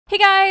Hey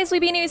guys,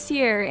 weeaboonewz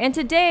here, and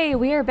today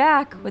we are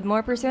back with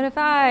more Persona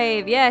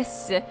 5,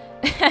 yes!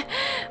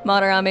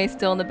 Moderators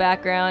still in the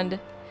background.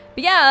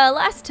 But yeah,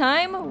 last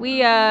time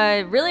we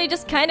really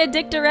just kinda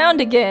dicked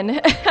around again.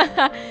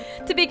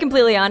 To be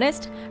completely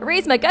honest, I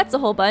raised my guts a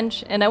whole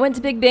bunch, and I went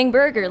to Big Bang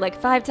Burger like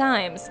 5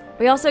 times.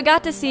 We also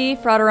got to see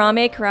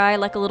Fraudorame cry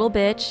like a little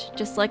bitch,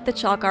 just like the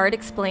chalk art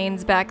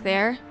explains back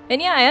there.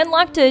 And yeah, I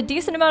unlocked a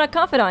decent amount of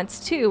confidants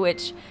too,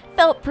 which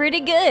felt pretty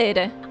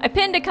good. I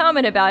pinned a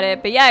comment about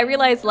it, but yeah, I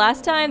realized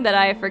last time that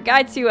I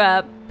forgot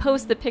to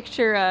post the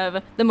picture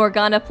of the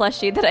Morgana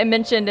plushie that I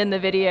mentioned in the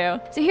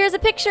video. So here's a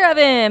picture of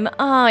him.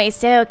 Oh, he's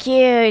so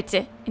cute.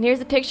 And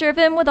here's a picture of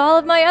him with all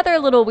of my other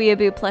little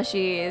weeaboo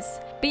plushies.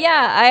 But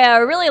yeah, I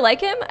really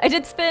like him. I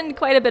did spend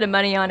quite a bit of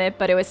money on it,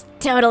 but it was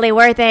totally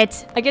worth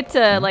it. I get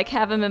to like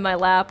have him in my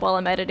lap while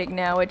I'm editing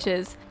now, which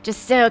is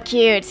just so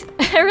cute.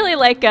 I really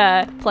like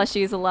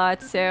plushies a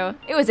lot, so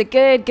it was a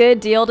good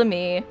deal to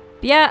me.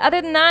 But yeah,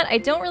 other than that, I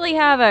don't really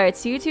have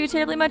too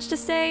terribly much to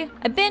say.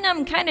 I've been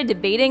kind of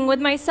debating with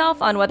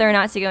myself on whether or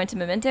not to go into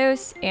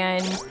Mementos,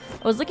 and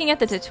I was looking at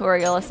the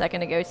tutorial a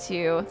second ago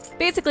too.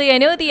 Basically, I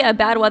know the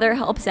bad weather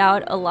helps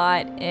out a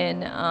lot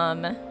in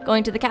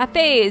going to the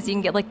cafes. You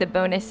can get like the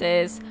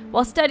bonuses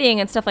while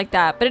studying and stuff like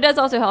that, but it does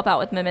also help out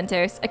with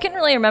Mementos. I couldn't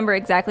really remember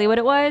exactly what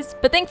it was,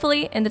 but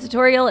thankfully in the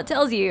tutorial it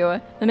tells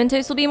you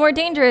Mementos will be more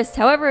dangerous.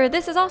 However,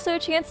 this is also a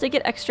chance to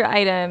get extra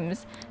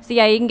items. So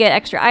yeah, you can get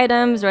extra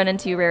items, run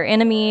into rare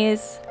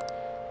enemies,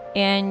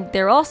 and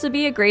there will also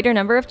be a greater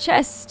number of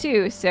chests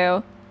too,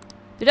 so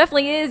there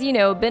definitely is, you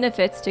know,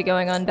 benefits to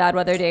going on bad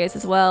weather days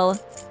as well.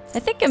 I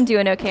think I'm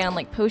doing okay on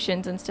like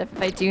potions and stuff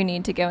if I do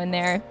need to go in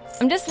there.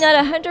 I'm just not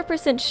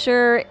 100%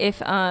 sure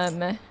if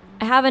I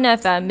have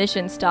enough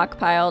mission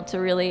stockpiled to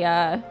really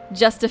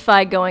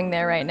justify going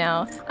there right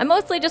now. I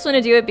mostly just want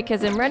to do it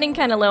because I'm running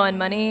kind of low on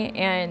money,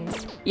 and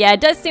yeah, it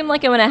does seem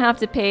like I'm going to have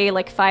to pay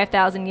like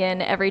 5,000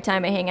 yen every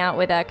time I hang out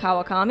with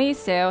Kawakami,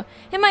 so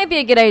it might be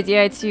a good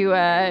idea to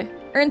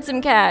earn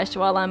some cash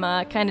while I'm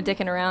kind of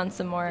dicking around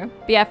some more.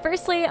 But yeah,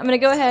 firstly, I'm going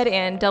to go ahead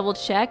and double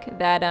check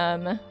that,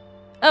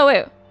 oh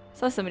wait,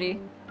 saw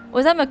somebody.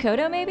 Was that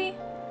Makoto maybe?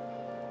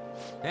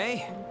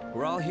 Hey,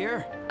 we're all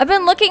here. I've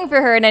been looking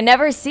for her and I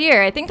never see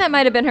her. I think that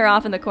might have been her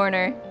off in the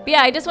corner. But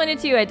yeah, I just wanted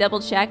to double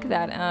check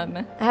that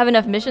I have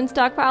enough missions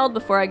stockpiled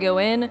before I go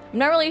in. I'm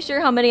not really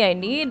sure how many I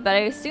need, but I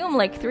assume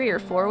like 3 or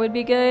 4 would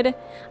be good.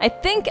 I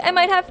think I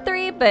might have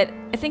 3, but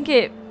I think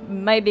it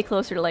might be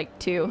closer to like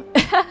 2.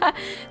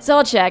 So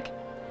I'll check.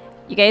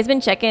 You guys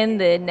been checking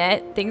the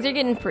net? Things are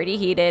getting pretty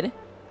heated.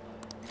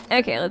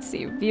 Okay, let's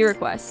see. View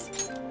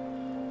requests.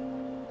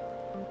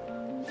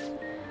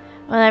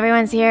 Well,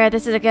 everyone's here.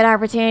 This is a good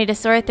opportunity to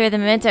sort through the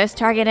Mementos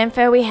target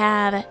info we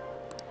have.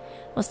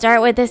 We'll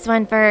start with this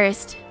one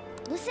first.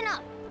 Listen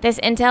up. This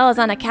intel is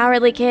on a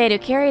cowardly kid who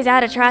carries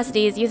out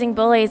atrocities using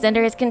bullies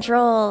under his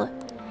control.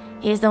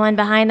 He's the one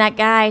behind that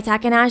guy,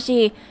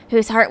 Takanashi,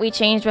 whose heart we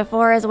changed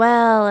before as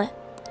well.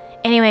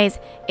 Anyways,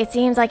 it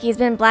seems like he's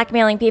been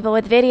blackmailing people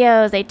with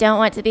videos they don't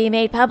want to be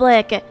made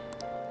public.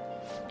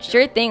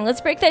 Sure thing,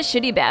 let's break that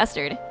shitty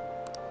bastard.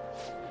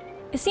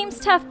 It seems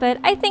tough, but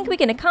I think we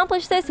can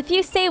accomplish this if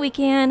you say we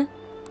can.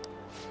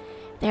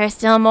 There's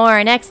still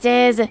more. Next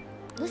is...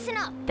 Listen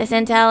up. This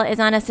intel is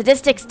on a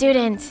sadistic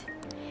student.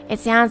 It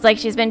sounds like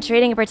she's been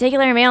treating a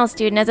particular male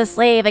student as a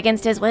slave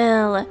against his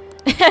will.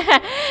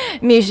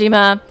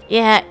 Mishima.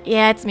 Yeah,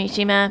 it's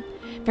Mishima.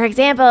 For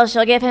example,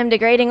 she'll give him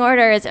degrading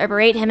orders or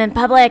berate him in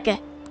public.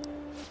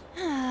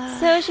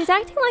 So she's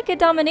acting like a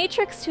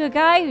dominatrix to a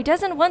guy who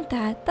doesn't want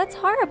that. That's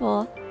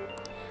horrible.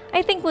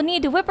 I think we'll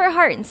need to whip her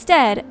heart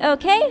instead,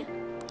 okay?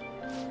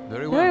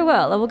 Very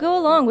well, I will go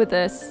along with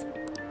this.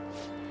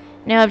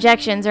 No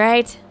objections,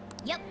 right?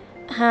 Yep.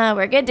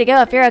 We're good to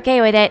go if you're okay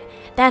with it.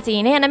 That's a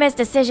unanimous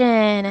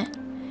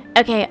decision.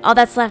 Okay, all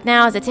that's left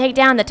now is to take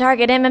down the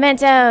target in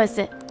Mementos.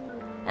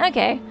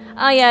 Okay.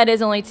 Oh yeah, it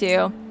is only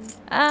 2.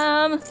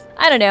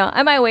 I don't know.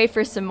 I might wait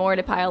for some more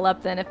to pile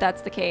up then if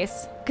that's the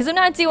case. Because I'm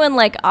not doing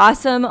like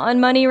awesome on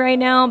money right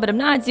now, but I'm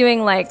not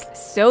doing like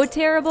so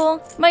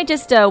terrible. Might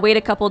just wait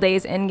a couple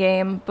days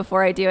in-game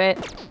before I do it.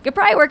 Could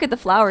probably work at the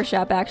flower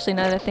shop actually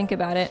now that I think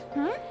about it.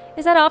 Huh?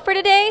 Is that all for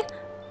today?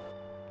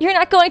 You're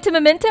not going to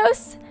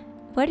Mementos?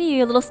 What are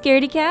you, a little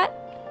scaredy cat?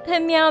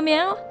 Meow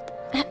meow?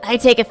 I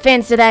take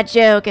offense to that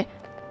joke.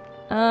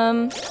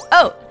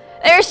 Oh,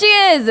 there she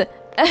is!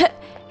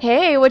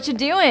 Hey, what you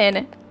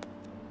doing?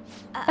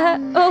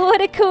 Oh,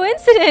 what a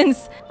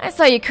coincidence! I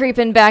saw you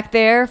creeping back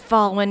there,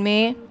 following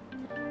me.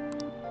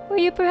 Were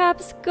you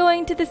perhaps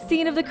going to the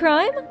scene of the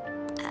crime?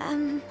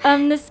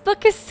 This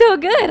book is so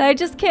good, I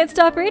just can't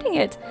stop reading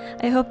it.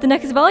 I hope the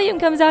next volume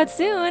comes out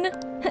soon.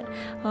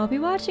 I'll be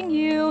watching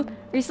you.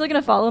 Are you still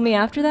gonna follow me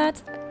after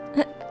that?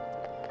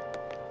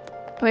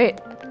 Wait.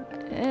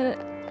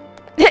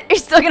 You're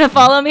still gonna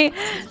follow me?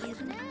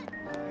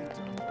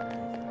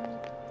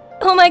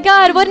 Oh my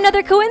god, what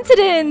another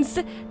coincidence!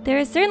 There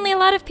are certainly a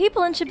lot of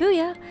people in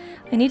Shibuya.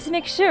 I need to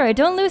make sure I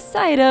don't lose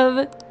sight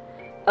of...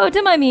 Oh,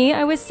 don't mind me,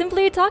 I was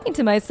simply talking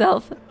to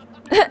myself.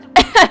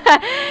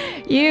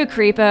 You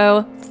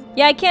creepo.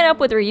 Yeah, I can't up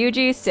with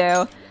Ryuji,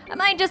 so I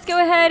might just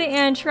go ahead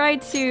and try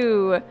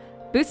to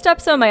boost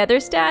up some of my other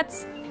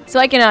stats so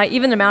I can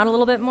even them out a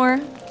little bit more.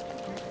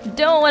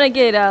 Don't want to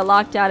get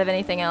locked out of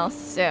anything else,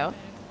 so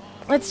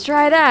let's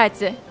try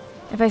that.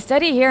 If I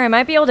study here, I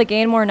might be able to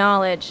gain more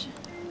knowledge.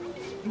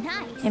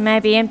 Nice. It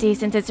might be empty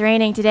since it's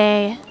raining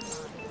today.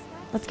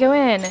 Let's go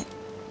in.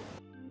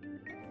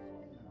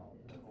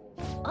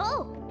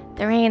 Oh.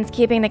 The rain's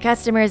keeping the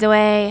customers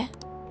away.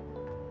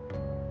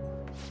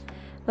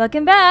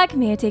 Welcome back.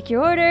 May I take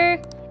your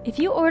order? If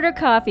you order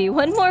coffee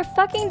one more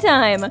fucking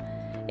time.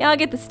 Yeah, I'll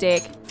get the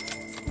steak.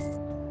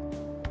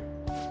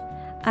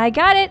 I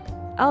got it.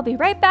 I'll be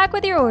right back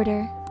with your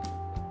order.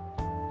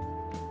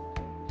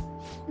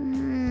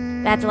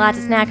 That's a lot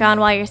to snack on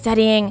while you're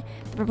studying.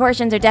 The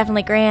proportions are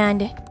definitely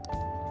grand.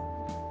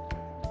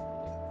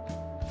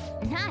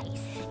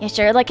 Nice. You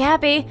sure look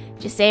happy.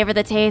 Did you savor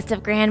the taste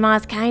of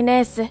Grandma's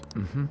kindness?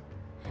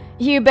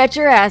 You bet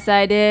your ass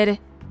I did.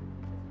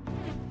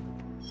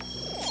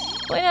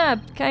 Why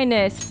not?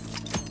 Kindness.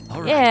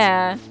 All right.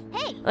 Yeah.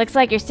 Hey. Looks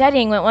like your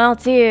studying went well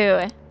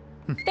too.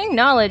 I think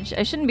knowledge,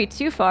 I shouldn't be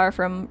too far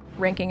from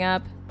ranking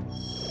up.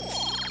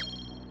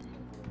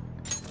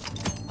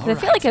 I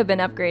feel like I've been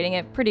upgrading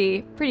it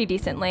pretty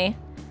decently.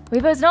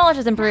 Weebo's knowledge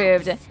has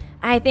improved. Nice.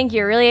 I think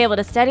you're really able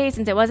to study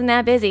since it wasn't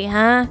that busy,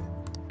 huh?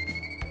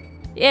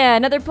 Yeah,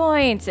 another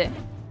point.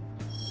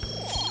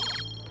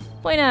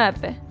 Point up.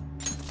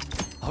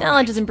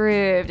 Knowledge has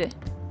improved.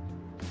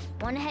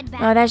 Wanna head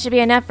back? Oh, that should be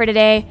enough for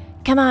today.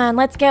 Come on,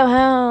 let's go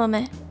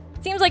home.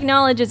 Seems like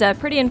knowledge is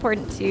pretty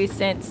important too,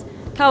 since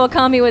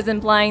Kawakami was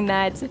implying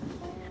that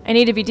I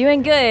need to be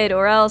doing good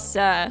or else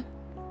I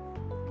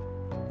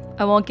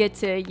won't get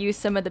to use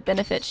some of the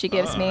benefits she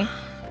gives me.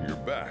 You're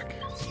back.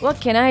 What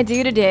can I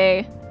do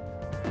today?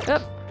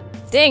 Oh,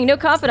 dang, no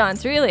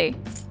confidants, really?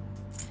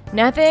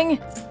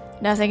 Nothing?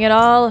 Nothing at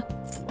all?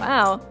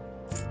 Wow.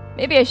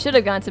 Maybe I should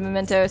have gone to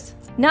Mementos.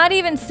 Not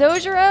even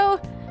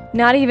Sojiro?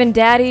 Not even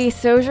Daddy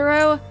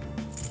Sojiro?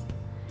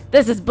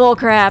 This is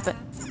bullcrap.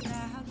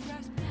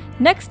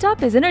 Next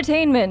up is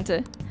entertainment.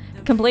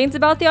 Complaints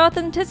about the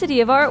authenticity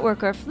of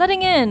artwork are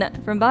flooding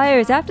in from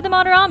buyers after the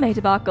Madarame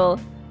debacle.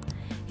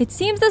 It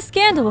seems the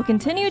scandal will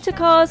continue to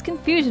cause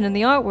confusion in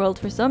the art world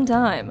for some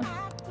time.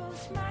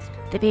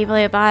 The people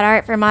who bought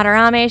art for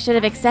Madarame should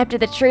have accepted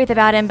the truth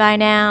about him by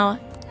now.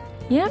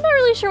 Yeah, I'm not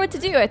really sure what to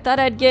do. I thought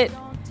I'd get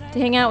to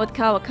hang out with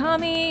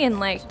Kawakami and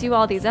like do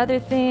all these other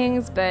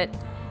things, but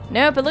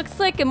nope, it looks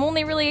like I'm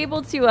only really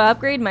able to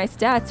upgrade my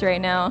stats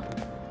right now.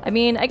 I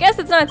mean, I guess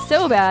it's not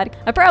so bad.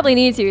 I probably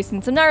need to,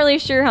 since I'm not really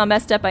sure how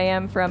messed up I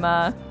am from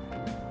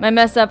my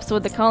mess ups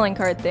with the calling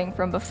card thing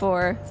from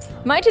before.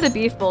 Might do the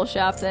beef bowl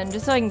shop then,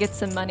 just so I can get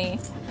some money.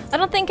 I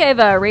don't think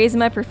I've raised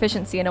my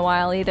proficiency in a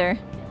while either.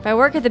 If I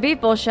work at the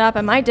beef bowl shop,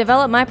 I might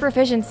develop my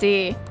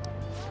proficiency.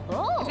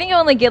 I think I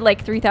only get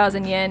like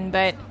 3,000 yen,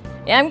 but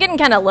yeah, I'm getting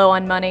kind of low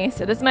on money,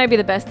 so this might be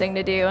the best thing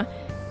to do.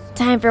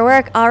 Time for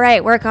work?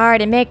 Alright, work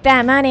hard and make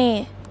that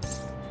money.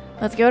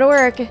 Let's go to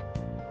work. Hey,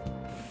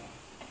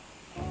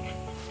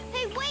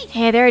 wait.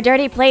 Hey, there are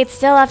dirty plates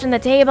still left on the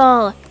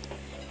table.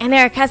 And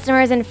there are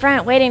customers in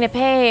front waiting to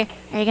pay.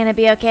 Are you gonna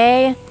be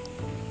okay?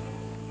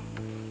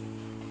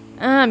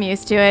 I'm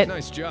used to it.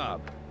 Nice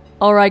job.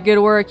 Alright, good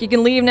work. You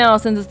can leave now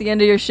since it's the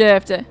end of your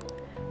shift.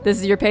 This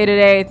is your pay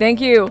today. Thank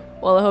you.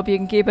 Well, I hope you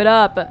can keep it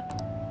up.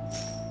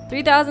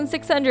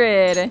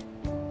 3,600.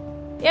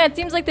 Yeah, it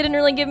seems like they didn't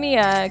really give me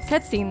a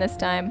cutscene this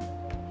time.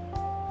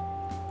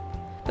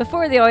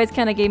 Before, they always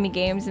kind of gave me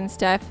games and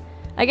stuff.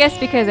 I guess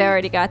because I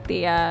already got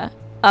the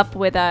up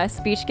with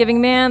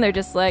speech-giving man, they're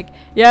just like,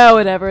 yeah,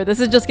 whatever. This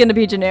is just gonna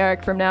be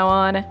generic from now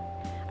on.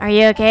 Are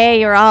you okay?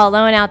 You were all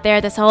alone out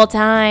there this whole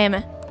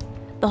time.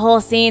 The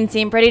whole scene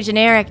seemed pretty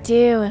generic,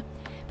 too.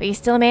 But you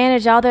still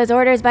managed all those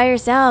orders by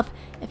yourself.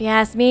 If you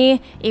ask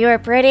me, you were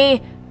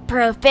pretty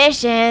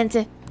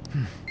proficient.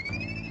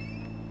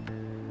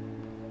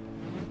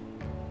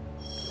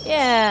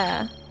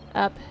 Yeah.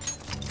 Up.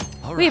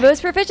 All right.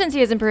 Weebo's proficiency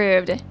has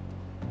improved.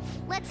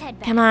 Let's head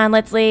back. Come on,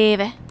 let's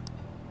leave.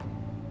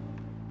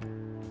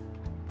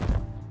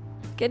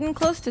 Getting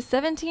close to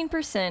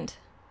 17%.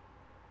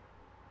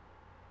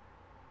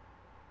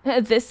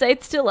 This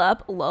site's still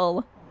up,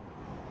 lol.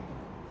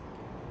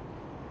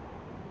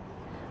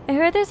 I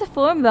heard there's a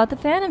forum about the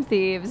Phantom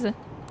Thieves.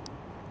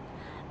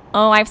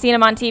 Oh, I've seen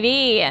him on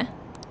TV.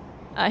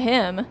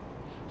 Him?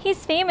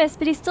 He's famous,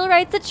 but he still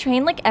rides the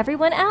train like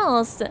everyone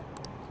else.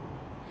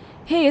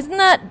 Hey, isn't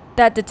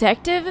that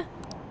detective?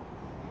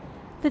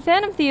 The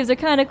Phantom Thieves are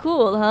kind of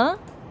cool, huh?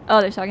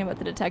 Oh, they're talking about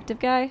the detective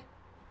guy?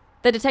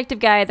 The detective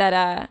guy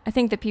that I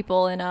think the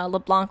people in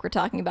LeBlanc were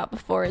talking about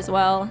before as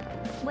well.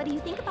 What do you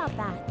think about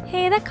that?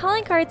 Hey, that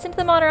calling card's sent to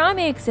the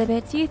Madarame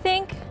exhibit, do you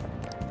think?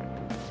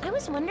 I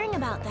was wondering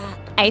about that.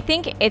 I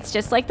think it's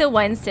just like the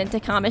one sent to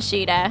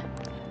Kamoshida.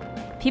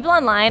 People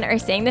online are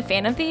saying the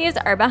Phantom Thieves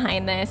are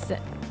behind this.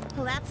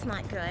 Well, that's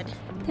not good.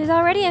 There's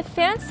already a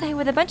fan site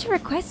with a bunch of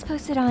requests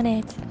posted on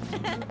it.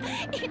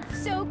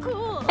 It's so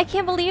cool. I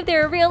can't believe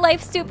they're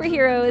real-life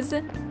superheroes.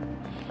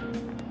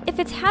 If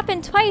it's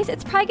happened twice,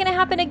 it's probably gonna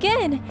happen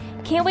again.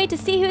 Can't wait to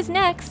see who's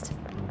next.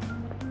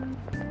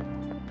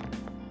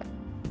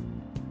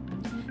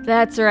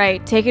 That's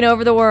right, taking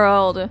over the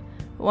world.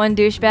 One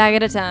douchebag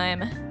at a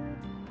time.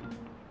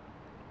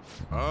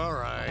 All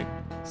right.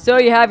 So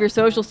you have your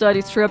social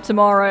studies trip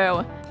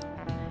tomorrow.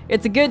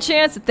 It's a good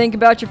chance to think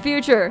about your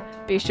future.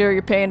 Be sure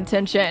you're paying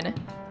attention.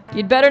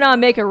 You'd better not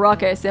make a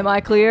ruckus, am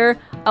I clear?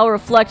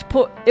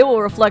 It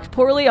will reflect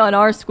poorly on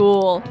our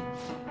school.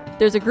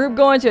 There's a group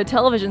going to a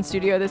television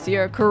studio this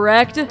year,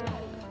 correct?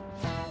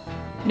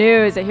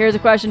 News, here's a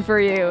question for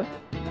you.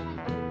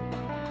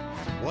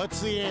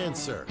 What's the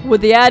answer?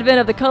 With the advent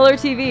of the color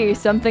TV,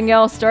 something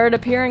else started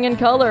appearing in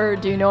color.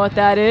 Do you know what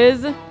that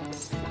is?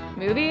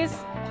 Movies?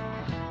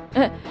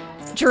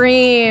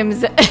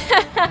 Dreams.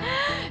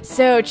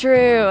 So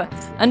true.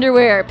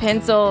 Underwear,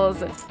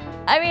 pencils.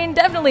 I mean,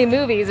 definitely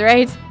movies,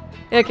 right?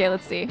 Okay,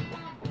 let's see.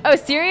 Oh,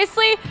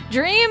 seriously?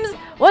 Dreams?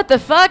 What the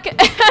fuck?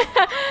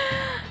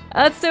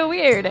 That's so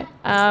weird.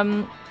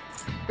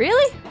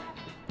 Really?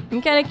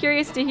 I'm kind of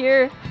curious to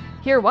hear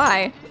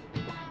why.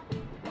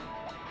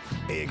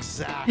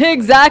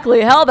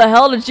 Exactly. How the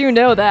hell did you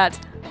know that?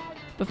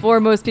 Before,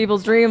 most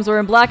people's dreams were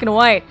in black and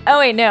white. Oh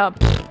wait, no.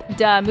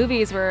 Duh,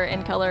 movies were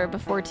in color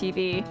before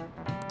TV.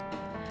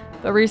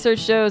 But research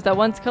shows that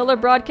once color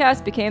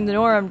broadcast became the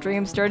norm,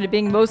 dreams started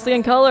being mostly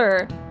in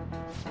color.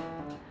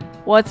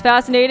 What's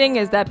fascinating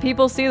is that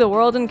people see the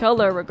world in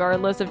color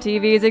regardless of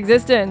TV's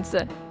existence.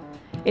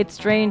 It's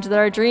strange that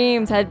our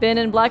dreams had been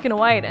in black and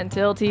white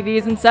until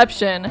TV's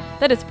inception.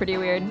 That is pretty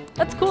weird.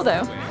 That's cool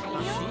though.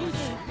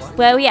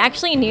 Well, we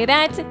actually knew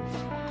that.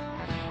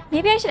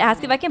 Maybe I should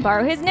ask if I can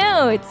borrow his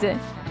notes.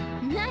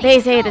 Nice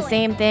They say the going.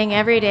 same thing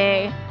every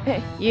day.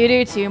 You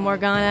do too,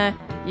 Morgana.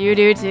 You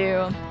do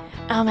too.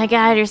 Oh my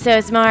god, you're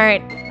so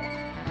smart.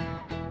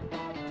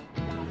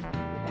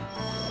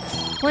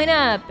 Point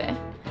up.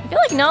 I feel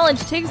like knowledge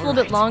takes a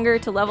little bit longer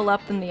to level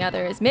up than the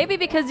others. Maybe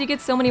because you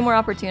get so many more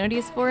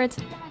opportunities for it.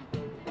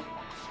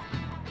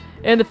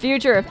 In the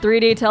future, if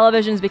 3D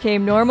televisions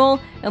became normal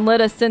and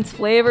let us sense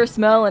flavor,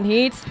 smell, and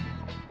heat,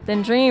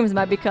 then dreams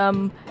might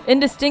become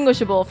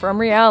indistinguishable from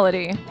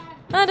reality.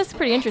 That is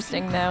pretty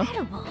interesting, though.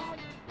 Incredible.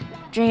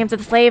 Dreams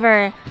with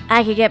flavor.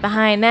 I could get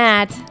behind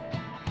that.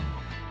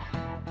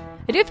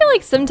 I do feel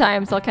like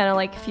sometimes I'll kind of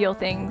like feel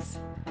things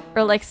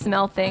or like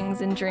smell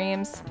things in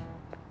dreams.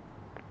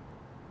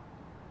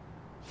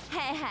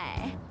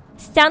 Hey.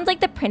 Sounds like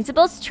the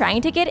principal's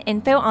trying to get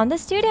info on the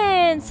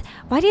students.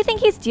 Why do you think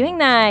he's doing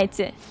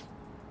that?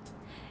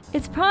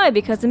 It's probably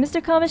because of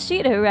Mr.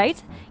 Kamoshida,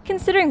 right?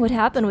 Considering what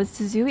happened with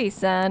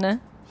Suzui-san.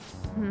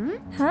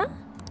 Huh?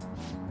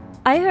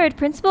 I heard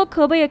Principal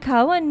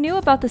Kobayakawa knew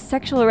about the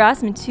sexual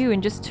harassment too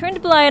and just turned a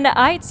blind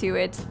eye to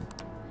it.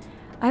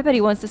 I bet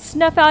he wants to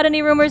snuff out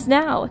any rumors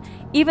now.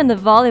 Even the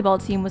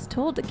volleyball team was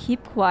told to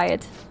keep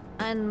quiet.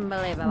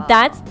 Unbelievable.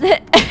 That's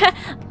the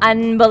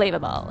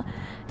unbelievable.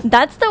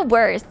 That's the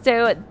worst.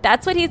 So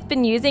that's what he's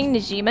been using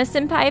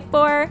Najima-senpai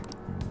for?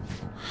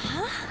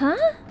 Huh?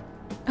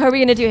 Are we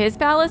gonna do his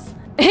palace?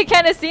 It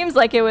kind of seems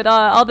like it with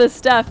all this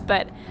stuff,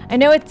 but I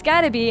know it's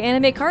gotta be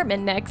Anime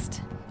Cartman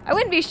next. I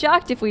wouldn't be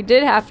shocked if we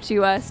did have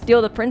to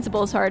steal the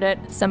principal's heart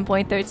at some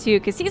point though too,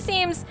 because he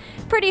seems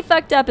pretty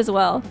fucked up as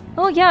well.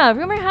 Oh yeah,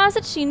 rumor has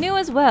it she knew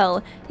as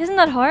well. Isn't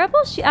that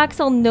horrible? She acts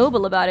all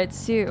noble about it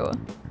too.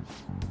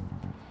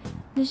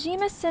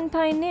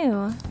 Najima-senpai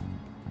knew.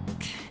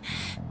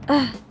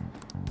 Ugh.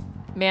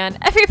 Man,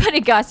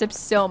 everybody gossips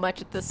so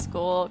much at this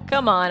school.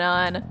 Come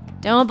on.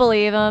 Don't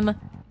believe them.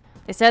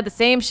 They said the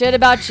same shit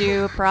about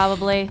you,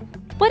 probably.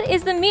 What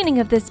is the meaning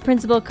of this,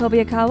 Principal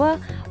Kobayakawa?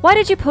 Why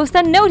did you post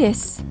that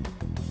notice?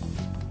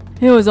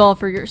 It was all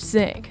for your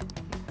sake.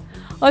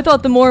 I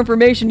thought the more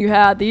information you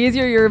had, the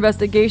easier your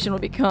investigation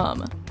would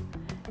become.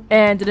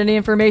 And did any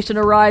information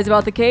arise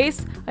about the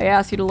case? I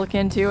asked you to look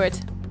into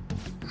it.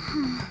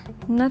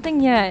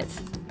 Nothing yet.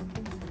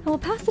 I will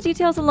pass the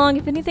details along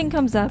if anything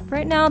comes up.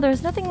 Right now, there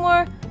is nothing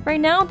more. Right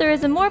now, there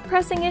is a more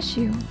pressing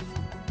issue.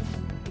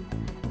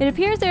 It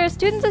appears there are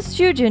students at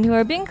Shujin who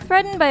are being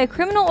threatened by a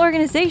criminal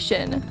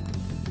organization.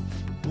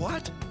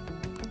 What?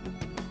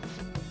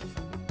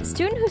 A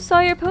student who saw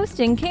your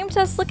posting came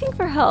to us looking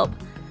for help.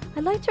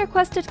 I'd like to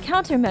request a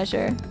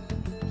countermeasure.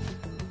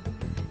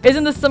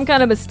 Isn't this some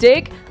kind of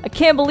mistake? I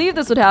can't believe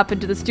this would happen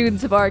to the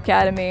students of our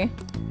academy.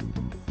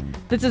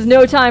 This is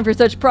no time for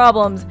such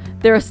problems.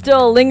 There is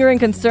still a lingering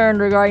concern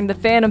regarding the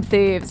Phantom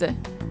Thieves.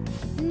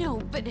 No,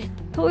 but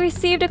we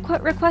received a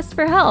request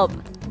for help.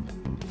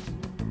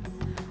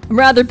 I'm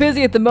rather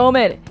busy at the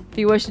moment. If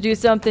you wish to do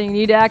something, you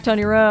need to act on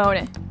your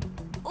own.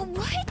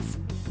 what?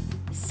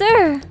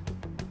 Sir!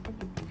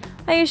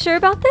 Are you sure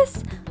about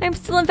this? I'm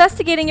still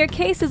investigating your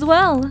case as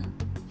well.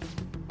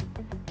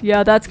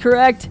 Yeah, that's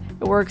correct.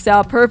 It works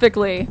out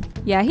perfectly.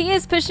 Yeah, he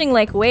is pushing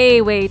like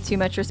way too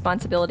much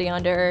responsibility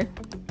onto her.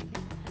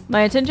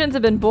 My intentions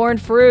have been borne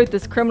fruit.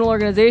 This criminal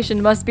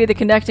organization must be the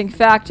connecting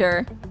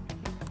factor.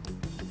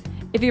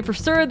 If you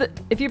pursue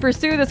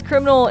this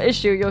criminal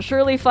issue, you'll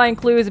surely find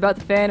clues about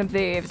the Phantom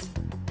Thieves.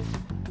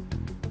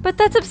 But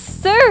that's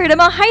absurd! I'm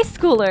a high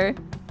schooler!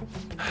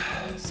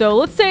 So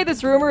let's say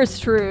this rumor is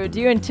true. Do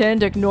you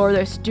intend to ignore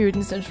the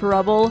students in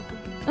trouble?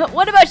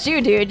 What about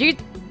you, dude? You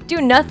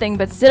do nothing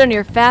but sit on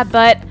your fat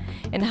butt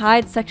and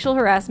hide sexual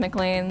harassment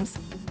claims.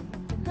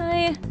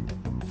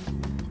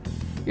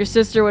 Your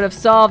sister would have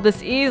solved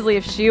this easily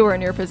if she were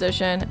in your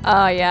position.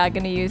 Oh yeah,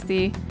 gonna use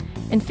the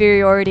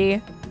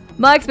inferiority.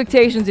 My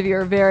expectations of you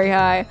are very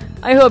high.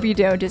 I hope you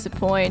don't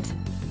disappoint.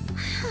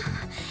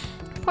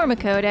 Poor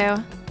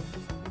Makoto.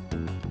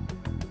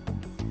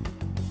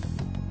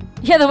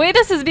 Yeah, the way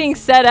this is being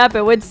set up,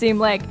 it would seem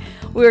like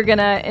we were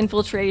gonna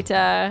infiltrate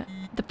the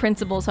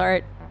principal's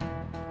heart.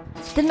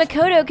 Then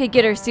Makoto could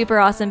get her super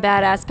awesome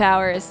badass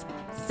powers.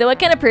 So what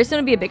kind of person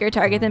would be a bigger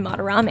target than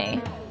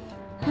Madarame?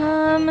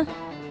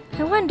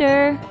 I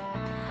wonder.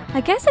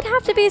 I guess it'd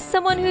have to be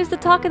someone who's the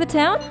talk of the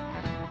town?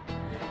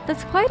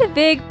 That's quite a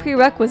vague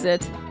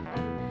prerequisite.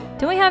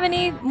 Don't we have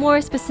any more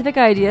specific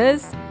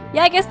ideas?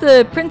 Yeah, I guess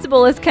the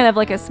principal is kind of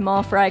like a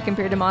small fry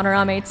compared to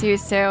Madarame too,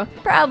 so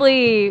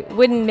probably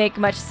wouldn't make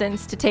much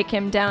sense to take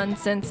him down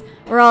since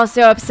we're all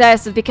so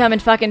obsessed with becoming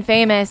fucking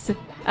famous.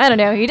 I don't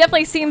know, he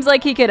definitely seems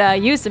like he could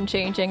use some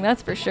changing,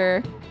 that's for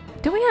sure.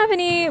 Do we have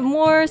any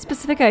more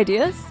specific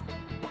ideas?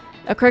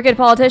 A crooked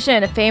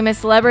politician, a famous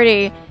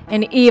celebrity,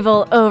 an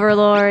evil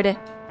overlord.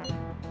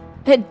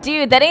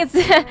 Dude, that ain't...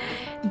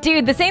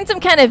 Dude, this ain't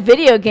some kind of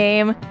video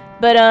game,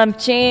 but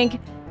chink.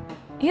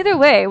 Either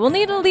way, we'll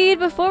need a lead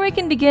before we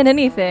can begin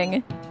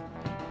anything.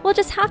 We'll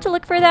just have to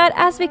look for that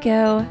as we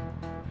go.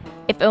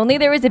 If only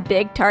there was a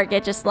big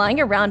target just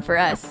lying around for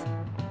us.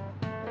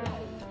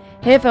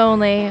 If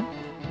only.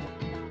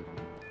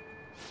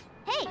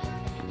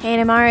 Hey,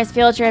 tomorrow's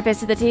field trip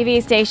is to the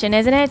TV station,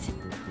 isn't it?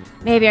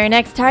 Maybe our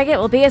next target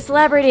will be a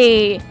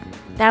celebrity.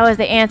 That was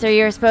the answer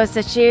you were supposed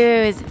to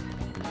choose.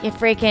 You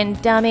freaking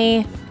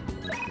dummy.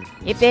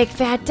 You big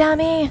fat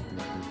dummy.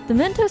 The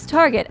Mentos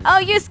target.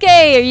 Oh,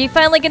 Yusuke! Are you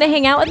finally gonna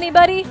hang out with me,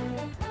 buddy?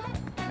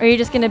 Or are you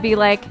just gonna be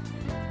like,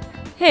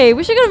 hey,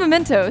 we should go to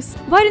Mementos.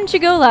 Why didn't you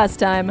go last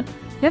time?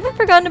 You haven't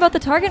forgotten about the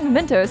target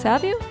Mementos,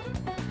 have you?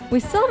 We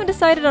still haven't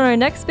decided on our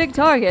next big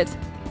target.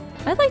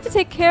 I'd like to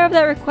take care of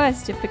that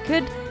request if it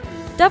could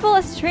double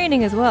as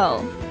training as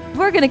well.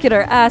 We're gonna get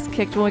our ass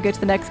kicked when we get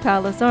to the next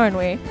palace, aren't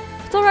we?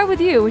 If it's alright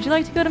with you, would you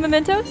like to go to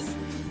Mementos?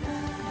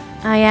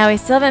 Oh yeah, we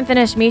still haven't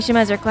finished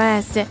Mishima's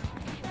request.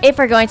 If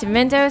we're going to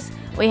Mementos,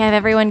 we have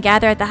everyone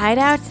gather at the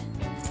hideout?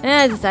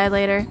 Decide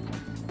later.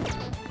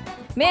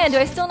 Man, do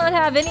I still not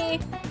have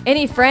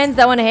any friends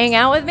that want to hang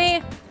out with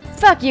me?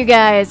 Fuck you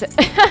guys.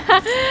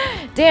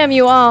 Damn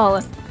you all.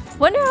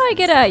 Wonder how I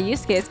get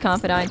Yusuke's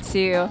confidant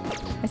too.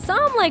 I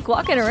saw him like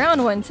walking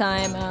around one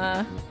time.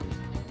 I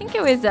think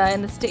it was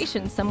in the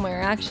station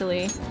somewhere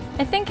actually.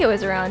 I think it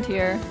was around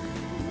here.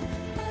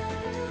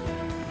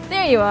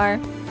 There you are.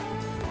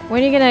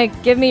 When are you gonna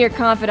give me your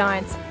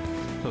confidant?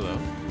 Hello.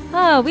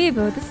 Ah,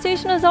 Weebo, the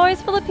station is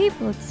always full of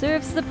people. It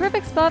serves as the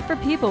perfect spot for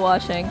people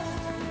watching.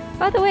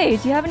 By the way,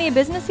 do you have any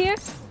business here?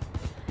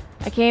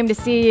 I came to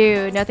see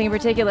you, nothing in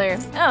particular.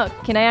 Oh,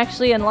 can I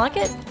actually unlock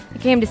it? I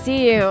came to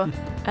see you.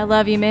 I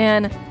love you,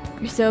 man.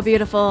 You're so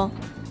beautiful.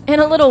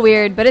 And a little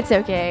weird, but it's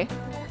okay.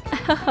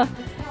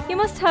 You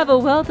must have a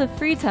wealth of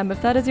free time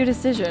if that is your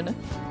decision.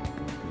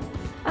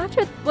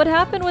 After what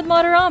happened with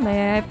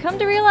Madarame, I've come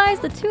to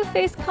realize the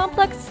two-faced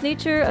complex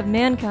nature of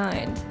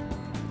mankind.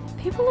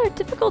 People are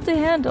difficult to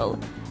handle.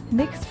 It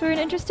makes for an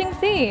interesting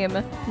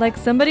theme. Like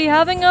somebody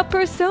having a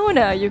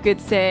persona, you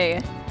could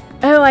say.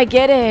 Oh, I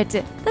get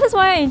it. That is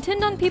why I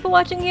intend on people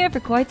watching here for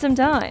quite some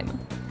time.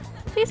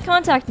 Please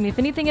contact me if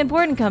anything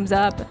important comes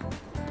up.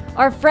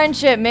 Our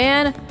friendship,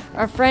 man.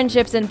 Our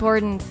friendship's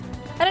important.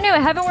 I don't know, I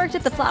haven't worked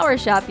at the flower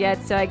shop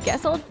yet, so I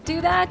guess I'll do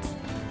that.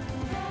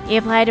 You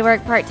applied to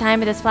work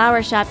part-time at this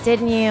flower shop,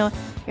 didn't you?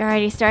 You're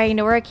already starting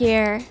to work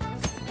here.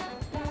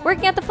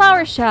 Working at the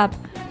flower shop.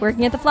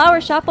 Working at the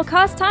flower shop will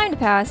cost time to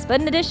pass, but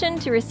in addition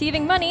to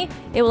receiving money,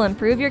 it will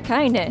improve your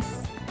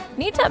kindness.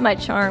 Need to up my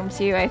charm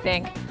too, I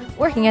think.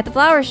 Working at the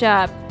flower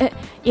shop. You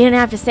didn't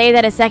have to say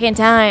that a second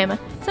time.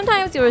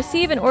 Sometimes you'll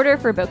receive an order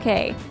for a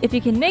bouquet. If you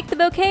can make the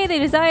bouquet they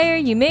desire,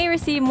 you may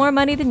receive more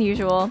money than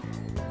usual.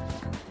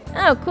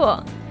 Oh,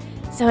 cool.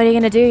 So what are you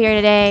gonna do here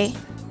today?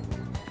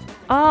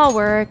 I'll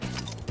work.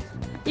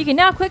 You can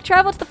now quick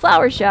travel to the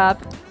flower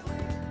shop.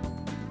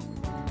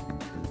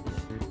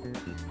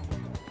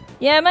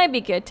 Yeah, it might be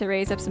good to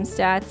raise up some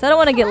stats. I don't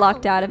want to get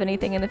locked out of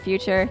anything in the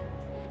future.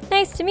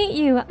 Nice to meet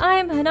you.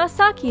 I'm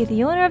Hanasaki,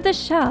 the owner of this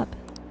shop.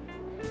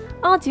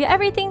 I'll do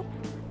everything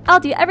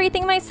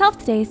myself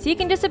today, so you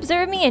can just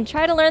observe me and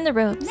try to learn the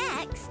ropes.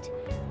 Next.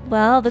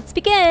 Well, let's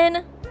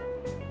begin.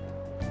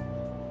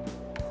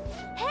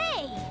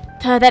 Hey!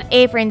 Oh, that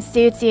apron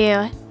suits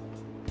you.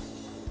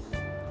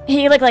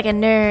 You look like a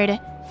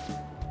nerd.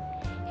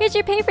 Here's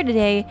your pay for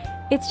today.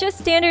 It's just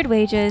standard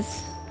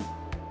wages.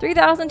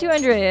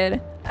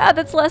 3,200. Ah,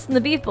 that's less than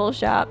the beef bowl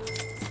shop.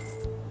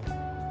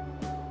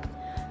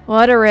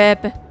 What a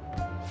rip.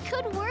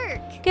 Good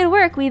work. Good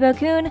work,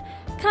 Weebo-kun.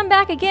 Come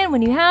back again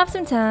when you have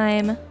some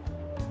time.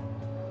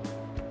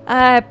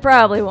 I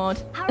probably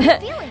won't. How are you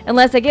feeling?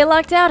 Unless I get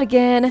locked out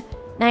again.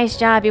 Nice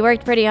job, you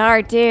worked pretty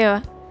hard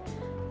too.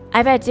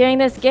 I bet doing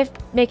this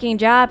gift-making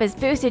job has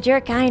boosted your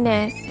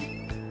kindness.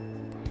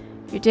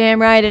 You're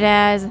damn right it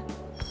has.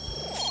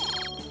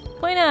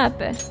 Point up.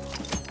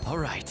 All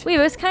right.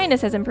 Weebo's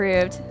kindness has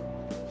improved.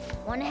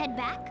 Wanna head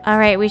back?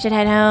 Alright, we should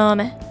head home.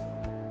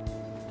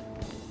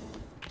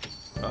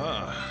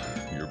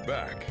 You're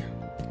back.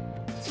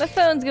 My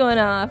phone's going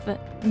off.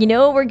 You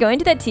know, we're going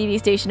to that TV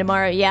station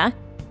tomorrow, yeah?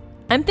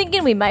 I'm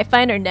thinking we might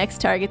find our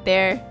next target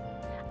there.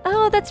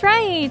 Oh, that's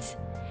right.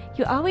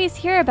 You always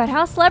hear about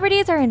how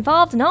celebrities are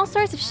involved in all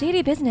sorts of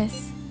shady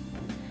business.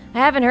 I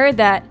haven't heard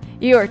that.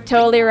 You are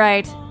totally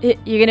right.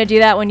 You gonna do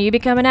that when you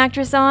become an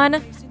actress on?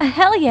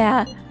 Hell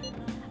yeah.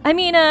 I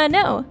mean,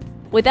 no.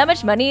 With that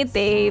much money,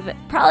 they've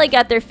probably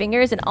got their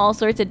fingers in all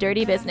sorts of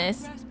dirty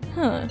business.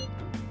 Huh.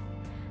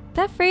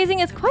 That phrasing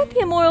has quite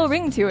the immoral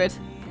ring to it.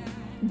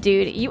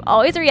 Dude, you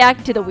always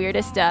react to the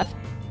weirdest stuff.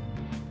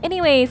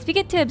 Anyways, we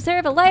get to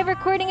observe a live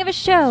recording of a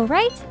show,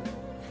 right?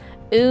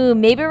 Ooh,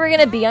 maybe we're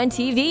gonna be on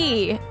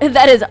TV.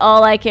 That is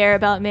all I care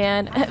about,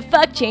 man.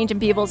 Fuck changing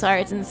people's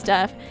hearts and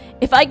stuff.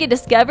 If I get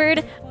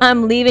discovered,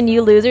 I'm leaving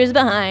you losers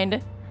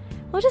behind.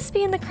 We'll just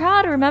be in the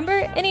crowd, remember?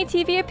 Any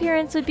TV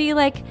appearance would be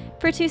like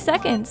for 2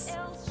 seconds.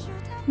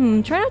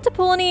 Try not to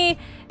pull any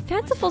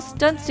fanciful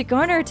stunts to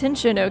garner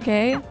attention,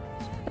 okay?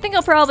 I think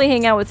I'll probably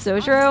hang out with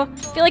Sojiro.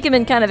 I feel like I've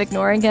been kind of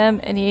ignoring him,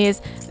 and he's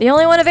the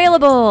only one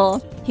available.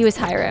 He was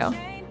Hyro.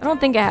 I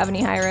don't think I have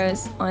any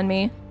Hyros on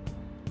me.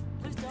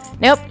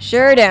 Nope,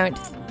 sure don't.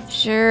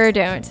 Sure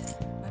don't.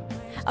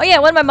 Oh yeah,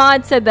 one of my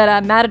mods said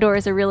that Matador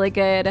is a really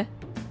good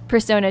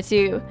Persona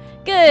 2.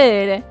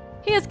 Good!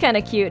 He is kind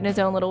of cute in his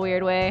own little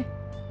weird way.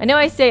 I know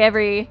I say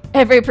every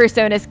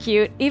Persona's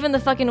cute, even the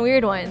fucking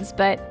weird ones,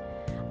 but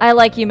I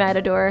like you,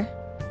 Matador.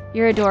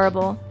 You're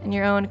adorable in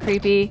your own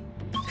creepy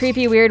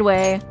weird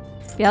way.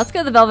 Yeah, let's go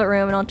to the Velvet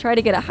Room and I'll try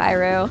to get a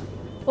Hyro.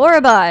 Or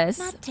a boss.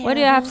 What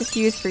do I have to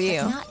fuse for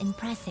you? Not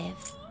impressive.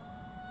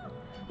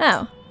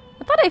 Oh,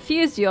 I thought I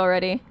fused you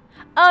already.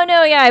 Oh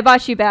no, yeah, I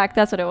bought you back.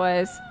 That's what it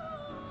was.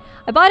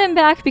 I bought him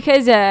back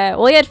because,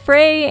 well, he had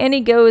Frey and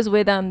he goes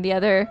with the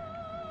other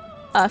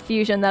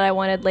fusion that I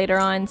wanted later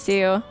on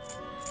too.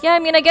 Yeah, I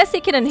mean, I guess he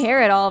can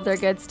inherit all of their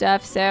good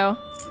stuff, so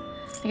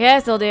I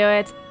guess I'll do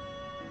it.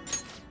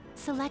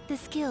 Select the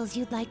skills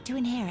you'd like to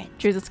inherit.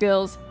 Choose the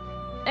skills.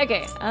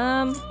 Okay,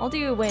 I'll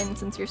do wind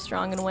since you're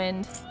strong in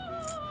wind.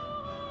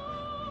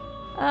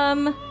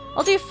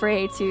 I'll do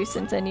Frey too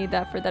since I need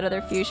that for that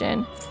other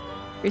fusion.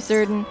 You're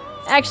certain?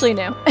 Actually,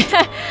 no.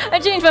 I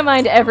change my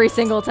mind every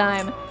single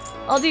time.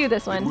 I'll do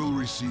this one. Will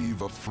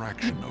receive a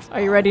fraction of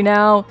Are you ready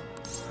now?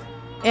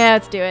 Yeah,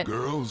 let's do it.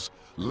 Girls,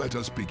 let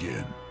us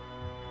begin.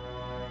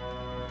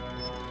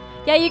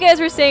 Yeah, you guys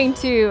were saying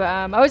too,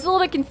 I was a little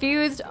bit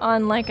confused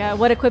on like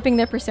what equipping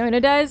their persona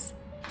does.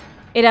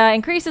 It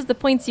increases the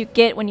points you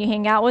get when you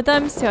hang out with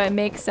them, so it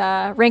makes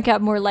rank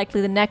up more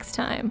likely the next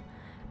time.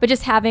 But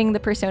just having the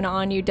persona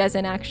on you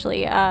doesn't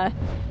actually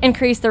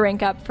increase the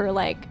rank up for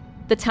like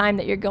the time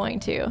that you're going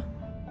to.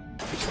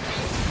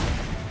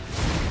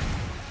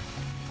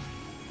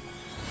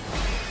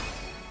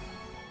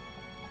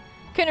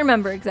 Couldn't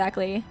remember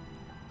exactly.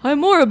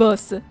 I'm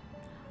Moribus.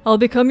 I'll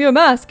become your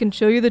mask and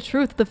show you the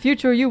truth of the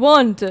future you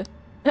want.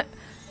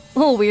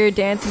 Little weird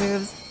dance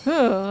moves.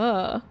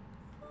 Kinda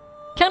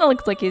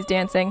looks like he's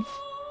dancing.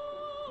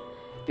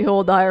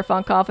 Behold the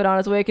Hierophant Confidant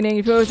is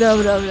awakening.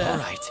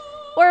 Alright.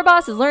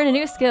 Oribos has learned a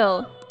new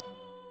skill.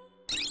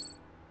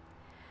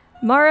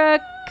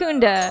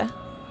 Marakunda.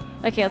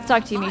 Okay, let's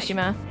talk to you,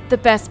 Mishima. The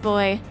best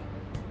boy.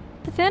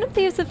 The Phantom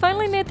Thieves have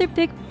finally made their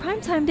big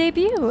primetime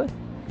debut.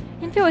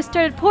 Info has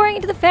started pouring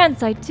into the fan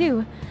site,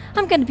 too.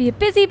 I'm gonna be a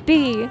busy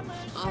bee.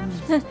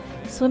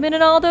 Swimming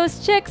in all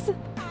those chicks.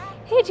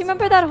 Hey, do you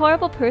remember that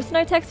horrible person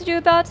I texted you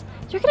about?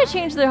 You're gonna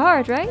change their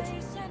heart, right?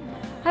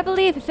 I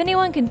believe if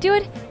anyone can do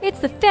it, it's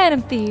the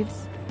Phantom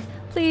Thieves.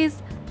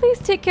 Please, please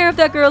take care of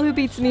that girl who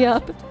beats me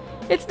up.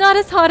 It's not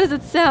as hot as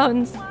it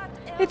sounds.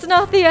 It's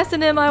not the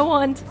S&M I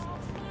want.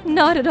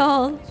 Not at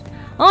all.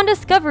 On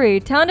Discovery,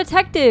 Town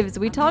Detectives,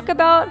 we talk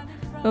about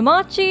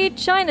Momochi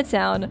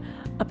Chinatown,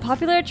 a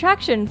popular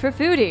attraction for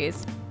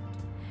foodies.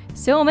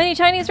 So many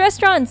Chinese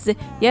restaurants.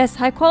 Yes,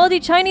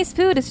 high-quality Chinese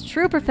food is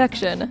true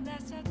perfection.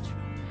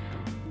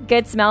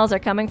 Good smells are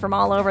coming from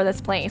all over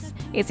this place.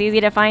 It's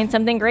easy to find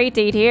something great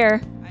to eat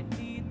here.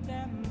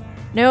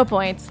 No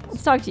points.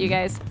 Let's talk to you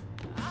guys.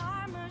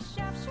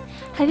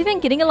 Have you been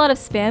getting a lot of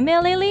spam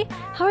mail lately?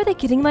 How are they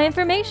getting my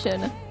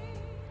information?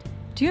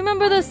 Do you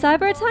remember the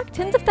cyber attack?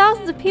 Tens of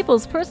thousands of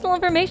people's personal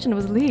information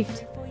was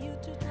leaked.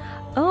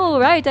 Oh,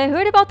 right, I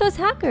heard about those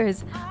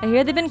hackers. I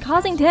hear they've been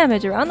causing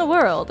damage around the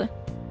world.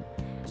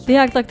 They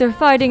act like they're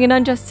fighting an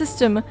unjust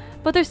system,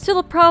 but they're still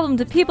a problem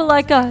to people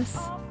like us.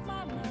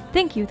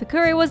 Thank you, the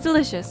curry was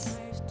delicious.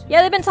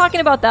 Yeah, they've been talking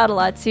about that a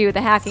lot too,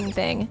 the hacking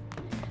thing.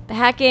 The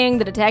hacking,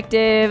 the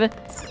detective,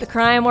 the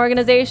crime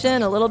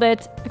organization, a little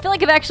bit. I feel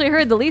like I've actually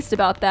heard the least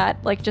about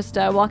that, like just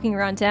walking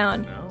around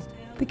town.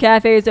 The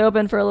cafe is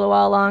open for a little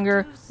while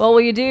longer. What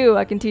will you do?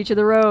 I can teach you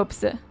the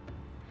ropes. I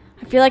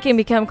feel like I can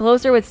become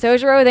closer with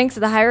Sojiro thanks to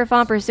the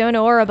Hierophant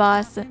Persona Aura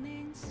boss.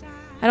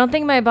 I don't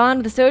think my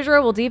bond with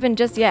Sojiro will deepen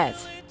just yet.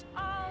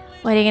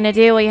 What are you gonna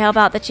do? Will you help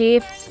out the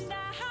chief?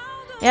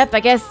 Yep, I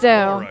guess so.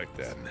 Alright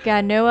then.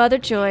 Got no other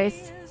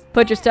choice.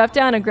 Put your stuff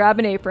down and grab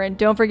an apron.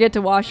 Don't forget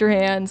to wash your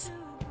hands.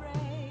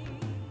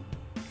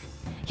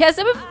 Yeah,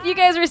 some of you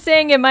guys were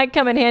saying it might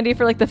come in handy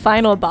for like the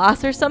final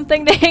boss or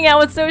something to hang out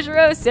with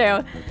Sojiro,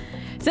 so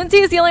since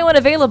he's the only one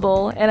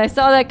available, and I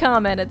saw that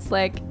comment, it's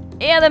like,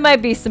 yeah, that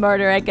might be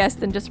smarter, I guess,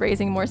 than just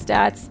raising more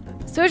stats.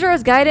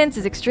 Sojiro's guidance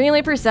is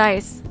extremely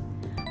precise.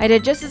 I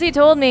did just as he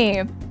told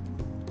me.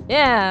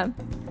 Yeah.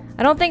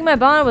 I don't think my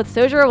bond with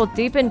Sojiro will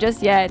deepen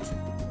just yet.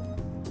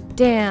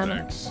 Damn.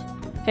 Thanks.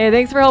 Hey,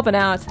 thanks for helping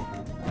out.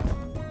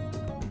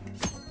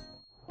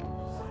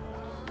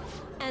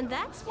 And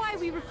that's why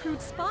we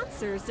recruit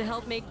sponsors to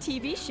help make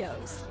TV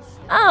shows.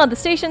 Oh, the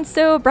station's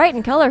so bright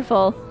and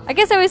colorful. I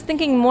guess I was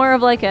thinking more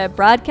of like a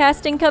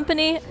broadcasting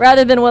company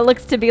rather than what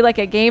looks to be like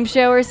a game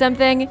show or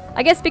something.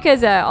 I guess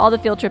because all the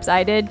field trips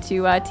I did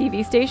to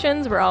TV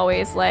stations were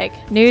always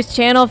like News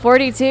Channel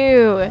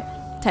 42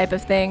 type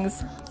of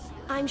things.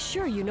 I'm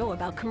sure you know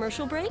about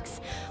commercial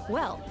breaks.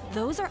 Well,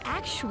 those are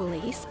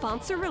actually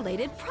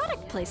sponsor-related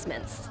product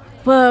placements.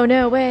 Whoa,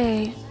 no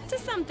way. To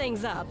sum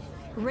things up,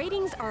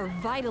 ratings are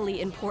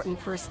vitally important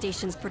for a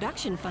station's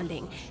production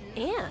funding,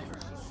 and...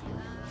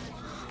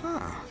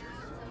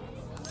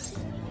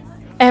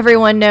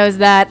 Everyone knows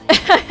that.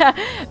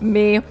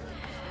 Me.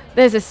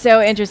 This is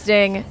so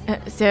interesting.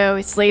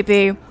 So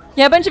sleepy.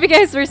 Yeah, a bunch of you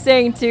guys were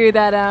saying too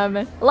that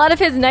a lot of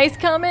his nice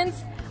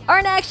comments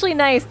aren't actually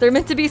nice. They're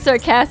meant to be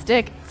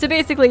sarcastic. So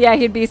basically, yeah,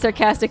 he'd be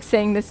sarcastic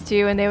saying this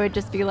too, and they would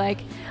just be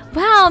like,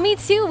 wow, me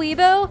too,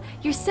 Weebo.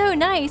 You're so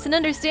nice and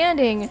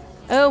understanding.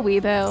 Oh,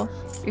 Weebo,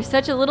 you're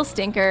such a little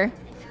stinker.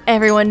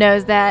 Everyone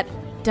knows that.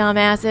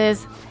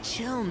 Dumbasses.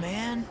 Chill,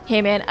 man.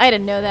 Hey man, I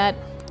didn't know that.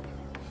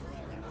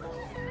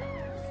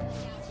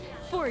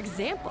 For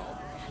example,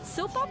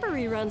 soap opera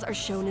reruns are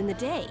shown in the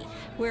day,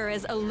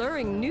 whereas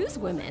alluring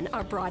newswomen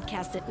are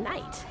broadcast at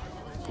night.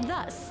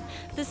 Thus,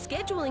 the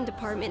scheduling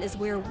department is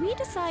where we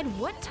decide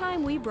what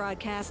time we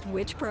broadcast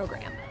which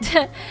program.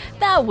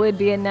 That would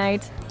be a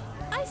night.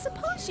 I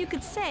suppose you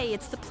could say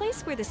it's the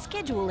place where the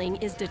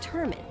scheduling is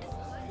determined.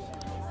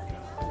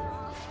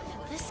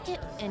 Could this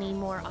get any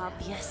more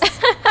obvious?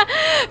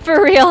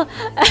 For real.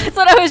 That's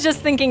what I was just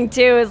thinking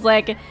too, is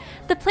like,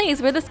 the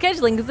place where the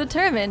scheduling is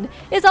determined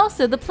is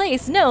also the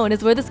place known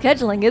as where the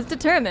scheduling is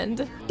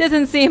determined.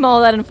 Doesn't seem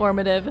all that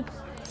informative.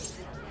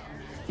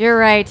 You're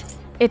right.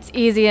 It's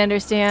easy to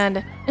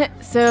understand.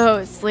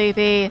 So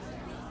sleepy.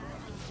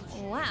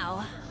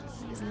 Wow.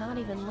 He's not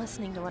even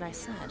listening to what I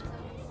said.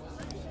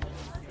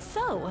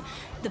 So,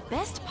 the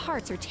best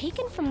parts are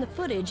taken from the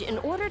footage in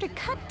order to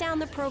cut down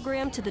the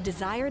program to the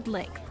desired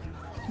length.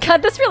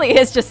 God, this really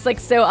is just like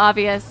so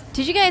obvious.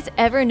 Did you guys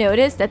ever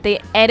notice that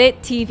they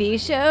edit TV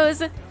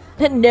shows?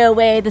 No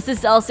way, this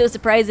is all so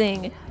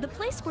surprising. The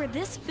place where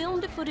this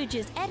filmed footage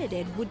is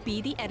edited would be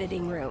the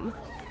editing room.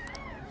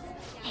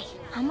 Hey,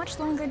 how much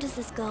longer does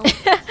this go?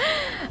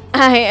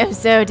 I am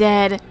so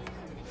dead.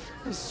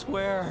 I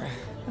swear,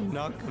 I'm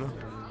not gonna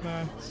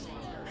pass.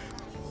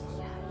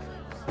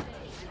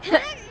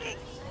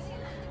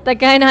 That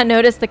guy not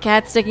notice the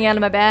cat sticking out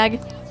of my bag?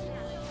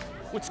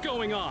 What's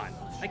going on?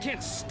 I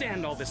can't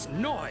stand all this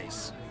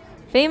noise.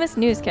 Famous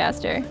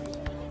newscaster.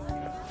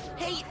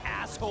 Hey,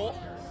 asshole!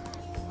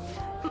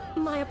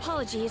 My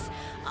apologies.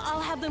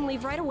 I'll have them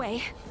leave right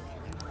away.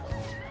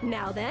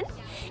 Now then,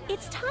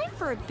 it's time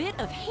for a bit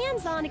of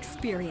hands-on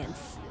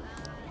experience.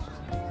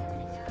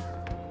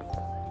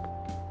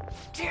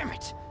 Damn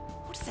it!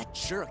 What does that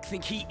jerk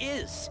think he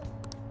is?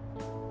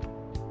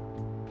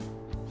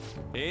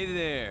 Hey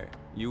there,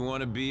 you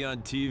want to be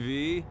on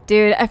TV?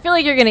 Dude, I feel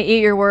like you're gonna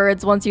eat your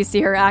words once you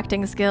see her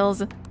acting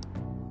skills.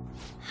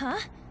 Huh?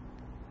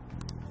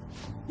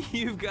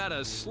 You've got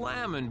a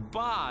slammin'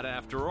 bod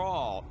after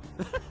all.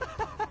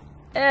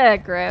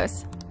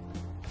 Gross.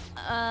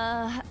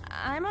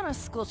 I'm on a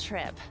school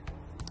trip.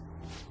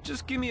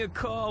 Just give me a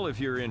call if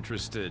you're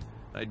interested.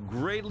 I'd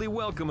greatly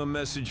welcome a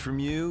message from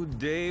you,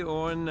 day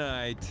or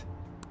night.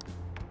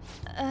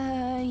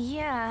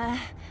 Yeah.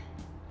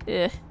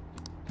 Ugh.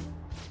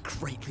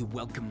 Greatly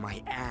welcome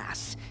my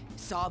ass.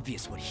 It's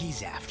obvious what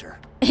he's after.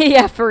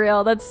 Yeah, for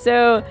real. That's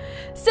so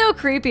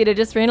creepy to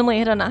just randomly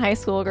hit on a high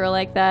school girl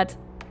like that.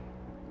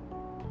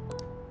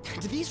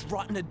 Do these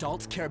rotten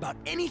adults care about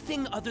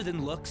anything other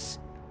than looks?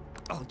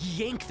 I'll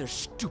yank their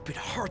stupid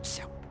hearts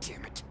out,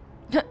 damn it.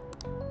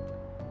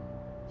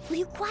 Will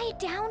you quiet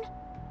down?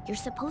 You're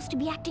supposed to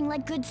be acting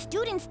like good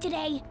students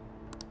today.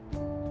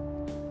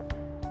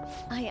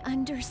 I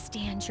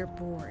understand you're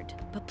bored,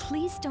 but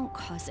please don't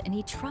cause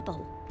any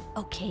trouble,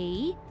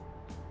 okay?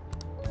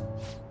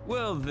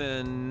 Well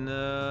then,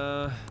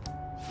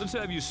 let's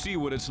have you see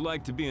what it's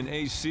like to be an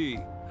AC.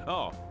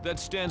 Oh, that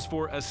stands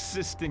for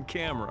assistant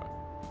camera.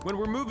 When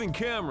we're moving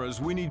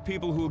cameras, we need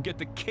people who'll get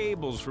the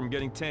cables from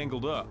getting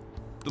tangled up.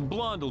 The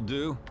blonde will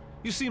do.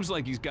 He seems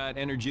like he's got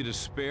energy to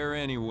spare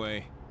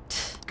anyway.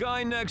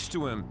 Guy next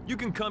to him, you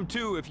can come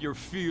too if you're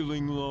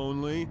feeling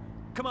lonely.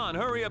 Come on,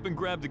 hurry up and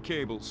grab the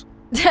cables.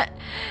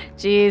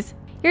 Jeez.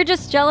 You're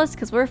just jealous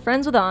because we're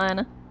friends with On.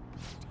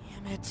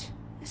 Damn it.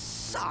 This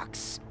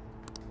sucks.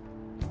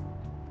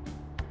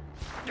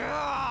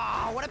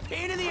 Ugh, what a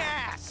pain in the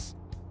ass.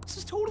 This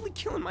is totally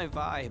killing my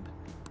vibe.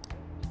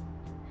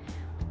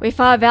 We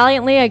fought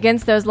valiantly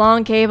against those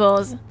long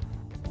cables.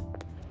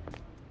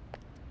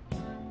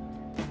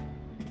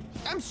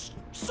 I'm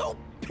so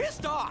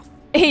pissed off.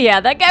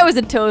 Yeah, that guy was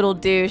a total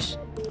douche.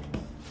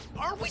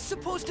 Aren't we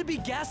supposed to be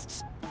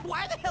guests?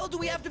 Why the hell do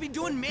we have to be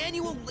doing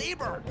manual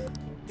labor?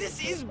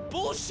 This is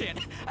bullshit.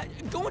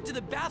 Going to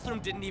the bathroom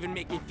didn't even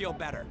make me feel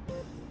better.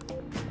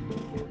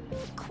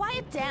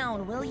 Quiet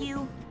down, will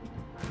you?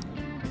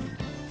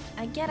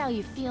 I get how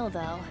you feel,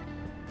 though.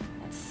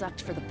 That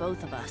sucked for the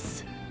both of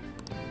us.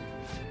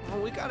 Oh,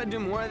 we gotta do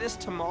more of this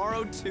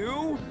tomorrow,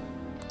 too?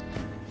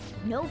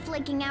 No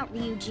flaking out,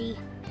 Ryuji.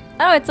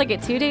 Oh, it's like a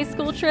 2-day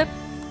school trip?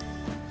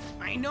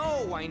 I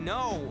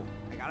know.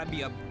 I gotta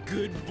be a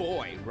good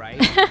boy, right?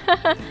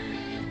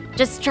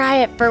 Just try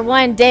it for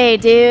 1 day,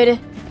 dude.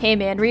 Hey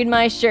man, read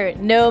my shirt.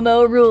 No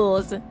mo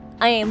rules.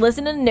 I ain't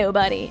listening to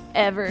nobody,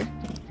 ever.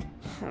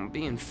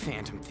 Being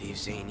Phantom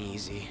Thieves ain't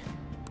easy.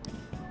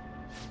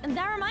 And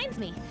that reminds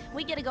me,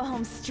 we get to go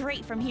home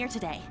straight from here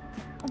today.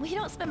 We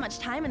don't spend much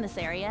time in this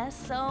area,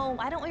 so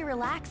why don't we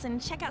relax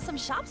and check out some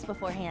shops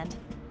beforehand?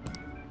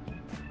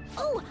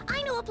 Oh,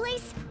 I know a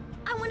place.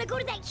 I want to go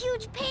to that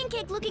huge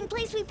pancake-looking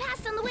place we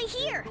passed on the way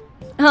here.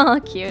 Oh,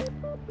 cute.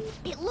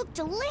 It looked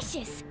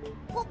delicious.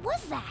 What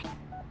was that?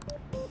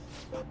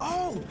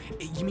 Oh,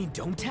 you mean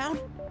Dometown?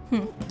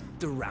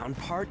 The round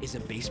part is a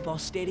baseball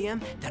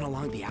stadium, then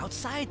along the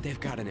outside, they've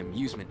got an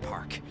amusement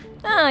park.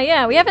 Oh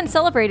yeah, we haven't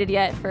celebrated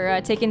yet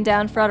for taking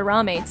down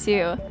Fraudarame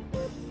too.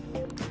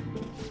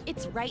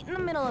 It's right in the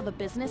middle of a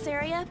business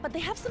area, but they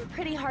have some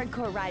pretty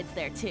hardcore rides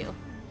there too.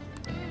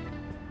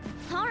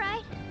 All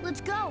right,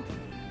 let's go.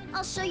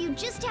 I'll show you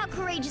just how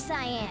courageous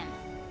I am.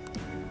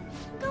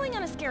 Going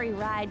on a scary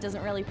ride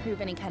doesn't really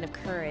prove any kind of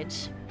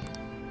courage.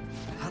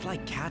 Not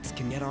like cats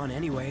can get on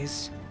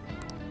anyways.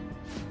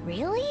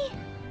 Really?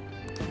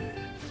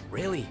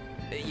 Really?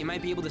 You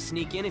might be able to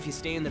sneak in if you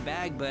stay in the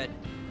bag, but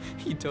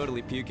you'd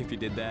totally puke if you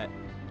did that.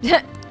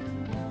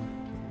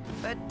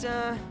 But,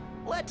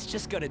 let's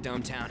just go to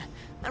Dometown.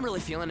 I'm really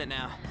feeling it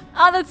now.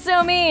 Oh, that's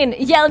so mean.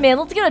 Yeah, man,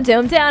 let's go to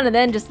Dometown and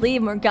then just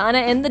leave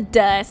Morgana in the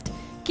dust.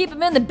 Keep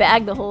him in the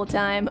bag the whole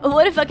time.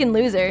 What a fucking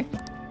loser.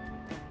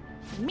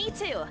 Me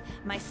too.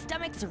 My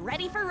stomach's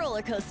ready for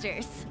roller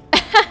coasters.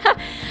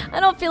 I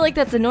don't feel like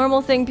that's a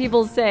normal thing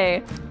people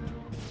say.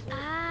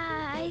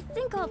 I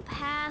think I'll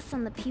pass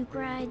on the puke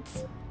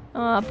rides.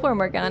 Aw, poor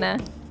Morgana.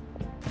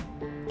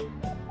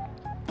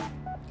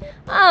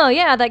 Oh,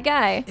 yeah, that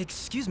guy.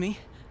 Excuse me.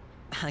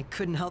 I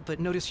couldn't help but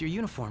notice your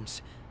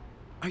uniforms.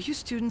 Are you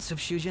students of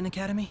Shujin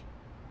Academy?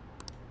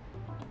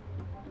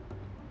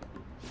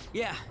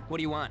 Yeah, what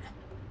do you want?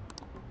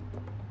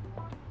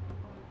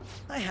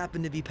 I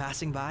happened to be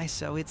passing by,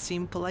 so it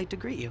seemed polite to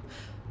greet you.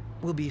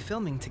 We'll be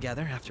filming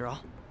together, after all.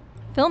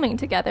 Filming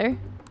together?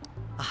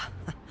 Ah,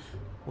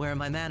 where are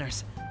my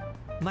manners?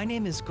 My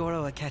name is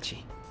Goro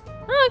Akechi.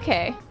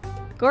 Okay.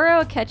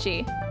 Goro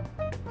Akechi.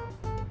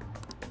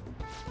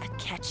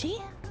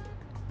 Akechi?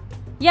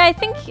 Yeah,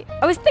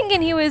 I was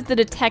thinking he was the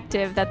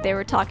detective that they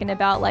were talking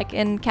about, like,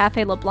 in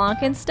Cafe LeBlanc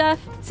and stuff.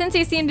 Since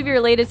he seemed to be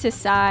related to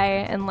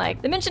Sai, and,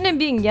 like, they mentioned him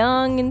being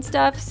young and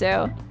stuff,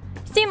 so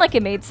it seemed like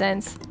it made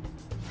sense.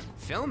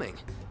 Filming?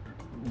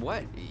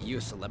 What, you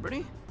a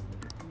celebrity?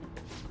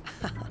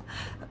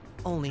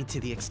 Only to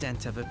the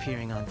extent of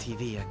appearing on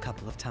TV a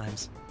couple of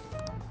times.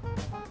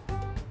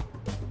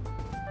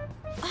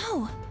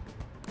 Oh!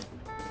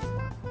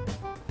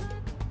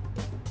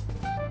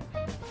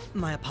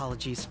 My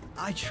apologies.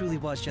 I truly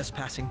was just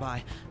passing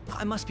by.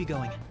 I must be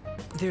going.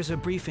 There's a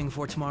briefing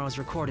for tomorrow's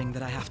recording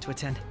that I have to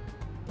attend.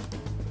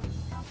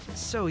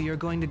 So, you're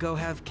going to go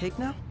have cake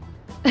now?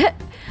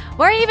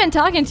 Why are you even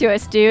talking to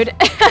us, dude?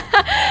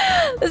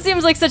 This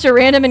seems like such a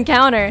random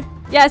encounter.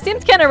 Yeah, it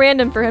seems kind of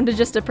random for him to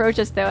just approach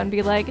us, though, and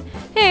be like,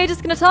 hey,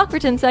 just gonna talk for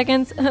 10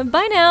 seconds.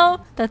 Bye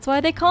now. That's why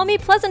they call me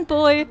Pleasant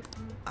Boy.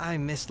 I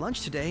missed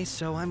lunch today,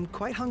 so I'm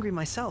quite hungry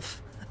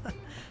myself.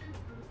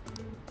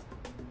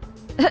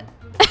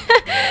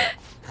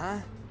 Huh?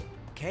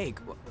 Cake?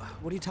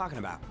 What are you talking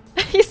about?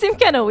 You seem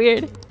kind of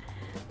weird.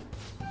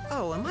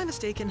 Oh, am I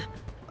mistaken?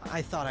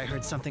 I thought I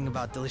heard something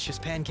about delicious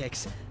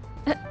pancakes.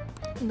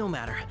 No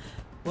matter.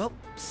 Well,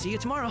 see you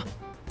tomorrow.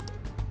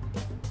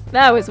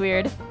 That was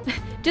weird.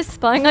 Just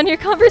spying on your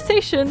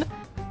conversation.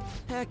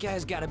 That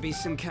guy's gotta be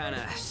some kind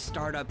of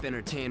startup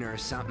entertainer or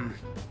something.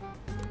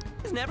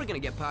 He's never gonna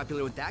get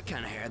popular with that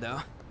kind of hair,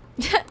 though.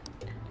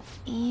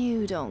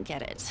 You don't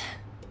get it.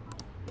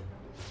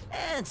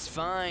 It's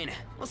fine.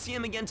 We'll see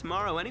him again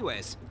tomorrow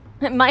anyways.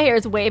 My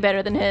hair's way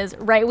better than his,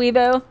 right,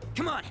 Weebo?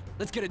 Come on,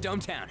 let's go to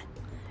Dometown.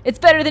 It's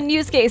better than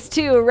Yusuke's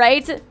too,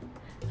 right?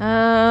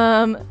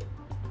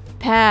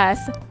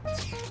 Pass.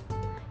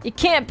 You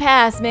can't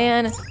pass,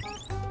 man.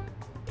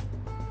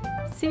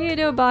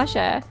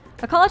 Seidobasha,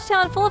 a college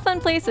town full of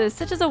fun places,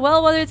 such as a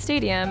well-weathered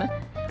stadium.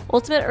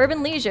 ultimate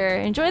urban leisure.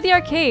 Enjoy the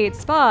arcades,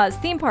 spas,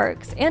 theme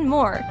parks, and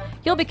more.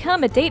 You'll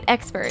become a date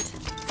expert.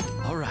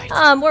 Alright.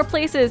 More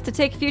places to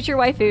take future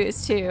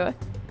waifus to.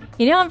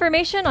 You know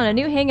information on a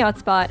new hangout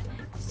spot.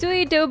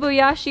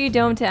 Suidobuyashi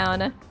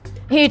Dometown.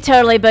 He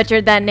totally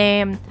butchered that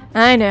name.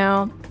 I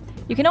know.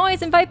 You can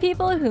always invite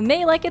people who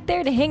may like it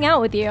there to hang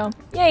out with you.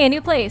 Yay, a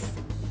new place.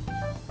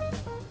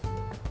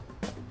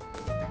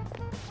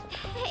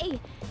 Hey,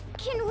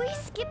 can we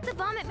skip the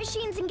vomit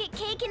machines and get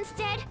cake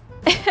instead?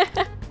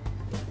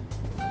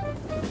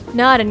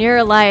 Not in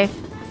your life.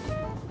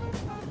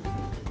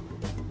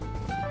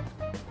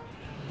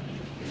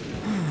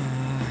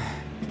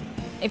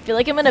 I feel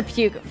like I'm gonna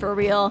puke for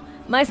real.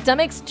 My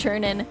stomach's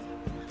churning.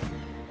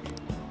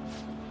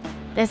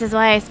 This is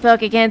why I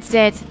spoke against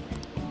it.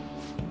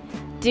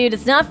 Dude,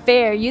 it's not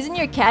fair. Using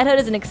your cat hood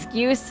as an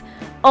excuse,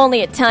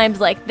 only at times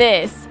like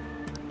this.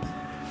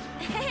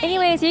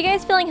 Anyways, are you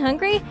guys feeling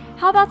hungry?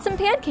 How about some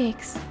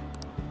pancakes?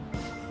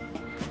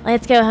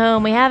 Let's go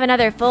home. We have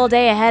another full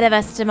day ahead of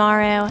us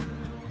tomorrow.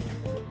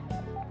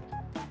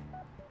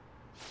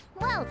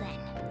 Well then.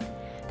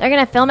 They're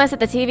gonna film us at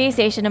the TV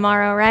station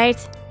tomorrow, right?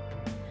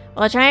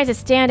 Well, try not to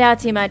stand out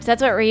too much.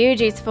 That's what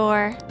Ryuji's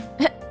for.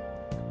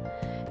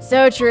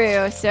 So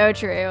true, so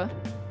true.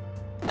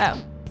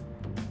 Oh.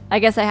 I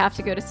guess I have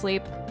to go to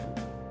sleep.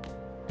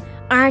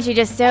 Aren't you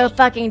just so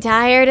fucking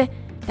tired?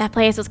 That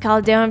place was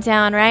called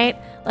Dometown, right?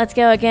 Let's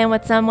go again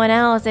with someone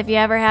else if you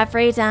ever have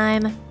free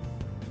time.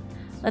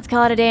 Let's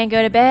call it a day and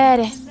go to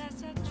bed.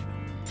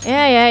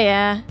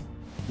 Yeah.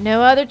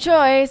 No other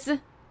choice.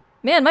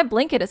 Man, my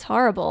blanket is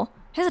horrible.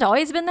 Has it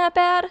always been that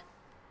bad?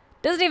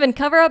 Doesn't even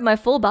cover up my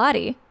full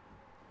body.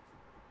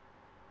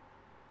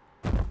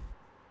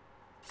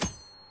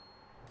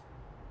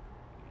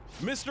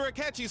 Mr.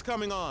 Akechi's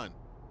coming on.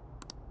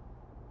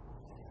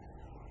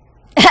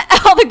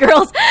 All the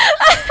girls.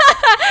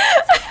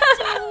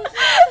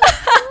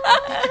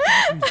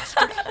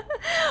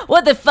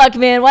 What the fuck,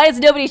 man? Why does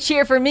nobody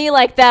cheer for me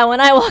like that when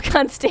I walk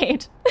on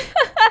stage?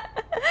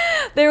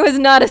 There was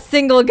not a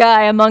single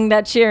guy among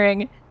that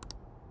cheering.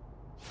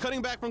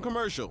 Cutting back from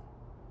commercial.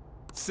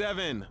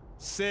 7,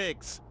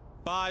 6,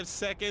 5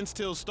 seconds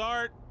till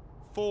start.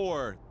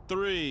 4,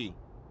 3.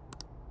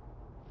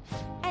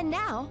 And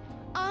now,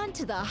 on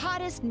to the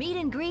hottest meet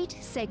and greet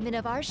segment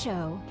of our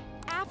show.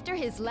 After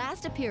his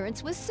last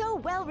appearance was so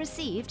well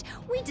received,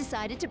 we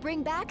decided to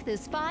bring back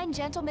this fine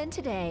gentleman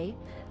today.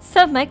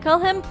 Some might call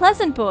him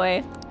Pleasant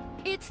Boy.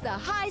 It's the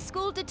high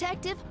school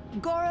detective,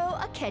 Goro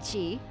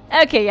Akechi.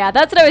 Okay, yeah,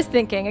 that's what I was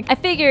thinking. I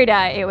figured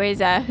it was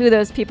who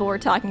those people were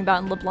talking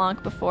about in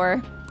LeBlanc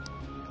before.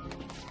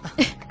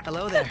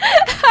 Hello there.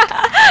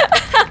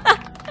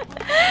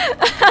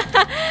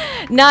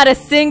 Not a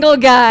single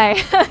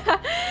guy.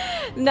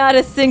 Not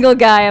a single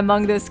guy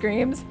among those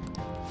screams.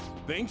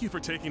 Thank you for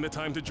taking the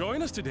time to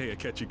join us today,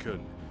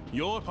 Akechi-kun.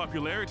 Your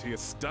popularity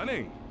is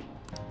stunning.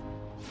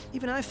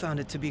 Even I found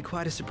it to be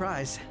quite a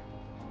surprise.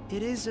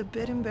 It is a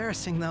bit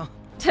embarrassing, though.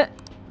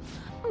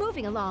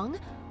 Moving along,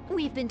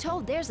 we've been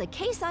told there's a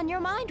case on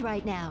your mind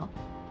right now.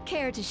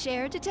 Care to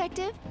share,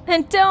 Detective?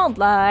 And don't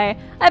lie.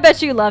 I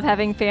bet you love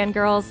having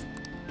fangirls.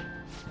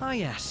 Ah,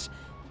 yes.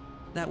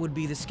 That would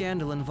be the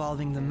scandal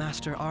involving the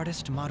master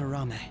artist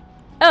Madarame.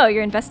 Oh,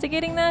 you're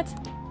investigating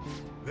that?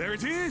 There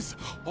it is!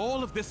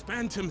 All of this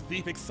Phantom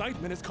Thief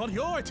excitement has caught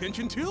your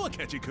attention too,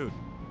 Akechi-kun.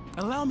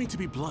 Allow me to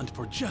be blunt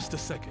for just a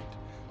second.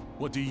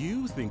 What do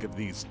you think of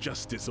these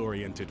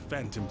justice-oriented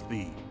Phantom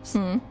Thieves?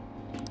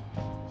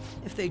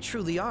 If they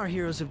truly are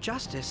heroes of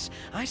justice,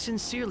 I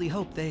sincerely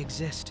hope they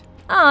exist.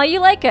 Aw, you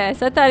like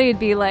us. I thought he'd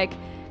be like,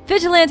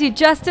 vigilante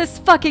justice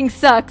fucking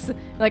sucks.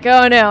 Like,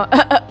 oh no.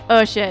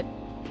 Oh shit.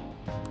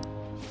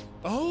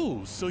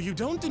 Oh, so you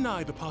don't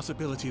deny the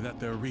possibility that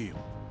they're real?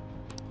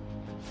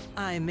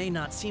 I may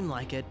not seem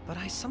like it, but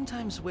I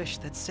sometimes wish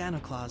that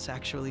Santa Claus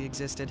actually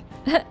existed.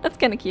 That's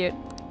kinda cute.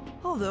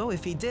 Although,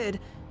 if he did,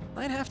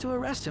 I'd have to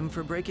arrest him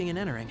for breaking and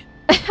entering.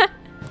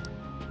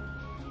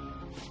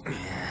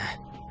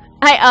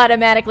 I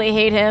automatically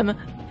hate him.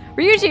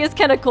 Ryuji is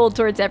kinda cold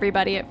towards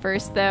everybody at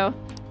first, though.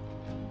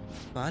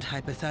 But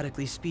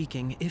hypothetically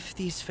speaking, if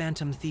these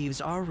Phantom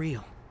Thieves are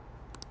real,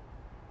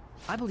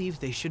 I believe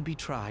they should be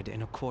tried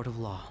in a court of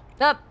law.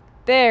 Oh,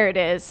 there it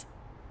is.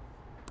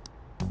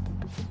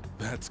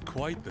 That's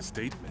quite the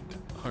statement.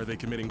 Are they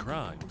committing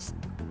crimes?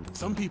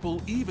 Some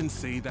people even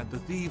say that the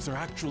thieves are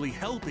actually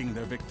helping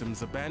their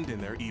victims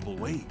abandon their evil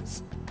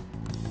ways.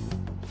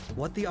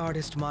 What the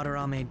artist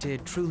Madarame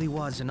did truly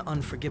was an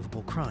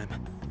unforgivable crime.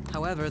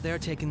 However, they're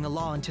taking the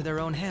law into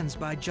their own hands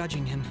by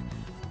judging him.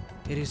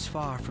 It is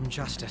far from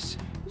justice.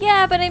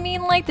 Yeah, but I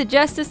mean, like, the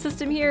justice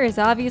system here is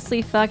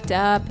obviously fucked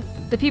up.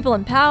 The people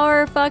in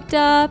power are fucked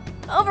up.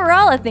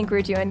 Overall, I think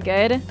we're doing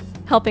good.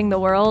 Helping the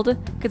world,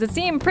 because it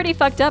seemed pretty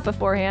fucked up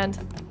beforehand.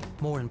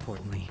 More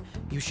importantly,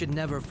 you should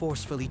never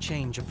forcefully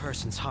change a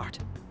person's heart.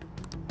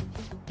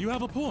 You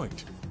have a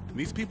point.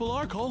 These people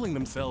are calling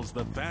themselves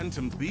the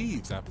Phantom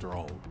Thieves, after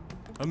all.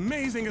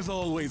 Amazing as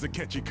always,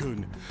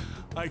 Akechi-kun.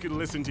 I could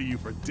listen to you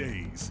for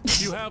days.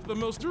 You have the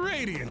most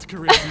radiant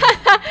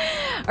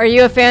charisma. Are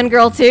you a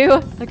fangirl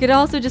too? I could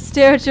also just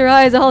stare at your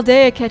eyes all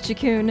day,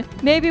 Akechi-kun.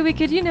 Maybe we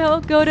could, you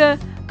know, go to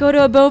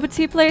a boba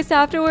tea place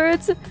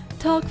afterwards,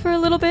 talk for a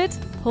little bit,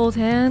 hold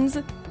hands.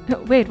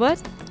 Wait,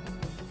 what?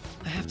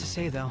 I have to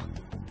say though,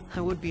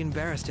 I would be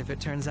embarrassed if it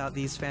turns out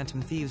these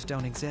phantom thieves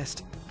don't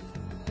exist.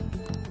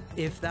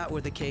 If that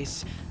were the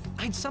case,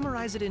 I'd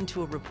summarize it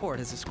into a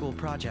report as a school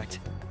project.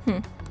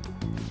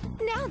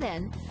 Now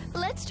then,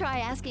 let's try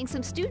asking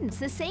some students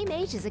the same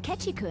age as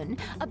Akechi-kun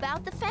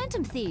about the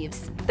phantom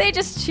thieves. They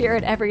just cheer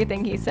at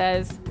everything he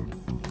says.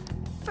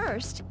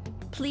 First,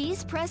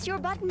 please press your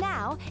button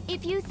now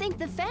if you think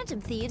the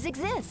phantom thieves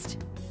exist.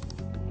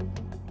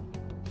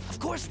 Of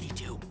course they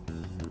do.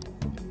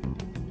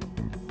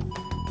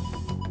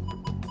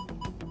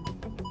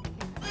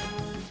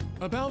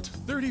 About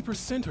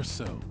 30% or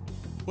so.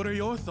 What are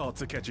your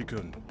thoughts,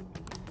 Akechi-kun?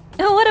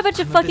 Oh, what a bunch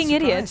of I'm a bit fucking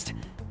idiots.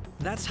 surprised.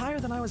 That's higher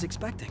than I was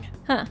expecting.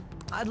 Huh.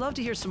 I'd love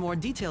to hear some more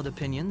detailed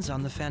opinions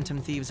on the phantom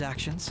thieves'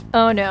 actions.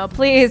 Oh no,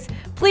 please,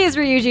 please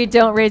Ryuji,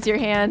 don't raise your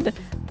hand.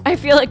 I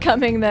feel it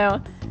coming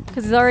though,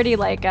 because it's already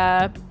like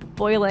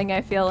boiling, I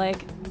feel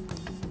like.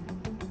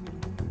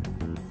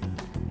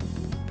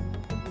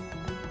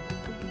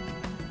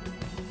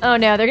 Oh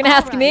no, they're gonna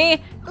ask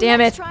me? Damn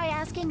Let's it. try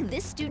asking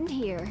this student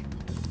here.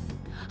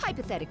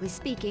 Hypothetically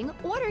speaking,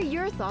 what are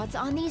your thoughts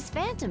on these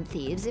phantom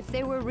thieves if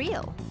they were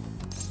real?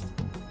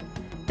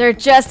 They're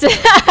justice.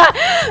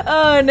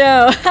 Oh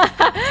no.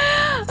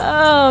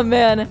 Oh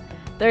man.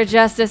 They're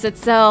justice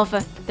itself.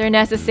 They're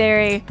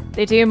necessary.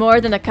 They do more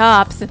than the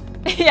cops.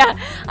 Yeah,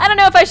 I don't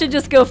know if I should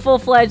just go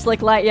full-fledged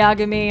like Light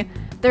Yagami.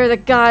 They're the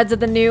gods of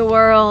the new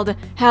world.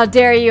 How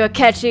dare you,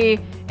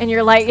 Akechi, and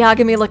your Light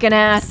Yagami looking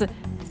ass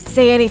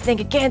say anything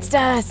against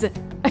us.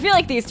 I feel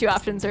like these two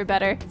options are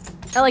better.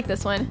 I like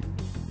this one.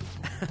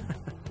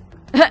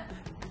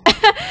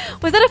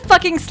 Was that a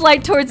fucking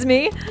slight towards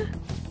me?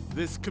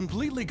 This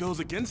completely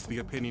goes against the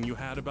opinion you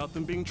had about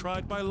them being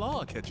tried by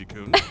law,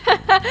 Akechi-kun. Yeah,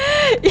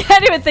 I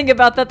didn't even think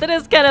about that. That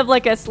is kind of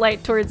like a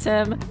slight towards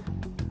him.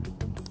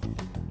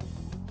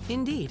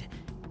 Indeed.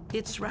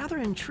 It's rather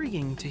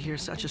intriguing to hear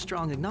such a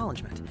strong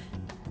acknowledgement.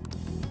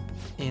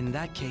 In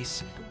that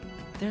case,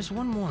 there's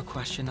one more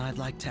question I'd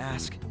like to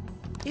ask.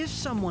 If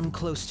someone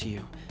close to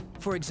you,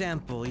 for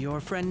example, your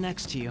friend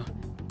next to you,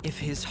 if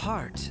his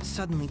heart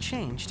suddenly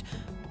changed,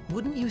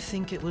 wouldn't you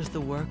think it was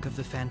the work of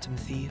the phantom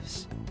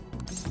thieves?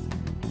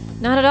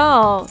 Not at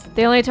all.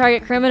 They only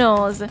target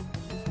criminals.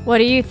 What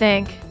do you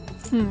think?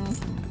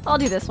 I'll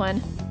do this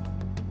one.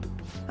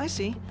 I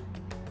see.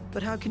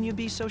 But how can you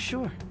be so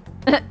sure?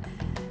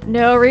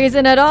 No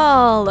reason at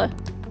all.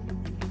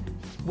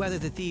 Whether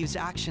the thieves'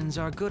 actions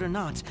are good or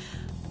not,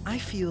 I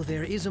feel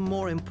there is a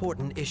more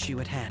important issue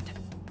at hand.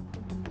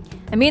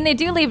 I mean, they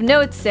do leave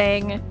notes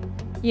saying,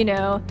 you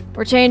know,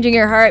 we're changing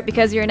your heart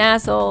because you're an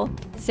asshole.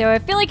 So I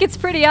feel like it's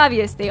pretty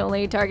obvious they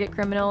only target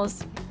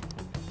criminals.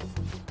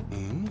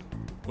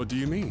 What do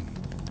you mean?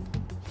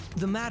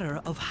 The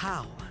matter of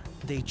how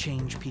they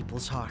change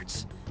people's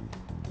hearts.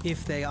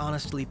 If they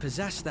honestly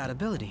possess that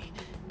ability,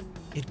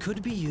 it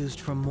could be used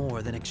for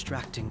more than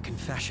extracting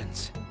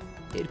confessions.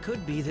 It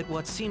could be that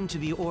what seem to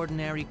be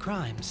ordinary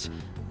crimes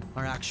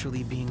are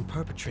actually being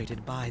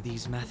perpetrated by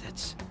these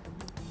methods.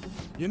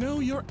 You know,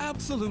 you're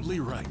absolutely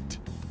right.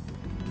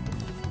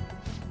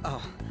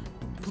 Oh,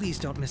 please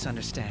don't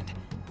misunderstand.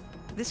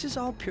 This is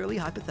all purely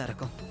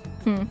hypothetical.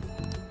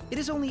 It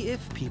is only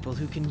if people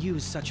who can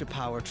use such a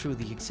power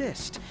truly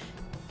exist.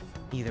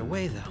 Either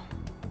way, though,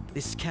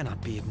 this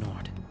cannot be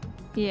ignored.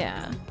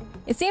 Yeah.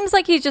 It seems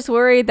like he's just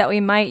worried that we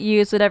might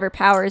use whatever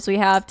powers we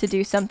have to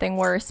do something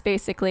worse,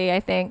 basically,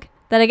 I think.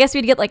 That I guess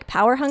we'd get, like,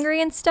 power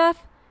hungry and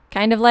stuff?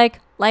 Kind of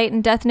like Light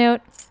and Death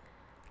Note.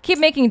 Keep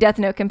making Death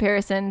Note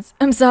comparisons.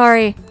 I'm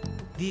sorry.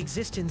 The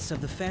existence of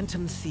the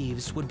phantom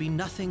thieves would be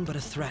nothing but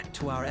a threat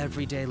to our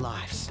everyday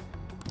lives.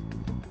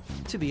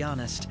 To be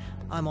honest,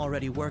 I'm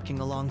already working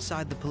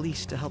alongside the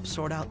police to help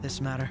sort out this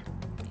matter.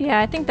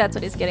 Yeah, I think that's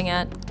what he's getting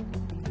at.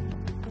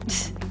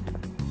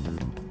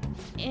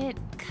 It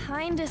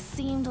kinda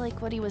seemed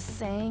like what he was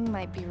saying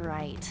might be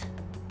right.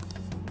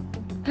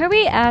 Are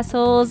we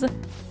assholes?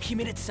 He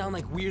made it sound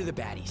like we're the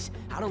baddies.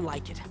 I don't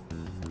like it.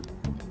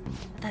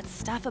 That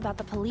stuff about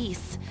the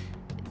police.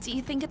 Do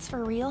you think it's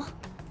for real?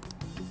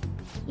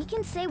 He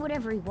can say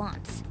whatever he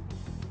wants.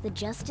 The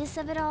justice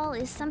of it all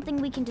is something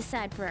we can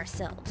decide for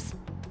ourselves.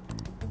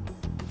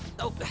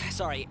 Oh,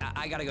 sorry.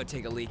 I gotta go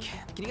take a leak.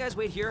 Can you guys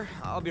wait here?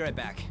 I'll be right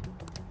back.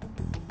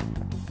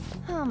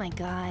 Oh my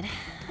god.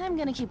 I'm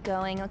gonna keep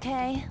going,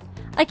 okay?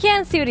 I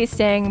can't see what he's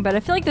saying, but I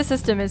feel like the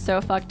system is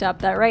so fucked up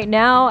that right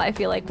now I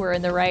feel like we're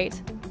in the right.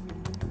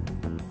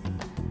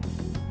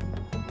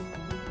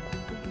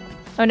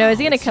 Oh no, is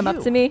he gonna come up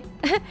to me?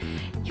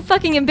 You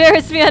fucking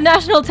embarrassed me on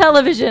national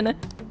television!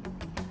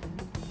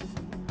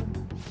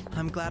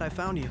 I'm glad I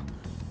found you.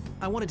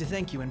 I wanted to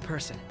thank you in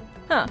person.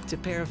 Huh. To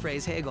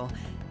paraphrase Hegel,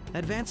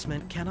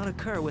 advancement cannot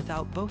occur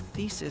without both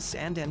thesis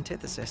and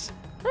antithesis.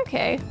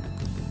 Okay.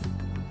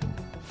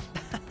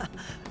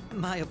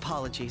 My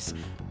apologies.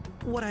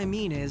 What I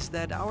mean is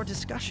that our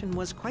discussion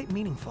was quite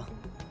meaningful.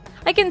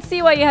 I can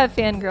see why you have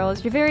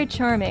fangirls. You're very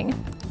charming.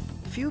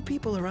 Few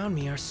people around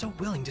me are so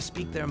willing to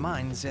speak their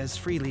minds as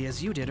freely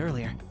as you did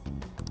earlier.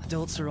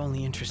 Adults are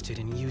only interested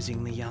in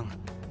using the young,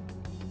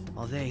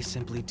 while they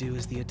simply do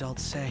as the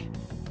adults say.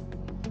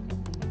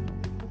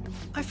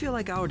 I feel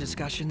like our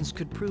discussions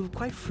could prove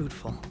quite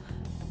fruitful.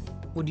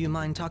 Would you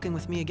mind talking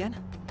with me again?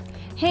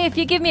 Hey, if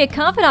you give me a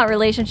confidant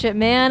relationship,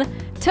 man,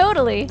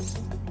 totally.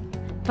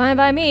 Fine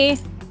by me,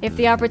 if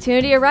the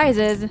opportunity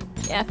arises.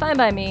 Yeah, fine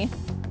by me.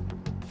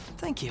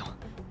 Thank you.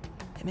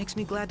 It makes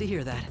me glad to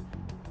hear that.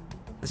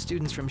 The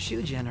students from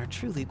Shugen are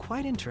truly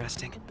quite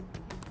interesting.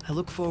 I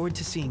look forward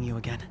to seeing you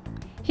again.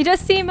 He does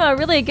seem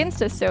really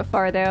against us so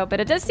far, though, but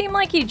it does seem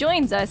like he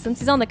joins us since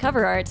he's on the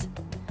cover art.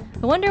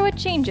 I wonder what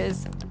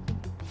changes.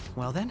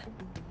 Well then.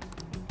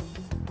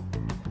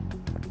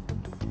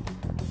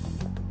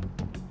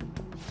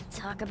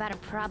 Talk about a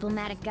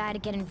problematic guy to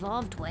get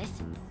involved with.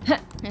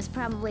 There's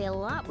probably a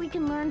lot we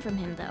can learn from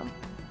him, though.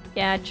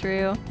 Yeah,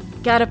 true.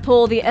 Gotta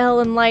pull the L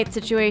and light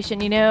situation,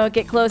 you know?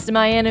 Get close to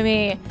my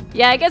enemy.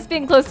 Yeah, I guess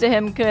being close to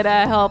him could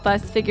help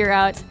us figure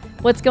out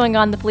what's going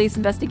on in the police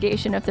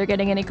investigation if they're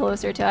getting any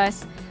closer to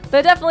us. But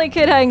it definitely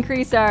could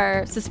increase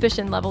our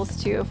suspicion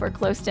levels, too, if we're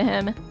close to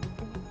him.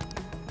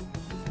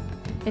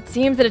 It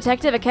seems the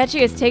Detective Akechi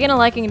has taken a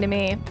liking to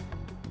me.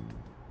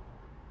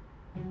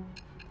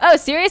 Oh,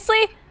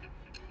 seriously?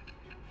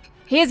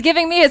 He is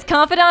giving me his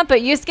confidant,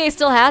 but Yusuke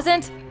still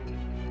hasn't?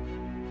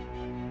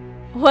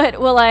 What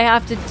will I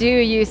have to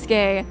do,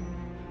 Yusuke,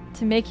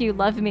 to make you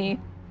love me?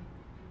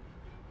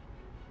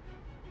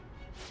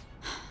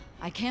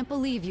 I can't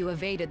believe you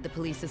evaded the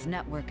police's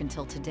network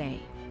until today.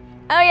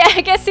 Oh yeah,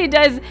 I guess he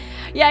does.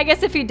 Yeah, I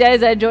guess if he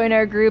does join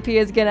our group, he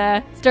is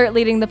gonna start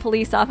leading the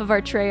police off of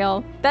our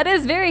trail. That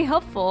is very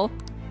helpful.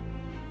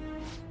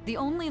 The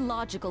only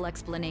logical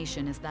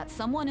explanation is that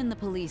someone in the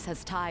police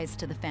has ties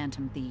to the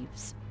Phantom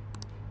Thieves.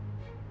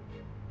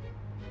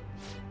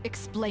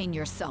 Explain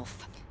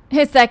yourself.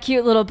 It's that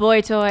cute little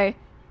boy toy.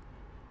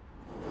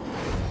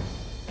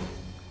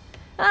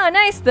 Oh,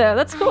 nice though.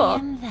 That's cool. I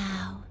am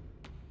thou.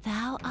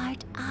 Thou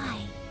art I.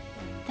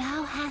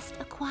 Thou hast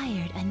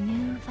acquired a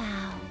new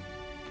vow.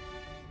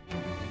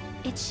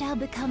 It shall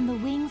become the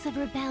wings of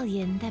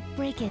rebellion that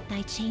breaketh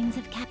thy chains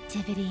of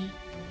captivity.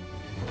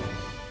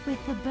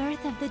 With the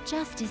birth of the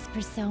Justice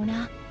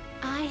persona,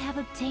 I have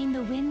obtained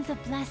the winds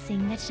of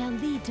blessing that shall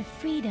lead to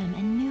freedom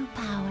and new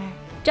power.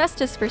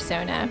 Justice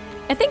persona.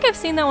 I think I've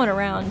seen that one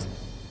around.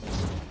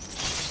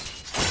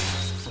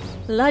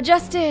 La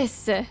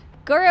Justice!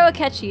 Goro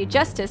Akechi,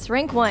 Justice,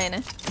 rank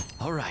 1.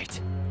 Alright.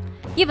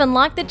 You've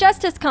unlocked the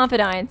Justice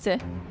Confidant.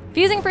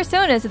 Fusing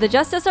personas with the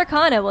Justice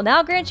Arcana will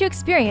now grant you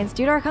experience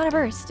due to Arcana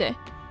Burst.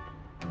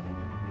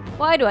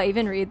 Why do I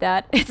even read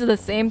that? It's the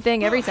same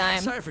thing every time.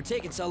 Sorry for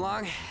taking so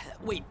long.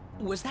 Wait,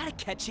 was that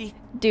Akechi?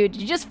 Dude,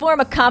 did you just form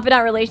a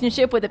confidant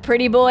relationship with a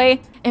pretty boy?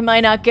 Am I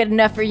not good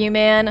enough for you,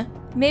 man?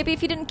 Maybe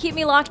if you didn't keep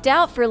me locked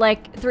out for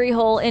like 3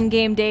 whole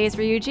in-game days,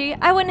 Ryuji,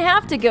 I wouldn't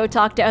have to go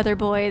talk to other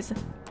boys.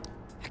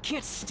 I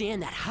can't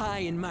stand that high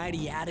and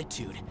mighty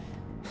attitude.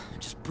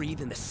 Just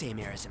breathing the same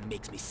air as it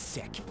makes me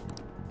sick.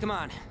 Come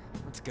on,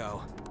 let's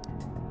go.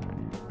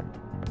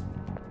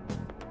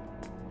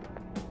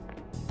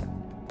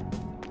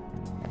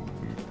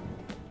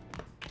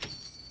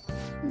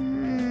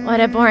 What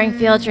a boring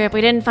field trip.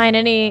 We didn't find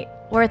any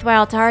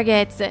worthwhile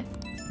targets.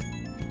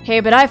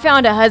 Hey, but I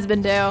found a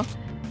husbando,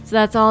 so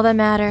that's all that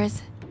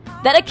matters.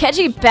 That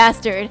Akechi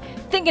bastard!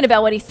 Thinking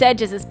about what he said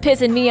just is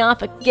pissing me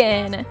off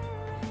again.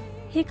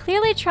 He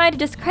clearly tried to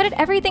discredit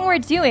everything we're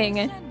doing.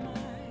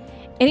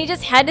 And he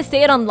just had to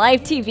say it on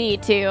live TV,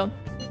 too.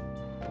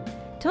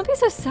 Don't be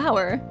so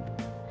sour.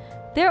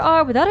 There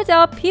are, without a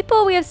doubt,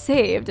 people we have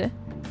saved.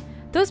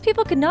 Those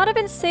people could not have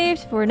been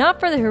saved if it were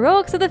not for the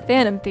heroics of the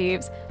Phantom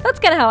Thieves.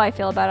 That's kind of how I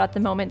feel about it at the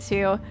moment,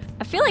 too.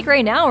 I feel like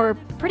right now we're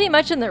pretty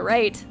much in the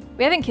right.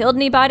 We haven't killed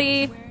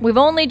anybody. We've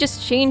only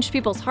just changed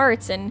people's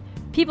hearts and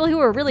people who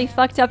were really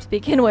fucked up to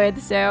begin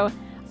with, so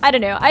I don't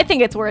know. I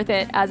think it's worth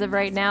it as of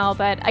right now,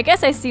 but I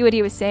guess I see what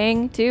he was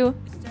saying, too.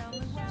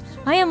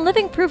 I am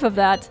living proof of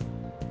that.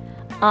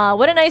 Aw,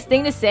 what a nice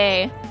thing to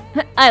say.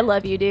 I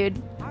love you,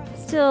 dude.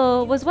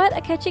 Still, was what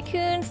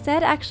Akechi-kun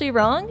said actually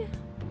wrong?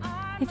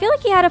 I feel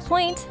like he had a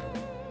point.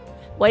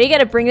 Why do you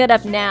gotta bring that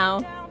up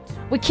now?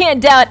 We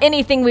can't doubt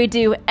anything we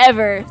do,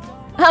 ever.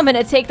 I'm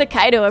gonna take the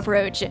Kaido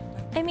approach.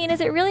 I mean,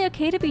 is it really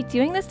okay to be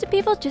doing this to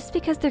people just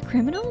because they're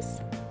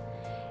criminals?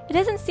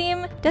 Doesn't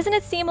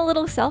it seem a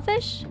little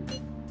selfish?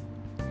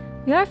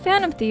 We are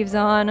Phantom Thieves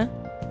on.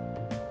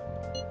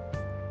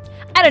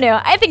 I don't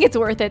know, I think it's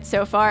worth it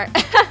so far.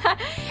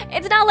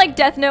 It's not like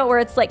Death Note where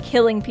it's like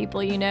killing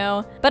people, you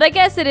know? But I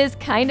guess it is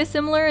kind of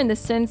similar in the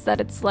sense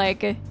that it's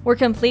like, we're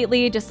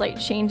completely just like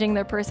changing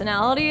their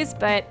personalities,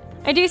 but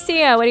I do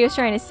see what he was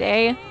trying to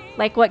say,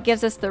 like what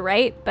gives us the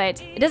right, but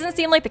it doesn't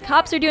seem like the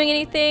cops are doing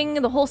anything,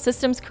 the whole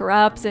system's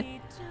corrupt.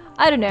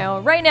 I don't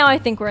know, right now I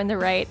think we're in the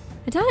right.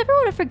 I doubt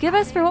everyone would forgive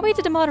us for what we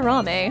did to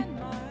Madarame.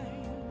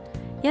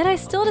 Yet I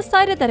still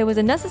decided that it was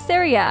a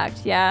necessary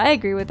act. Yeah, I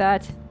agree with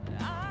that.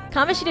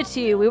 Kamishita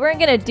too, we weren't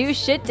gonna do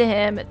shit to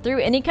him through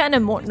any kind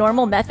of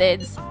normal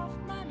methods.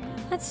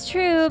 That's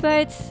true,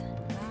 but...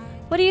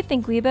 What do you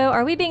think, Weebo?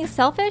 Are we being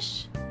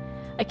selfish?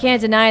 I can't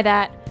deny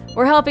that.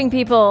 We're helping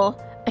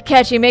people.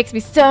 Akechi makes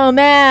me so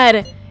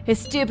mad! His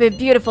stupid,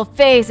 beautiful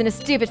face and his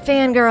stupid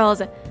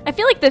fangirls. I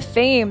feel like the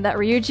fame that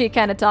Ryuji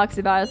kind of talks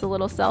about is a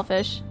little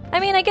selfish.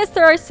 I mean, I guess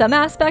there are some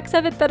aspects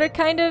of it that are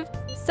kind of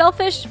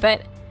selfish,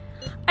 but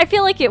I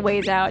feel like it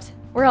weighs out.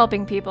 We're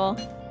helping people.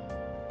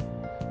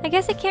 I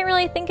guess I can't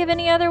really think of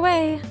any other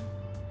way.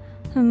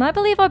 I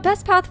believe our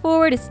best path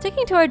forward is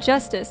sticking to our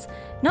justice,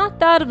 not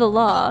that of the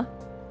law.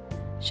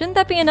 Shouldn't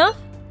that be enough?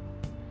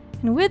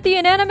 And with the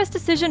unanimous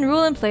decision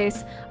rule in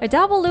place, I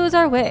doubt we'll lose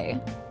our way.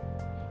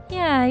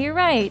 Yeah, you're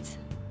right.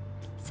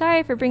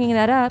 Sorry for bringing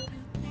that up.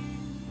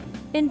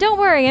 And don't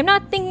worry, I'm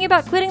not thinking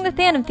about quitting the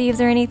Phantom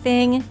Thieves or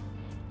anything.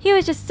 He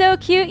was just so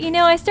cute, you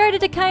know, I started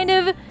to kind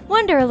of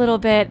wonder a little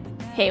bit.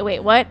 Hey,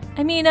 wait, what?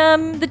 I mean,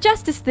 the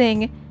justice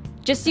thing.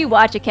 Just you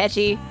watch,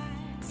 Akechi.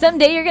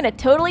 Someday you're gonna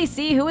totally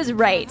see who was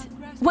right.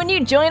 When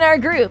you join our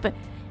group.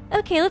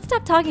 Okay, let's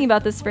stop talking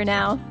about this for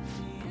now.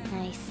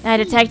 That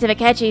Detective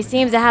Akechi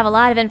seems to have a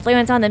lot of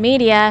influence on the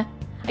media.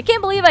 I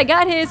can't believe I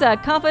got his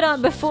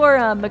confidant before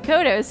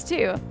Makoto's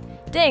too.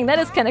 Dang, that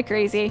is kind of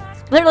crazy.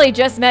 Literally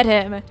just met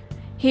him.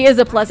 He is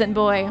a pleasant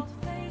boy.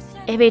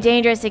 It'd be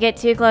dangerous to get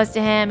too close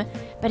to him,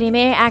 but he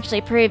may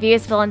actually prove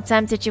useful in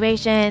some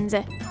situations.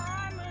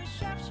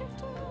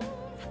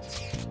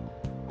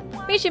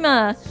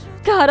 Mishima!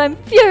 God, I'm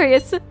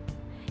furious!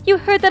 You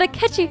heard that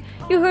Akechi!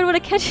 You heard what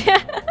Akechi...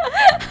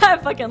 I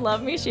fucking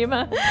love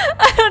Mishima.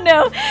 I don't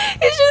know.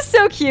 He's just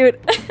so cute.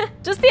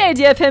 Just the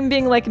idea of him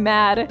being like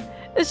mad.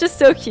 It's just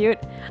so cute.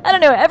 I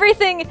don't know.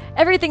 Everything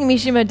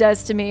Mishima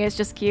does to me is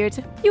just cute.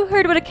 You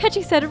heard what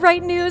Akechi said,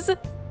 right, News?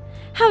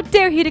 How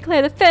dare he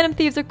declare the Phantom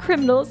Thieves are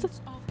criminals?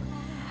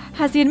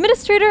 As the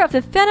administrator of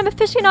the Phantom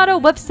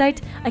Aficionado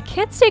website, I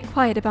can't stay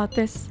quiet about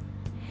this.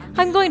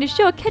 I'm going to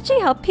show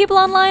Akechi how people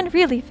online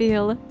really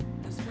feel.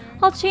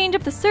 I'll change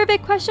up the survey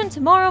question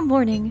tomorrow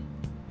morning.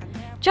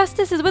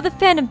 Justice is with the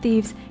Phantom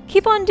Thieves.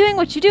 Keep on doing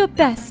what you do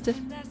best.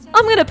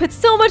 I'm gonna put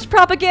so much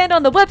propaganda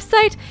on the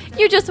website.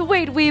 You just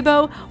wait,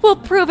 Weebo. We'll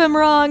prove him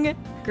wrong.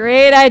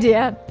 Great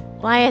idea.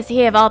 Why is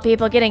he of all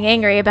people getting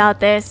angry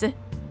about this?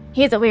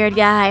 He's a weird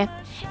guy.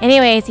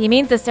 Anyways, he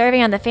means the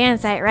survey on the fan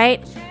site,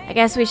 right? I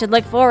guess we should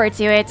look forward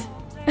to it.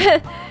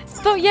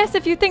 Vote yes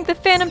if you think the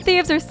Phantom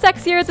Thieves are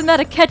sexier than that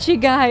Akechi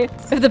guy.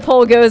 If the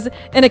poll goes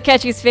in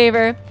Akechi's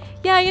favor.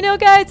 Yeah, you know,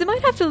 guys, I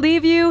might have to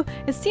leave you.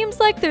 It seems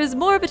like there's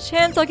more of a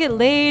chance I'll get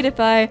laid if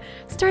I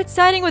start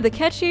siding with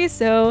Akechi,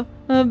 so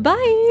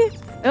bye.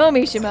 Oh,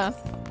 Mishima,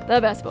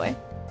 the best boy.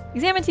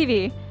 Examine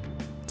TV.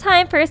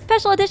 Time for a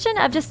special edition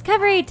of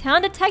Discovery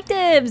Town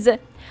Detectives.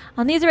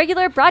 On these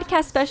regular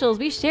broadcast specials,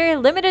 we share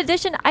limited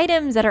edition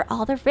items that are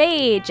all the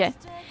rage.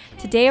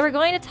 Today, we're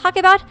going to talk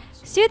about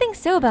Soothing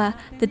Soba,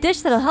 the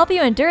dish that'll help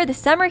you endure the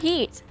summer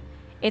heat.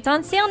 It's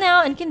on sale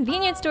now in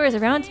convenience stores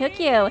around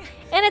Tokyo,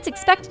 and it's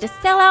expected to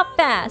sell out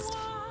fast.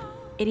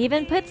 It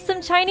even puts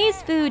some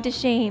Chinese food to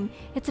shame.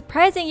 It's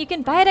surprising you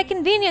can buy it at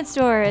convenience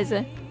stores.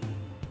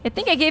 I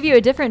think I gave you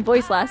a different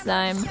voice last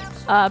time.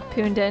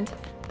 Pundent.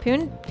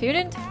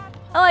 Pundent?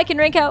 Oh, I can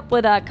rank up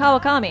with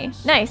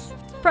Kawakami. Nice.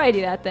 Probably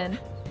do that then.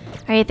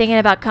 Are you thinking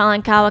about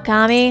calling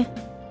Kawakami?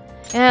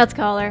 Yeah, let's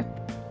call her.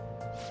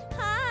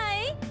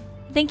 Hi!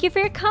 Thank you for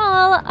your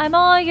call. I'm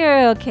all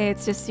your... Okay,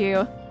 it's just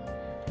you.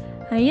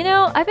 You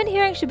know, I've been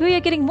hearing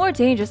Shibuya getting more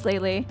dangerous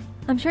lately.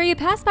 I'm sure you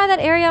pass by that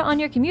area on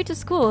your commute to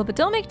school, but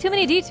don't make too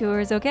many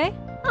detours, okay?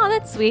 Oh,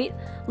 that's sweet.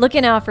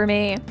 Looking out for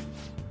me.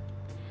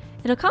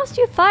 It'll cost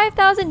you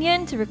 5,000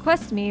 yen to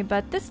request me,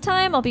 but this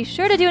time I'll be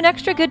sure to do an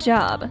extra good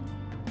job.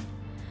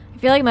 I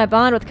feel like my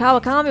bond with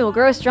Kawakami will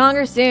grow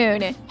stronger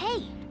soon.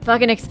 Hey!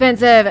 Fucking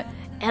expensive.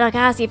 It'll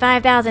cost you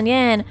 5,000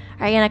 yen.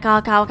 Are you gonna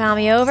call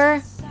Kawakami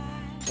over?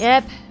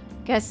 Yep,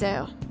 guess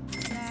so.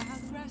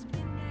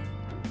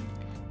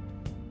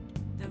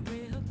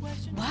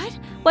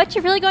 What,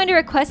 you're really going to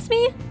request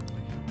me?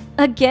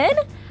 Again?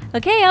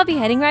 Okay, I'll be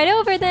heading right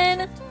over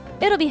then.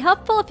 It'll be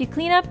helpful if you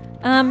clean up,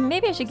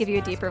 maybe I should give you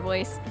a deeper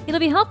voice. It'll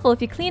be helpful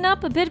if you clean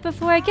up a bit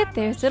before I get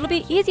there, so it'll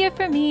be easier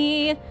for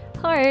me.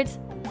 Heart.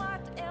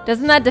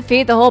 Doesn't that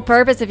defeat the whole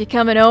purpose of you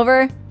coming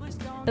over?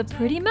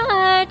 Pretty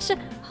much.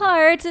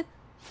 Heart.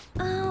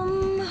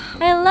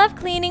 I love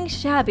cleaning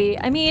shabby,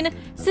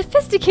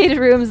 sophisticated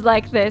rooms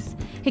like this.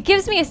 It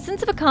gives me a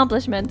sense of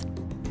accomplishment.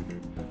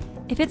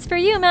 If it's for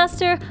you,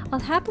 Master, I'll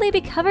happily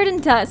be covered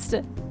in dust.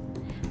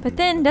 But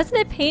then, doesn't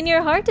it pain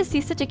your heart to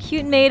see such a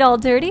cute maid all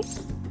dirty?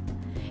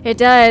 It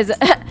does.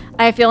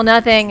 I feel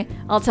nothing.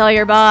 I'll tell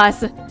your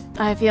boss.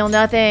 I feel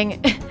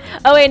nothing.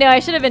 Oh wait, no, I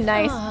should have been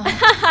nice.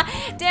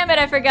 Damn it,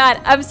 I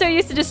forgot. I'm so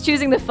used to just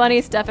choosing the funny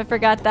stuff. I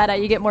forgot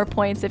that you get more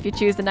points if you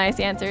choose the nice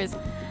answers.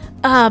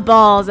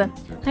 Balls.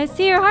 I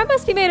see your heart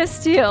must be made of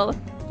steel.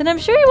 Then I'm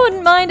sure you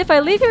wouldn't mind if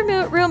I leave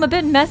your room a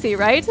bit messy,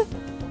 right?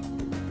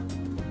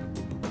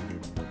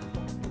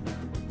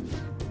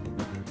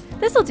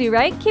 This'll do,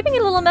 right? Keeping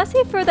it a little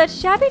messy for that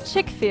shabby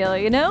chick feel,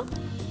 you know?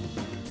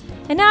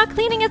 And now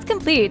cleaning is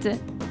complete.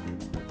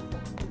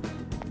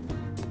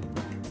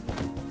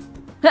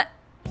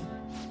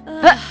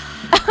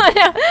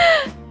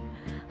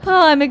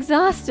 I'm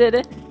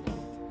exhausted.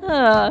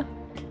 I'm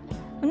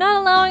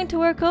not allowing to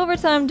work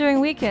overtime during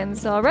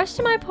weekends, so I'll rush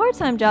to my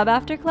part-time job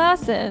after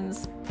class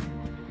ends.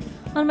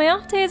 On my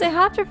off days, I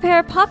have to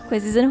prepare pop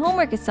quizzes and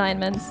homework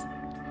assignments.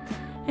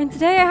 And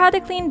today I had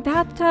to clean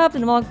bathtubs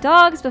and walk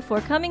dogs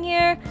before coming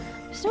here.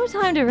 There's no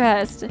time to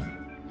rest.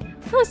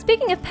 Oh,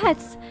 speaking of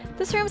pets,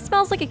 this room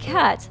smells like a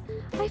cat.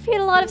 I feed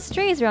a lot of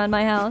strays around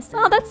my house.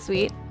 Oh, that's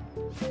sweet.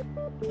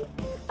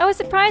 I was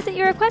surprised that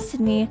you requested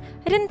me.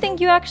 I didn't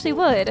think you actually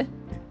would.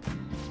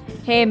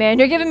 Hey man,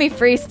 you're giving me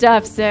free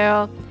stuff,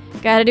 so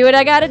gotta do what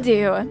I gotta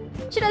do.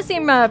 She does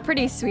seem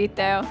pretty sweet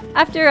though.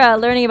 After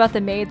learning about the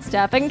maid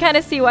stuff, I can kind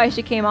of see why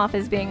she came off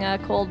as being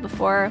cold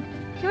before.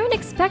 You weren't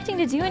expecting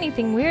to do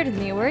anything weird with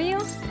me, were you?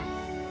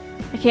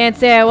 I can't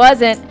say I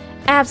wasn't.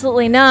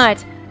 Absolutely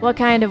not. What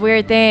kind of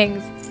weird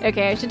things?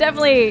 Okay, I should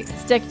definitely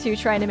stick to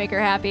trying to make her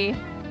happy.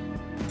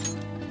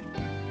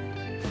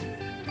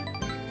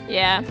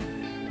 Yeah.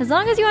 As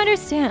long as you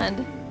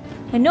understand.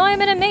 I know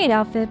I'm in a maid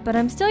outfit, but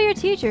I'm still your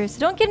teacher, so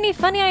don't get any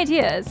funny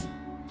ideas.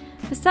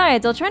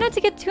 Besides, I'll try not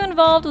to get too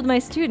involved with my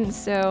students,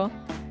 so...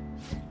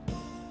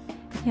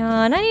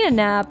 Yawn, I need a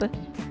nap.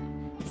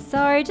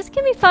 Sorry, just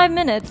give me 5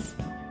 minutes.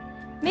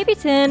 Maybe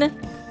 10,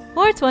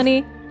 or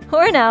 20,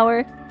 or an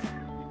hour.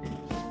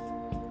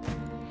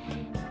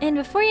 And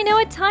before you know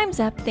it, time's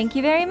up. Thank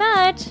you very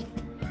much.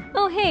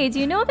 Oh hey, do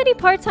you know of any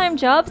part-time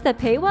jobs that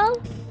pay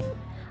well?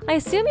 I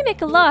assume you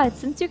make a lot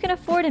since you can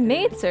afford a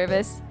maid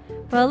service.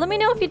 Well, let me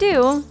know if you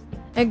do.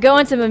 And go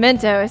into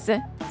mementos.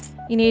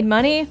 You need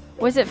money?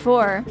 What's it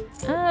for?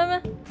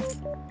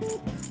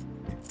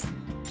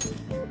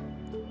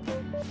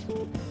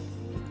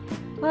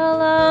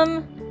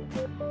 Well,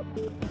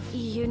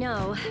 You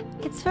know,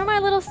 it's for my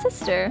little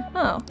sister.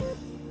 Oh.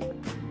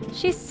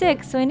 She's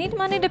sick, so I need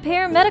money to pay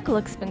her medical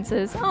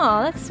expenses.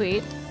 Aw, that's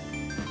sweet.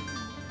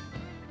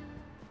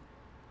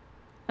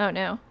 Oh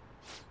no.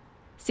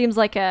 Seems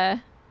like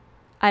a,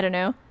 I don't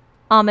know,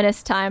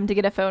 ominous time to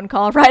get a phone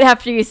call right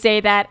after you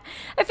say that.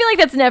 I feel like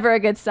that's never a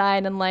good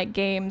sign in like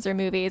games or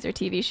movies or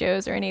TV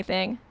shows or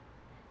anything.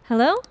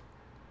 Hello?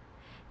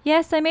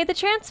 Yes, I made the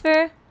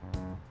transfer.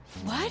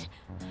 What?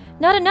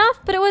 Not enough,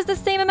 but it was the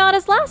same amount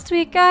as last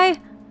week,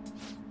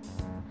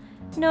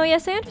 No,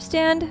 yes, I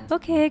understand.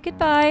 Okay,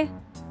 goodbye.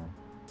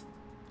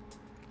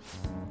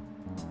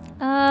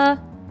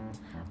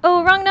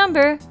 Oh, wrong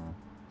number.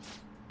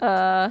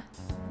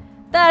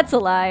 That's a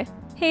lie.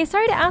 Hey,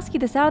 sorry to ask you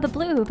this out of the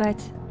blue, but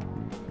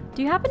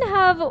do you happen to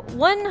have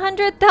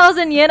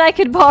 100,000 yen I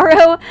could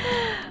borrow?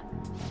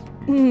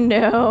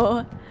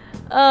 No.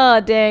 Oh,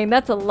 dang,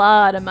 that's a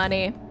lot of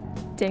money.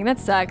 Dang, that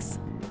sucks.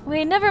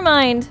 Wait, never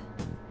mind.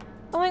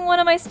 Owing one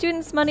of my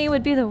students money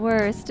would be the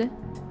worst.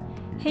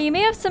 Hey, you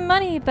may have some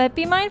money, but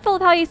be mindful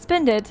of how you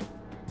spend it.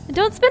 And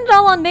don't spend it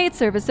all on maid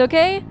service,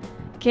 okay?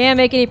 Can't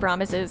make any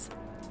promises.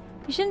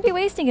 You shouldn't be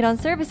wasting it on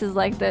services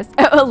like this.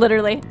 Oh,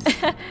 literally.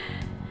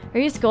 Are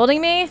you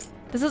scolding me?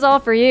 This is all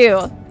for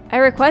you. I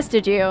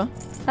requested you.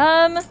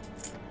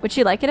 Would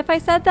she like it if I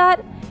said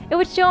that? It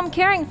would show I'm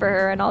caring for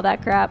her and all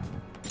that crap.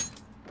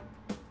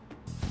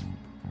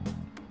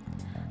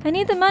 I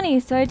need the money,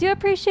 so I do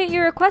appreciate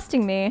you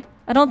requesting me.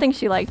 I don't think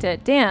she liked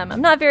it. Damn,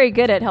 I'm not very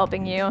good at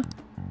helping you.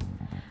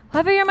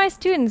 However, you're my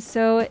students,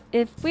 so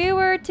if we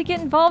were to get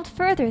involved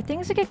further,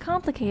 things would get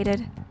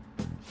complicated.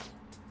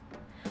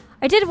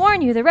 I did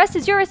warn you, the rest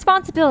is your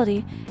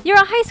responsibility.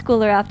 You're a high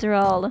schooler after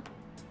all.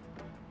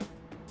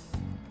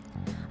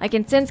 I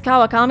can sense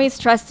Kawakami's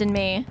trust in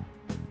me.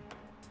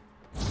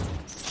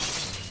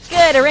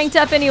 Good, I ranked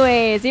up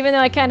anyways, even though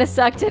I kind of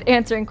sucked at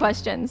answering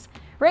questions.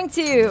 Rank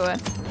 2.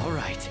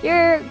 Alright.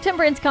 Your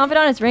temperance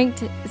confidant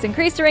is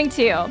increased to rank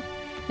 2.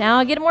 Now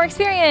I get more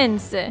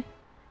experience.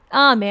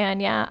 Oh man,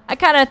 yeah. I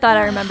kind of thought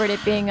I remembered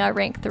it being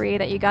rank 3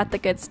 that you got the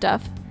good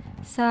stuff.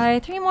 Sigh,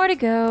 3 more to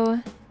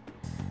go.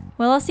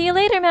 Well, I'll see you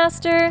later,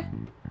 Master.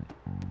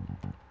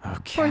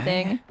 Okay. Poor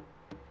thing.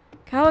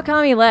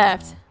 Kawakami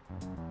left.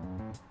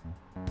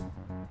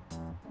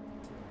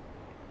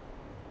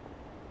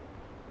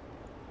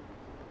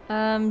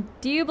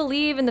 Do you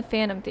believe in the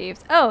Phantom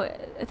Thieves? Oh,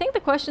 I think the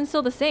question's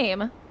still the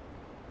same. I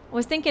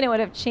was thinking it would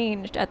have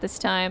changed at this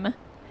time.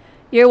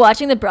 You're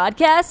watching the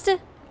broadcast?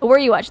 Or were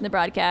you watching the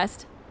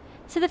broadcast?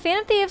 So the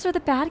Phantom Thieves were the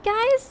bad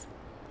guys?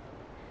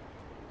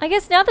 I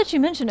guess now that you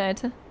mention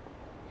it.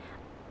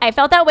 I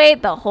felt that way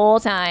the whole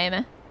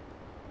time.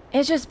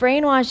 It's just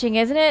brainwashing,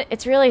 isn't it?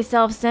 It's really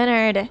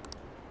self-centered.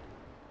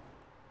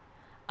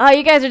 Oh,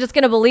 you guys are just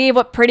gonna believe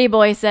what Pretty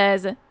Boy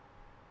says.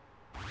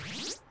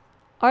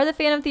 Are the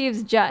Phantom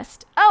Thieves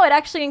just? Oh, it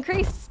actually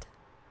increased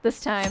this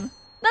time.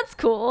 That's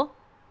cool.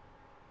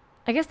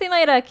 I guess they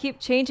might keep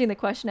changing the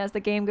question as the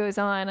game goes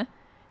on.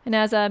 And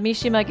as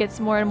Mishima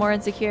gets more and more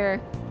insecure.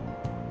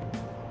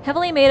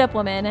 Heavily made up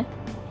woman.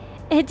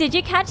 Did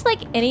you catch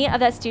any of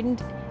that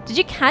student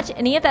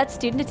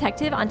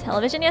detective on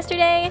television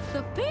yesterday?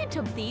 The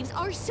Phantom Thieves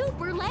are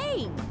super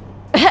lame.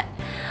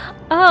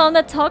 Oh, on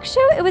that talk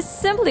show? It was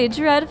simply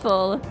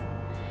dreadful.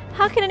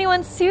 How can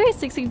anyone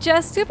seriously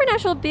suggest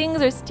supernatural beings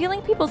are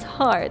stealing people's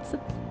hearts?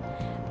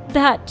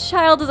 That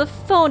child is a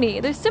phony.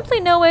 There's simply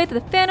no way that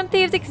the Phantom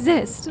Thieves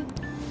exist.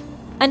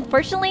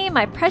 Unfortunately,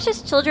 my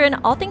precious children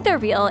all think they're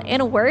real,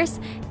 and worse,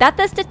 that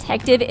this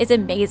detective is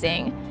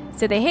amazing.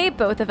 So they hate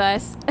both of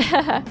us.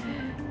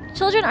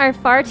 Children are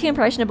far too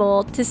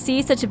impressionable to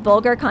see such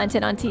vulgar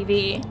content on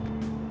TV.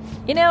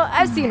 You know,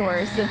 I've seen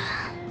worse.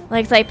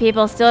 Looks like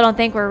people still don't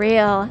think we're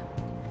real.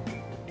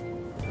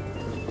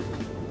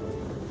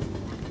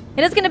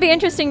 It is going to be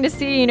interesting to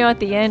see, you know, at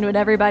the end when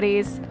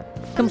everybody's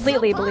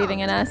completely believing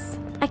in us.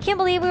 I can't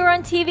believe we were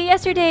on TV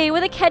yesterday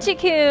with a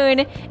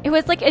Ketchikun. It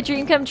was like a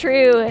dream come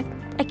true.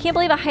 I can't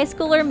believe a high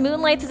schooler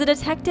moonlights as a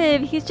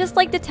detective. He's just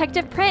like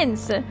Detective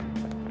Prince.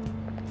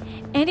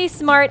 And he's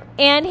smart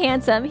and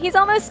handsome. He's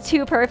almost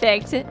too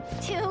perfect. Too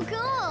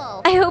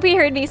cool. I hope he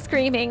heard me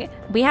screaming.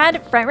 We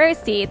had front row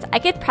seats. I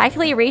could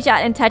practically reach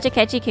out and touch a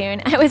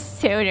Ketchikun. I was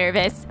so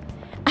nervous.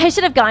 I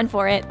should have gone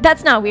for it.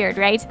 That's not weird,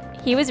 right?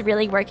 He was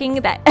really working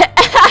that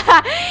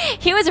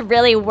he was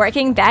really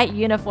working that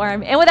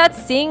uniform, and without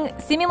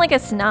seeming like a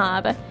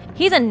snob.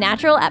 He's a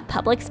natural at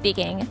public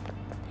speaking.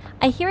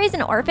 I hear he's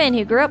an orphan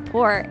who grew up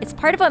poor. It's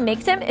part of what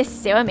makes him is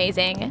so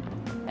amazing.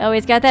 Oh,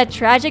 he's got that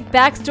tragic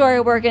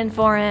backstory working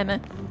for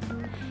him.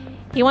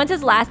 He wants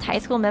his last high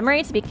school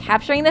memory to be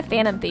capturing the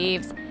Phantom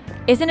Thieves.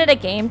 Isn't it a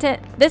game to...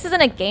 This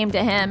isn't a game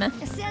to him.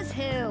 Says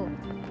who?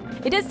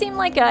 It does seem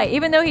like,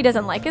 even though he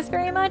doesn't like us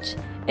very much,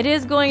 it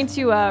is going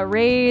to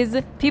raise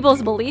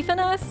people's belief in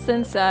us,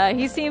 since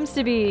he seems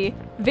to be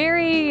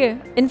very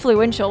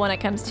influential when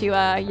it comes to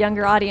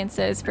younger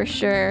audiences, for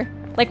sure.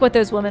 Like what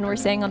those women were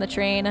saying on the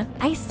train.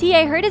 I see,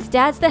 I heard his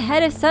dad's the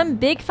head of some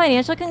big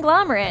financial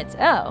conglomerate.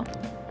 Oh.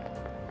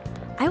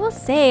 I will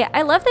say,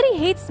 I love that he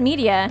hates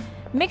media.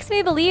 Makes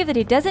me believe that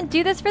he doesn't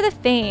do this for the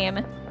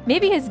fame.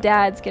 Maybe his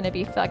dad's gonna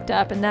be fucked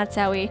up, and that's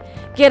how we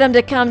get him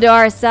to come to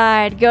our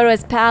side, go to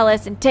his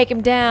palace and take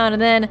him down,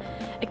 and then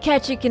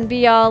Akechi can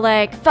be all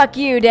like, fuck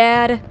you,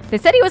 dad. They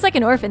said he was like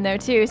an orphan though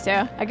too,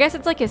 so I guess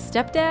it's like his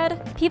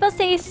stepdad. People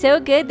say he's so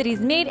good that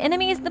he's made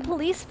enemies in the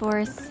police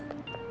force.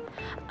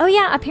 Oh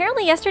yeah,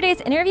 apparently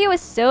yesterday's interview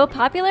was so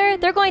popular,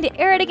 they're going to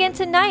air it again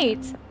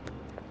tonight.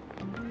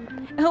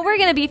 Oh, we're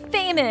gonna be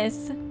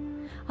famous.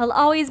 I'll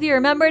always be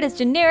remembered as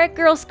generic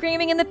girl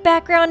screaming in the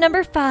background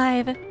number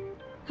 5.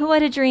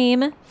 What a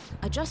dream.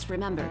 I just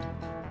remembered.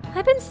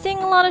 I've been seeing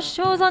a lot of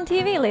shows on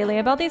TV lately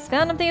about these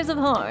Phantom Thieves of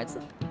hearts.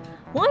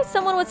 Why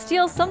someone would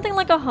steal something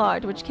like a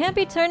heart which can't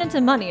be turned into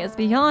money is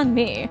beyond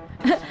me.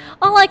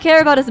 All I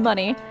care about is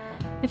money.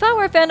 If I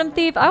were a Phantom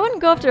Thief, I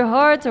wouldn't go after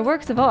hearts or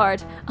works of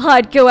art.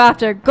 I'd go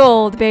after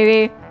gold,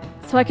 baby.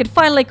 So I could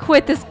finally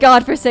quit this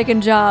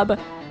godforsaken job.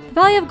 The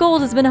value of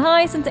gold has been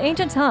high since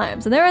ancient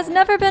times, and there has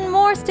never been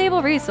more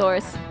stable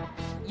resource.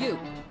 You.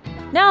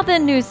 Now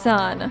then, new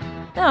son.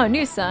 Oh,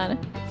 new son.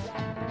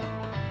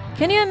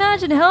 Can you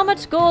imagine how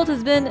much gold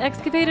has been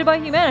excavated by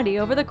humanity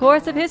over the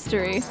course of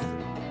history?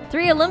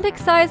 3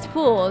 Olympic-sized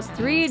pools,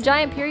 3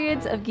 giant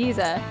pyramids of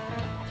Giza,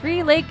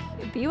 3 Lake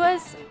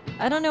Biwas?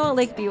 I don't know what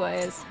Lake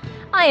Biwa is.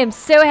 I am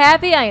so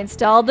happy I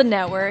installed the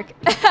network.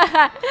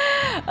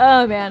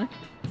 Oh man,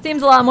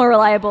 seems a lot more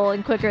reliable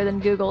and quicker than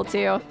Google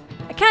too.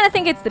 I kind of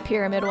think it's the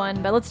pyramid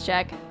one, but let's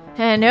check.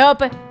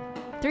 Nope.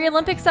 3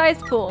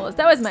 Olympic-sized pools.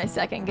 That was my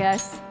second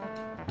guess.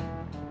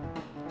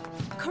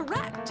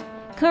 Correct.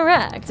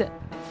 Correct.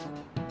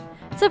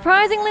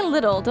 Surprisingly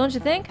little, don't you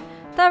think?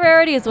 That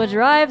rarity is what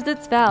drives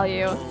its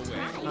value.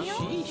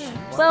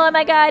 Well, oh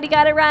my god, he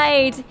got it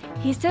right.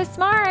 He's so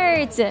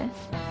smart.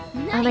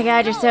 Oh my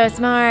god, you're so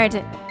smart.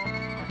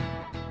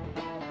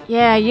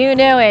 Yeah, you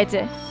know it.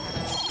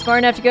 Smart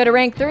enough to go to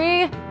rank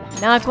 3?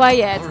 Not quite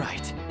yet.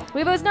 Alright.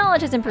 Weebo's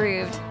knowledge has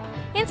improved.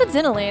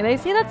 Incidentally, they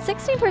say that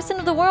 16%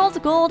 of the world's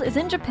gold is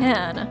in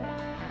Japan.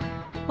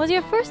 Was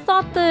your first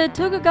thought the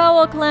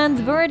Tokugawa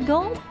clan's buried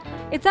gold?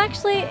 It's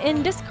actually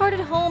in discarded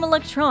home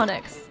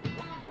electronics.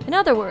 In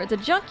other words, a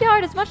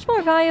junkyard is much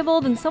more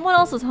valuable than someone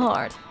else's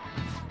heart.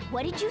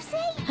 What did you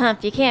say?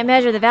 Humph, you can't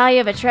measure the value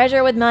of a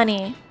treasure with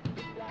money.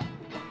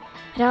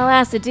 It all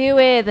has to do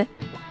with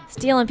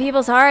stealing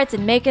people's hearts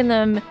and making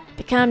them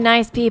become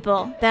nice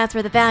people. That's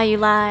where the value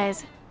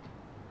lies.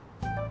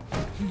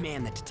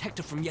 Man, that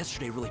detective from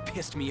yesterday really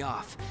pissed me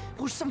off.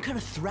 It was some kind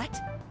of threat?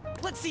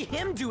 Let's see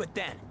him do it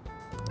then.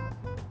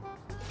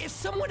 If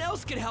someone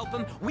else could help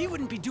him, we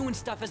wouldn't be doing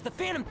stuff as the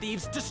Phantom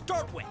Thieves to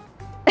start with.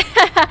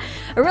 I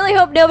really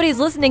hope nobody's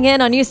listening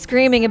in on you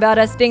screaming about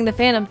us being the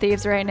Phantom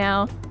Thieves right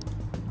now.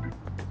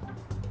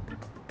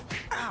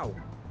 Ow!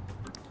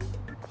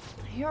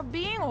 You're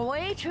being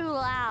way too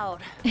loud.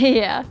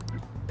 Yeah.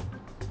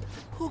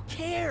 Who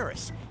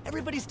cares?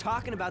 Everybody's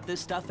talking about this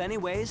stuff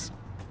anyways.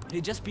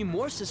 It'd just be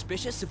more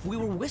suspicious if we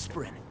were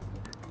whispering.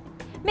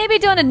 Maybe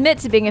don't admit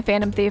to being a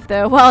Phantom Thief,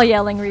 though, while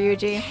yelling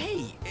Ryuji.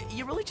 Hey,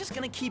 you're really just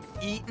gonna keep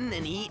eating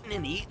and eating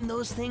and eating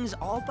those things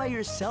all by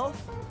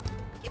yourself?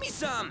 Give me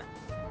some!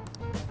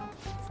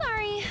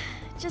 Sorry,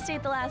 just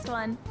ate the last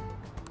one.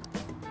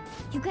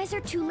 You guys are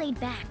too laid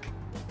back.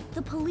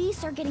 The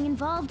police are getting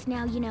involved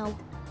now, you know.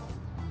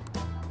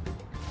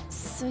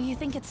 So you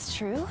think it's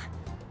true?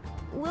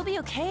 We'll be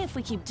okay if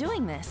we keep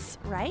doing this,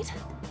 right?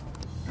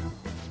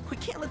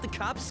 can't let the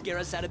cops scare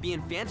us out of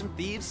being phantom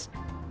thieves.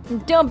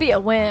 Don't be a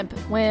wimp,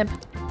 wimp.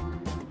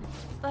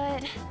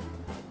 But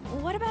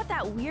what about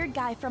that weird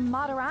guy from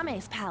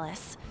Moderator's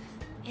palace?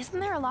 Isn't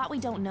there a lot we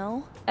don't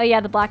know? Oh yeah,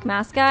 the black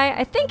mask guy.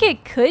 I think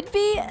it could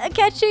be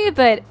Akechi,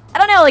 but I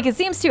don't know, like it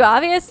seems too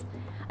obvious.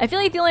 I feel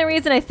like the only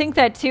reason I think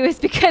that too is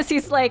because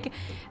he's like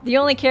the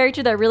only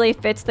character that really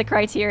fits the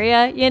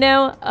criteria, you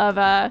know,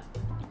 of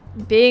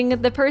being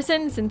the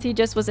person since he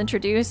just was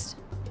introduced.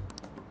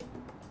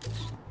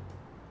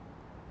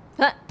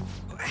 Huh.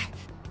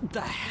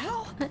 The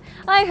hell?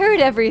 I heard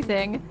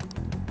everything.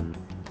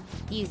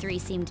 You three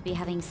seem to be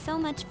having so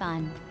much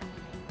fun.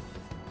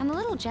 I'm a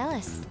little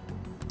jealous.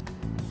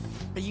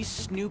 Are you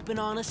snooping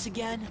on us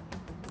again?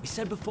 We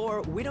said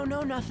before, we don't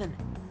know nothing.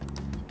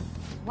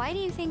 Why do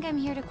you think I'm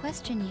here to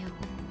question you?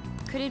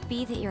 Could it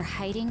be that you're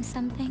hiding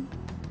something?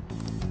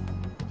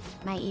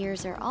 My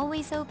ears are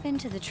always open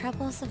to the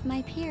troubles of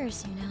my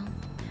peers, you know.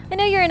 I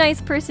know you're a nice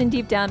person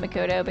deep down,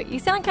 Makoto, but you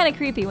sound kind of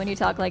creepy when you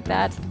talk like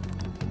that.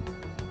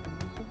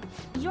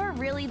 You're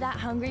really that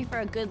hungry for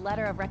a good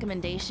letter of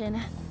recommendation?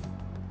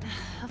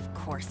 Of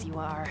course you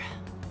are.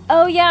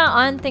 Oh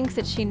yeah, An thinks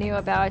that she knew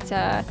about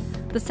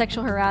the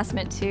sexual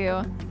harassment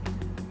too.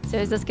 So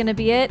is this gonna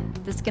be it?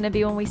 This gonna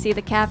be when we see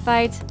the cat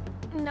fight?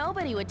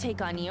 Nobody would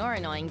take on your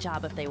annoying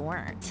job if they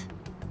weren't.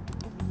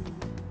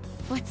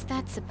 What's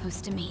that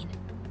supposed to mean?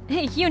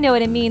 Hey, you know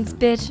what it means,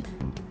 bitch.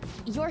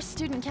 You're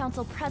student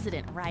council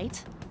president,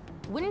 right?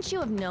 Wouldn't you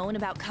have known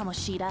about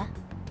Kamoshida?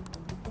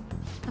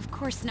 Of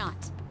course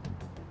not.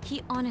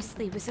 He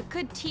honestly was a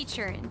good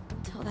teacher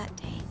until that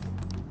day.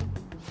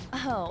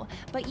 Oh,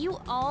 but you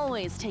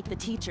always take the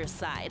teacher's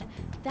side.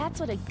 That's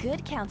what a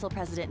good council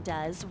president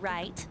does,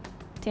 right?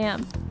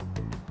 Damn.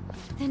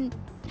 Then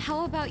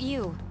how about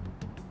you?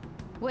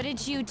 What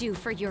did you do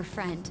for your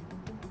friend?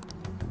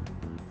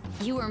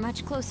 You were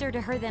much closer to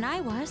her than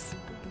I was.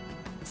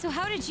 So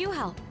how did you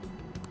help?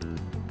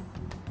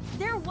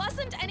 There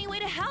wasn't any way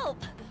to help.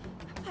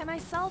 By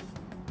myself,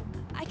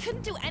 I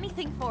couldn't do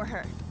anything for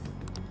her.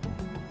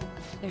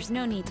 There's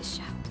no need to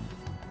shout.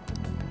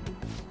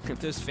 If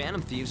those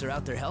phantom thieves are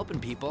out there helping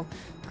people,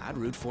 I'd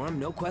root for them,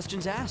 no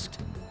questions asked.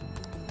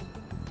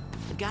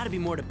 They gotta be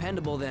more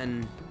dependable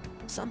than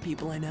some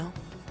people I know.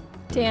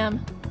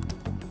 Damn.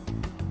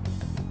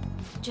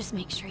 Just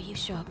make sure you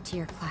show up to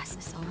your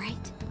classes, all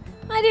right?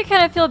 I do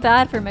kind of feel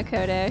bad for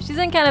Makoto. She's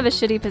in kind of a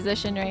shitty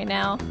position right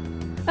now.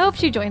 I hope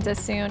she joins us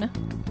soon.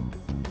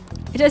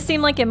 It does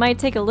seem like it might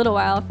take a little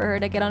while for her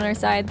to get on our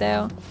side,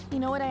 though. You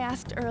know what I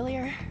asked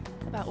earlier?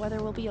 About whether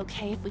we'll be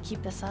okay if we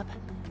keep this up?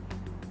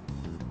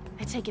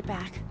 I take it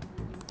back.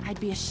 I'd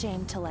be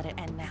ashamed to let it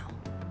end now.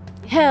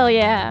 Hell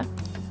yeah.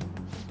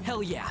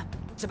 Hell yeah.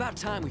 It's about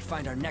time we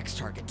find our next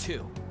target,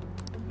 too.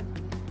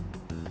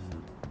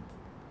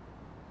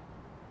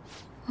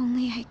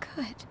 Only I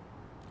could.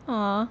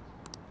 Aw.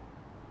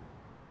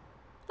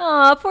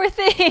 Aw, poor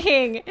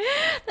thing.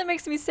 That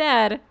makes me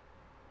sad.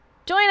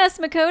 Join us,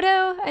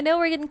 Makoto. I know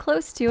we're getting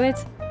close to it.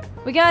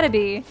 We gotta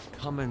be.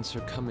 Comments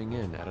are coming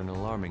in at an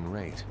alarming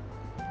rate.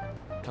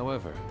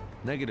 However,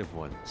 negative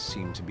ones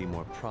seem to be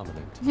more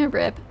prominent.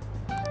 Rip.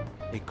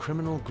 A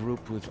criminal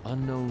group with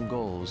unknown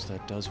goals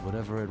that does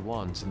whatever it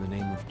wants in the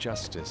name of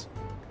justice.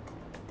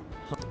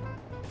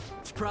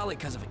 It's probably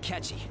because of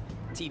Akechi.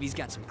 TV's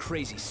got some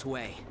crazy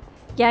sway.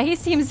 Yeah, he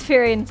seems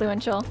very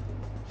influential.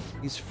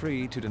 He's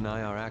free to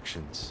deny our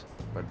actions,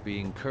 but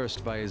being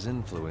cursed by his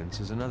influence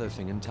is another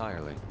thing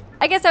entirely.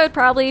 I guess I would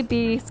probably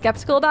be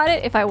skeptical about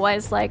it if I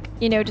was like,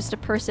 you know, just a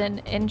person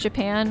in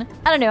Japan.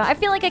 I don't know, I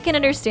feel like I can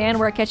understand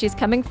where Akechi's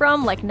coming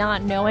from, like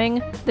not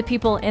knowing the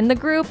people in the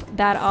group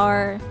that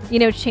are, you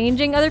know,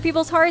 changing other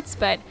people's hearts,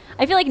 but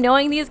I feel like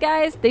knowing these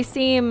guys, they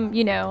seem,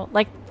 you know,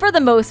 like for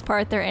the most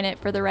part, they're in it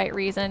for the right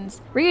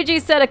reasons.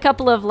 Ryuji said a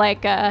couple of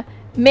like,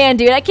 man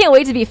dude, I can't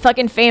wait to be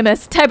fucking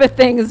famous type of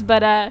things,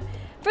 but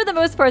for the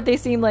most part, they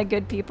seem like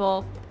good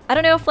people. I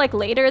don't know if like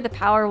later the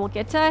power will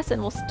get to us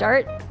and we'll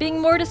start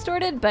being more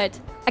distorted, but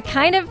I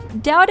kind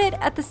of doubt it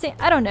at the same,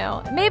 I don't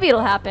know, maybe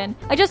it'll happen.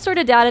 I just sort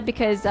of doubt it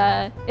because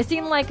it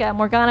seemed like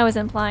Morgana was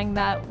implying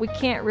that we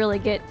can't really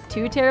get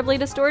too terribly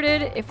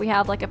distorted if we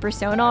have like a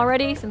persona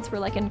already, since we're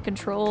like in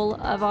control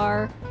of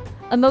our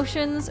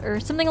emotions or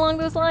something along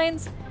those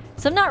lines.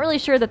 So I'm not really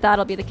sure that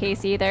that'll be the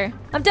case either.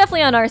 I'm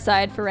definitely on our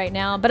side for right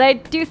now, but I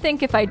do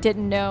think if I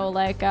didn't know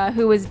like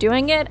who was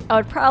doing it, I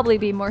would probably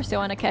be more so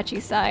on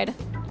Akechi's side.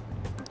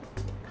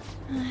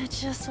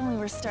 Just when we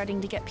were starting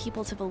to get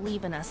people to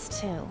believe in us,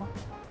 too.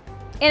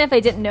 And if I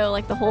didn't know,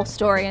 like, the whole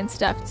story and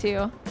stuff,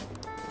 too.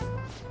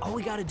 All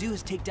we gotta do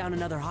is take down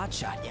another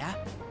hotshot, yeah?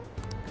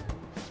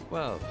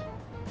 Well,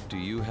 do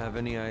you have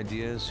any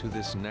ideas who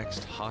this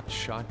next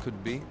hotshot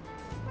could be?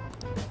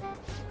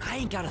 I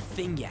ain't got a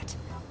thing yet.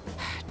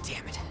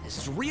 Damn it, this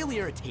is really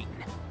irritating.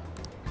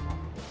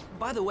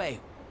 By the way,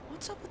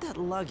 what's up with that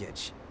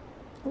luggage?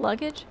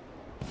 Luggage?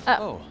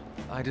 Oh,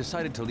 I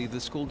decided to leave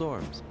the school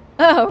dorms.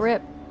 Oh,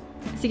 rip.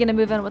 Is he gonna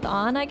move in with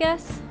An, I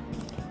guess?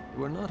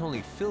 We're not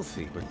only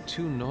filthy, but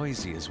too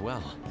noisy as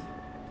well.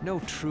 No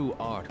true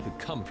art could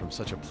come from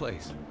such a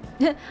place.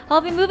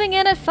 I'll be moving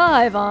in at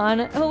 5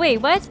 on... Oh, wait,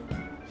 what?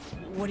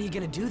 What are you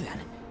gonna do then?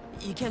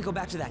 You can't go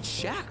back to that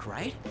shack,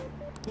 right?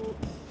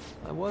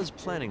 I was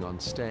planning on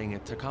staying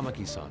at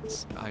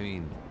Takamaki-san's,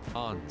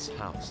 aunt's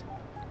house.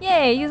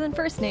 Yay, using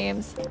first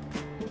names.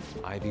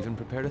 I've even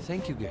prepared a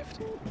thank you gift.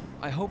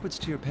 I hope it's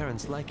to your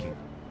parents' liking.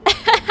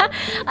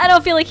 I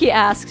don't feel like he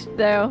asked,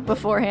 though,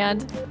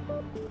 beforehand.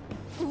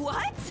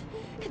 What?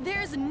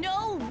 There's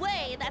no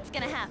way that's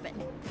gonna happen.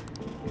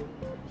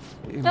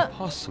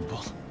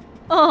 Impossible.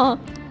 Oh.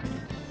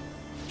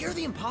 You're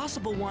the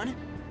impossible one.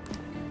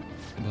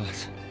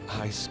 But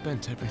I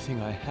spent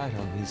everything I had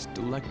on these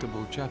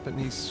delectable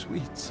Japanese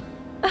sweets.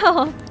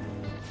 Oh.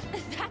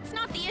 That's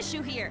not the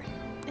issue here.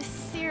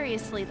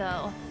 Seriously,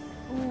 though,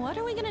 what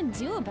are we gonna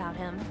do about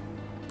him?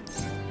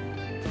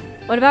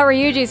 What about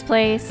Ryuji's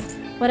place?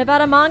 What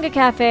about a manga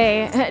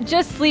cafe?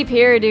 Just sleep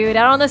here, dude,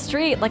 out on the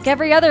street, like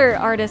every other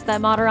artist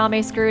that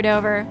Madarame screwed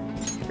over.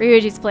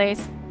 Ryuji's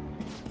place.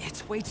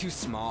 It's way too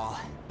small.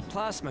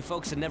 Plus, my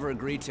folks had never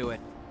agreed to it.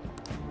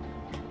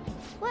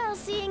 Well,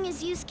 seeing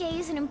as Yusuke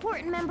is an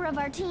important member of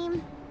our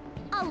team,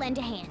 I'll lend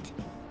a hand.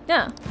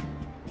 Yeah.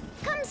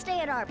 Come stay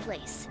at our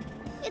place.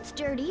 It's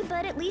dirty,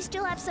 but at least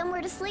you'll have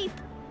somewhere to sleep.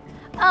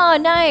 Oh,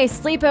 nice.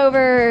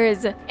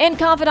 Sleepovers. And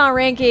confidant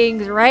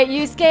rankings, right,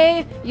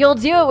 Yusuke? You'll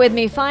do it with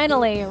me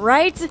finally,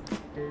 right?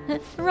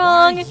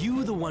 Wrong. Why are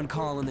you the one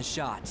calling the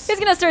shots? Who's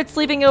gonna start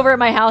sleeping over at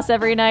my house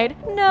every night?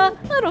 Nah,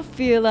 I don't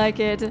feel like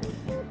it.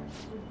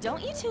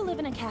 Don't you two live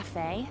in a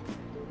cafe?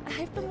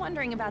 I've been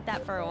wondering about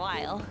that for a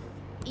while.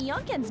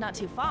 Yonken's not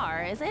too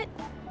far, is it?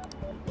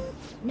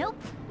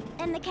 Nope.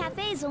 And the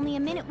cafe's only a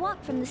minute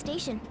walk from the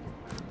station.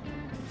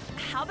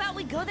 How about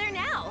we go there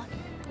now?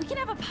 We can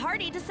have a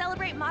party to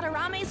celebrate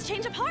Madarame's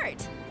change of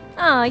heart.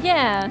 Oh,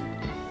 yeah.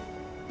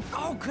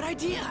 Oh, good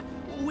idea.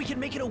 We can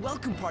make it a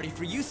welcome party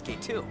for Yusuke,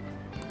 too.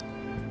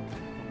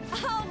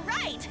 All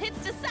right,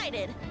 it's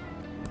decided.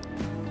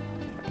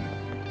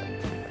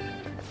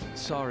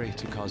 Sorry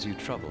to cause you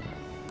trouble.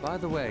 By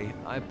the way,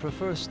 I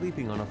prefer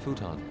sleeping on a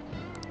futon.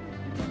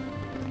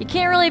 You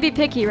can't really be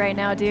picky right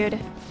now, dude.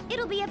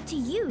 It'll be up to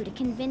you to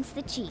convince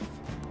the chief.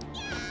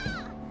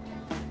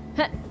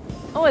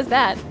 What was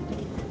that?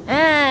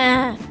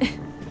 Ah.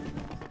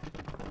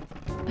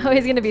 Oh,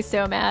 he's gonna be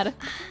so mad.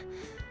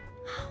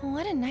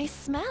 What a nice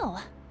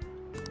smell.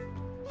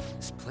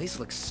 This place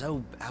looks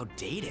so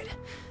outdated.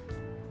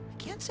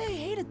 I can't say I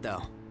hate it,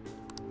 though.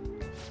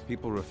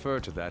 People refer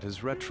to that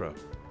as retro.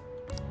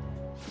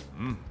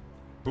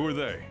 Who are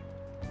they?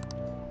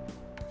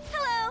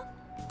 Hello.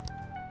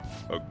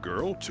 A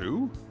girl,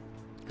 too?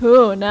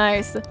 Ooh,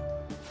 nice.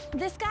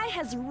 This guy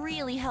has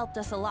really helped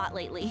us a lot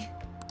lately.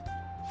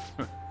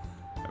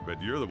 I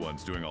bet you're the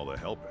ones doing all the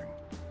helping.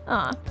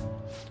 Aw.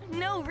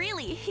 No,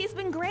 really, he's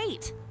been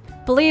great.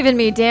 Believe in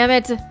me, damn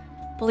it.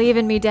 Believe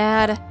in me,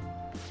 Dad.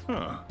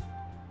 Huh.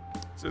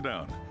 Sit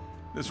down.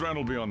 This round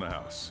will be on the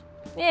house.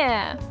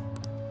 Yeah.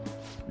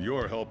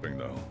 You're helping,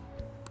 though.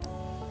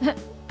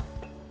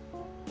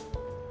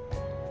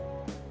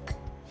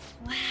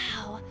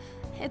 Wow,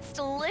 it's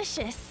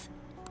delicious.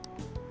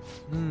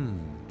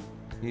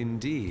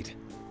 Indeed.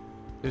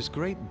 There's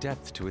great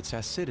depth to its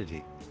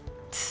acidity.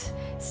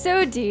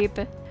 So deep.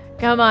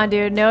 Come on,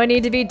 dude. No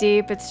need to be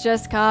deep. It's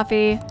just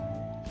coffee.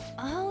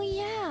 Oh,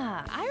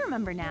 yeah. I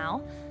remember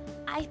now.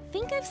 I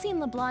think I've seen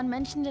LeBlanc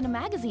mentioned in a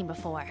magazine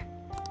before.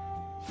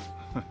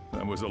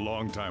 That was a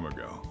long time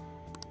ago.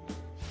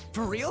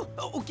 For real?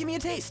 Oh, give me a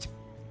taste.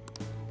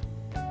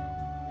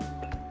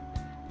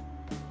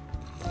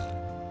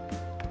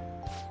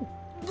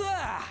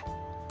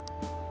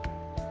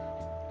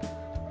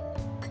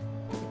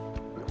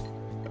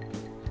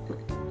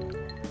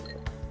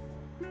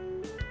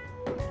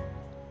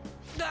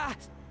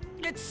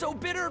 It's so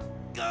bitter.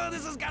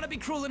 This has got to be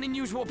cruel and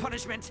unusual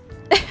punishment.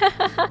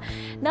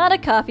 Not a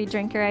coffee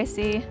drinker, I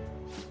see.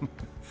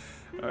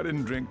 I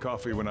didn't drink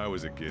coffee when I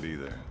was a kid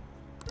either.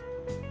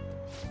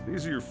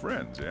 These are your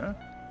friends, yeah?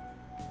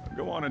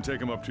 Go on and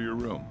take them up to your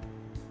room.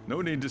 No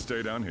need to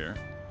stay down here.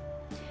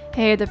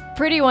 Hey, the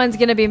pretty one's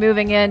gonna be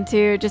moving in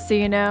too, just so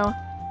you know.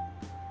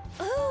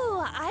 Ooh,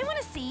 I want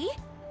to see.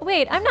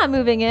 Wait, I'm not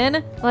moving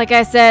in. Like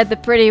I said, the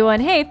pretty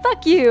one. Hey,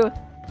 fuck you.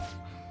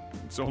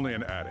 It's only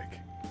an attic.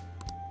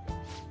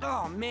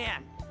 Oh,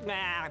 man.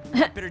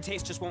 Bitter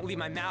taste just won't leave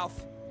my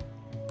mouth.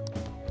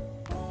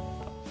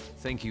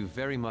 Thank you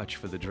very much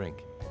for the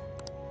drink.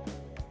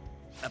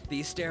 Up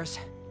these stairs.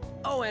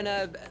 Oh, and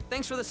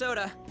thanks for the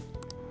soda.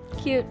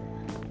 Cute.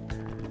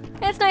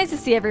 It's nice to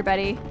see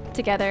everybody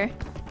together.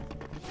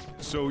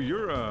 So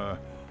you're,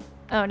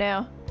 Oh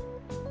no.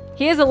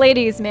 He is a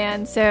ladies'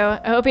 man, so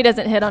I hope he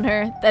doesn't hit on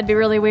her. That'd be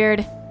really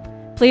weird.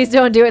 Please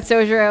don't do it,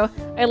 Sojiro.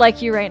 I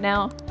like you right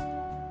now.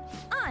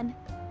 On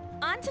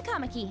to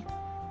Kamaki.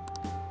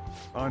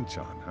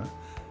 Anchan, huh?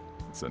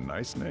 It's a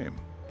nice name.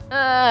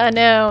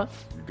 No.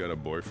 You got a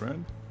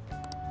boyfriend?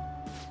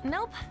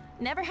 Nope,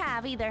 never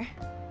have either.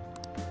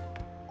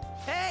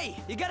 Hey,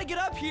 you gotta get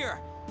up here.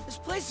 This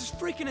place is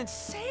freaking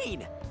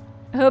insane.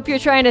 I hope you're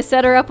trying to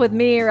set her up with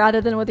me rather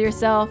than with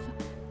yourself.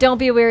 don't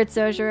be weird,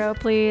 Sojiro,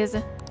 please.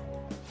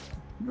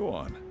 Go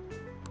on.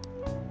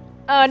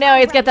 Oh no,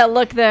 he's got that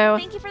look though.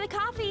 Thank you for the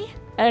coffee.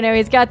 I don't know,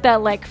 he's got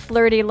that like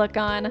flirty look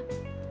on.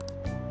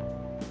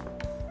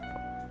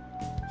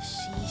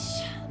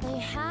 Sheesh, they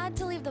had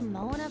to leave the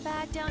Mona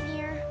bag down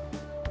here.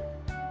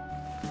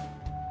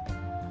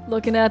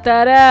 Looking at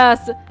that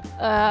ass.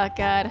 Oh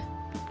god.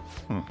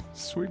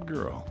 Sweet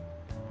girl.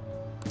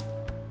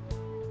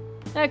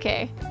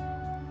 Okay.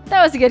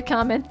 That was a good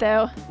comment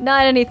though.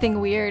 Not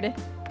anything weird.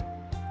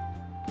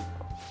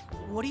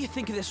 What do you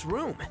think of this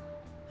room?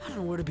 I don't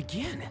know where to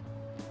begin.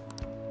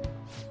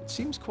 It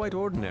seems quite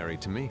ordinary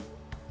to me.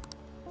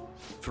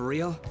 For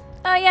real?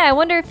 Oh yeah, I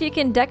wonder if you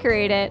can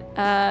decorate it,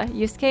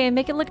 Yusuke, and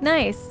make it look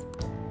nice.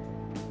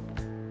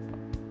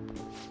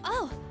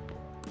 Oh!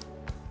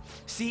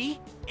 See?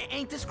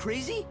 Ain't this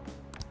crazy?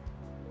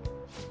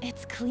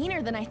 It's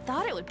cleaner than I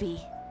thought it would be.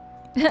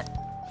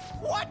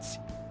 What?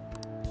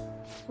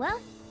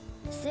 Well,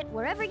 sit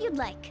wherever you'd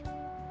like.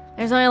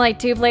 There's only like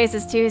 2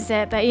 places to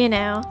sit, but you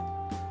know.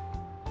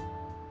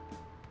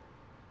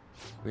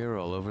 We're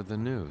all over the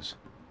news.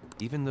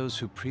 Even those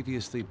who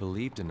previously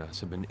believed in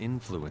us have been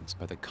influenced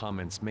by the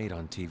comments made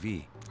on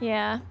TV.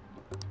 Yeah.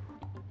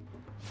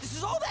 This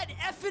is all that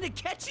effing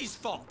Akechi's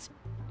fault!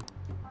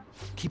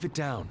 Keep it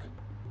down.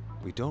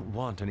 We don't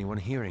want anyone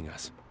hearing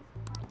us.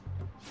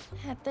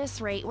 At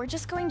this rate, we're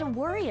just going to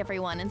worry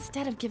everyone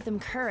instead of give them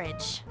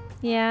courage.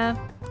 Yeah.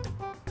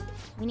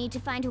 We need to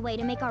find a way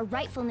to make our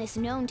rightfulness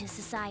known to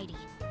society.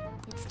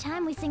 It's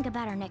time we think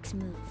about our next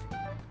move.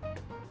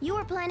 You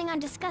were planning on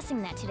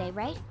discussing that today,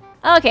 right?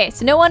 Okay,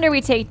 so no wonder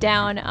we take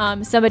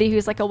down somebody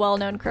who's like a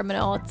well-known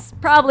criminal. It's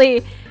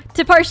probably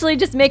to partially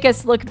just make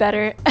us look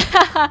better.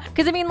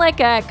 Because I mean, like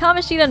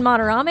Kamoshida and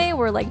Madarame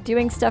were like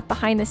doing stuff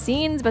behind the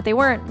scenes, but they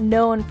weren't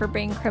known for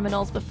being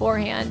criminals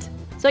beforehand.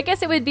 So I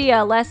guess it would be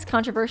less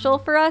controversial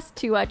for us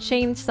to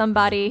change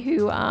somebody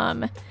who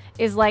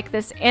is like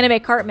this anime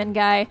Cartman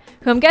guy,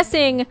 who I'm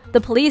guessing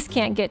the police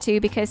can't get to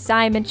because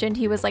Sai mentioned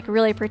he was like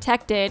really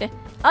protected.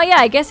 Oh yeah,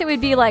 I guess it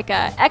would be like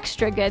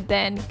extra good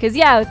then, because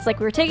yeah, it's like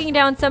we're taking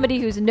down somebody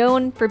who's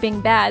known for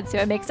being bad, so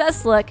it makes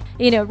us look,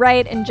 you know,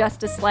 right and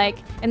justice-like.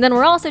 And then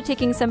we're also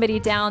taking somebody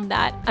down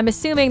that I'm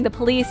assuming the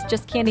police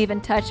just can't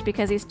even touch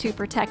because he's too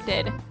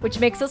protected, which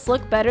makes us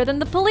look better than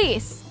the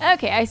police.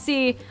 Okay, I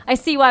see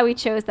why we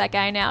chose that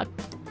guy now.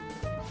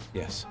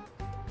 Yes.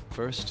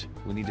 First,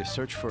 we need to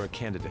search for a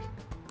candidate.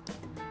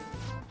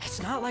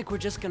 It's not like we're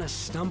just gonna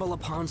stumble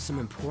upon some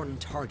important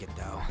target,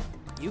 though.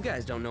 You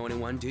guys don't know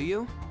anyone, do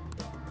you?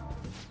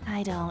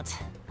 I don't.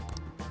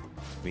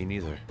 Me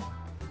neither.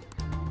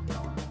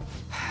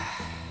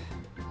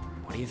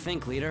 What do you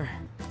think, leader?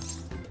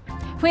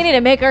 We need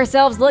to make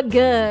ourselves look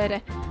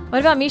good.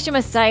 What about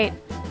Mishima's site?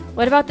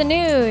 What about the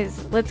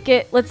news?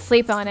 Let's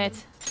sleep on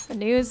it. The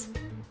news?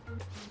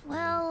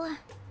 Well,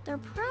 there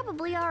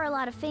probably are a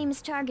lot of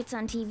famous targets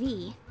on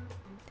TV.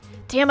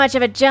 Too much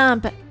of a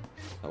jump.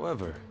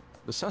 However,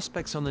 the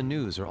suspects on the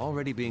news are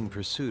already being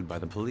pursued by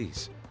the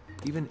police.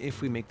 Even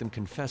if we make them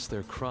confess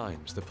their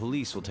crimes, the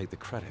police will take the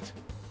credit.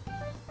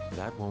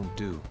 That won't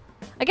do.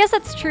 I guess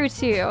that's true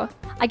too.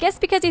 I guess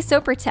because he's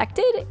so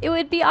protected, it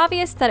would be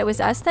obvious that it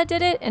was us that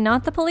did it and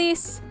not the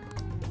police.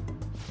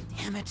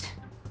 Damn it.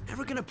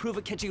 Never gonna prove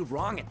Akechi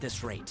wrong at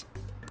this rate.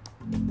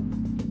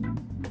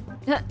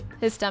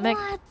 His stomach.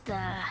 What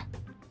the?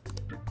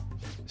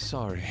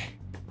 Sorry.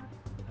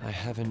 I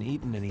haven't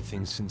eaten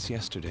anything since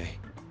yesterday.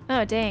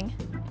 Oh, dang.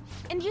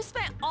 And you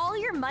spent all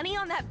your money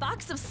on that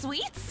box of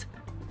sweets?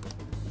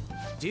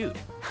 Dude,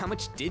 how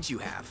much did you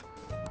have?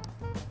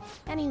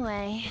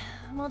 Anyway,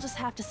 we'll just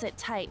have to sit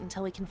tight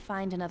until we can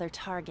find another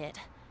target.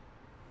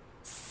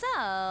 So,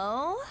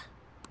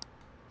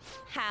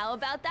 how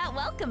about that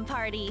welcome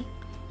party?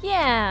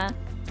 Yeah.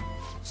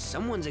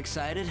 Someone's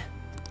excited.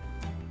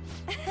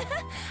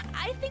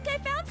 I think I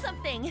found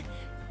something.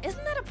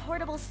 Isn't that a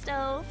portable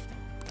stove?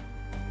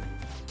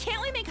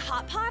 Can't we make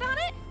hot pot on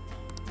it?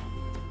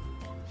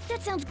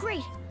 That sounds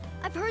great.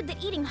 I've heard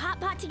that eating hot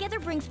pot together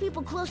brings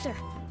people closer.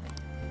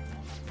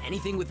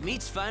 Anything with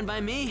meat's fine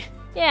by me.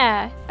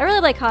 Yeah, I really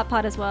like hot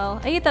pot as well.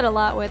 I eat that a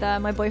lot with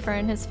my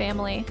boyfriend and his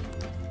family.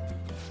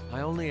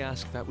 I only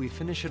ask that we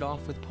finish it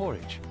off with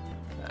porridge.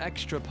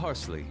 Extra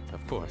parsley,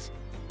 of course.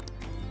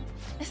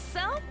 So,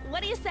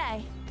 what do you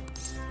say?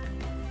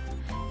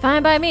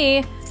 Fine by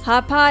me.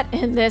 Hot pot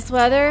in this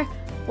weather.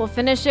 We'll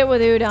finish it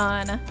with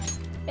udon.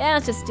 Yeah,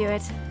 let's just do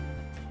it.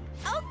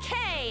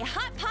 Okay,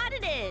 hot pot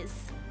it is.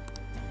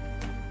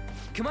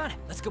 Come on,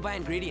 let's go buy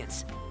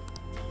ingredients.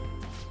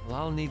 Well,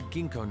 I'll need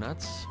ginkgo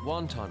nuts,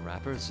 wonton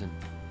wrappers, and...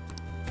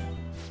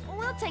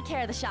 We'll take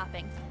care of the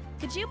shopping.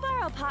 Could you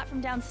borrow a pot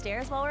from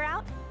downstairs while we're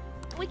out?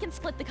 We can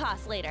split the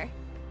cost later.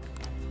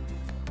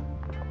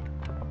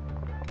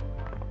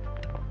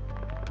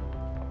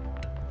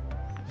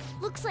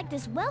 Looks like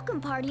this welcome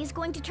party is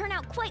going to turn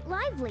out quite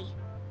lively.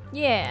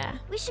 Yeah.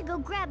 We should go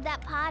grab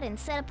that pot and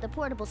set up the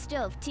portable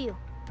stove, too.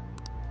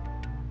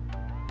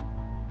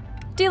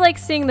 Do you like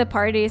seeing the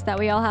parties that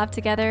we all have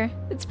together?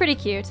 It's pretty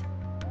cute.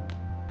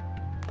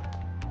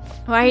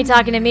 Why are you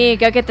talking to me?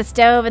 Go get the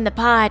stove and the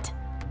pot.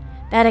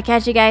 That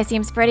Akechi guy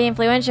seems pretty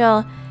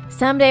influential.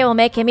 Someday we'll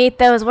make him eat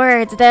those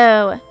words,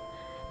 though.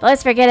 But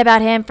let's forget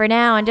about him for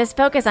now and just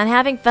focus on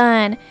having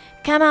fun.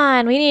 Come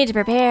on, we need to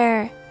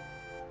prepare.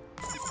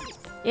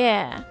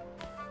 Yeah.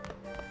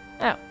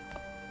 Oh.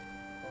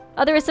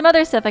 Oh, there was some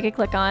other stuff I could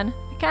click on.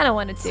 I kind of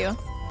wanted to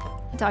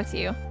talk to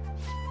you.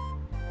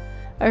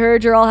 I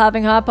heard you're all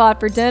having hot pot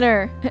for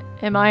dinner.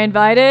 Am I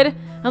invited?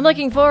 I'm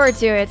looking forward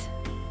to it.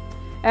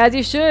 As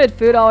you should.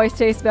 Food always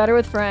tastes better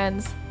with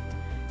friends.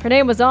 Her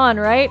name was On,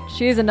 right?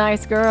 She's a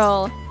nice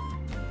girl.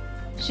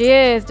 She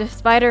is,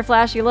 despite her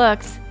flashy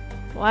looks.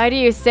 Why do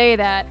you say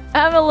that?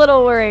 I'm a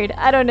little worried.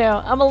 I don't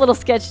know. I'm a little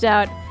sketched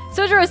out.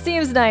 Sojiro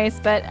seems nice,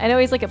 but I know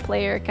he's like a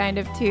player kind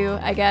of too,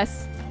 I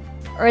guess.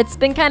 Or it's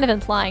been kind of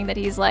implying that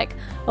he's like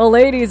a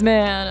ladies'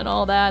 man and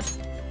all that.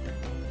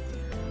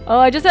 Oh,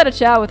 I just had a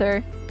chat with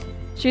her.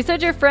 She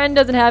said your friend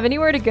doesn't have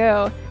anywhere to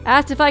go.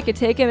 Asked if I could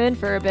take him in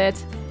for a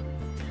bit.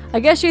 I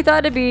guess she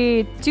thought it'd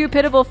be too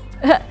pitiful.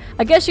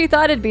 I guess she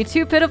thought it'd be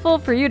too pitiful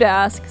for you to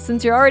ask,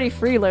 since you're already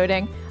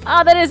freeloading.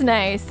 Oh, that is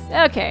nice.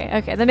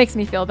 Okay, that makes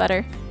me feel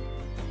better.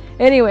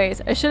 Anyways,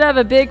 I should have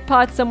a big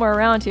pot somewhere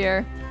around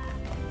here.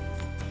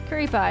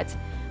 Curry pot.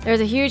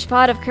 There's a huge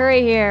pot of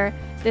curry here.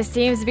 This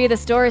seems to be the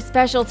store's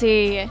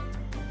specialty.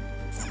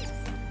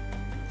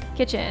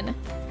 Kitchen.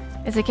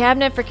 It's a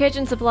cabinet for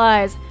kitchen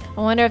supplies.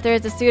 I wonder if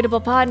there's a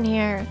suitable pot in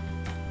here.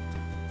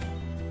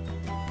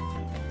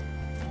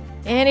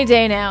 Any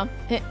day now.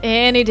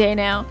 Any day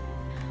now.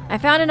 I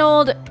found an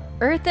old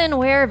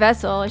earthenware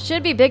vessel. It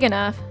should be big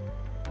enough.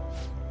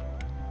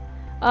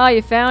 Ah,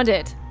 you found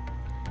it.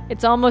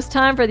 It's almost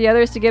time for the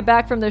others to get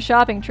back from their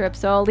shopping trip,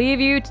 so I'll leave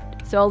you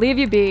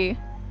be.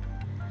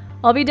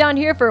 I'll be down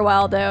here for a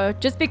while though.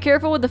 Just be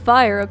careful with the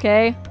fire,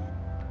 okay?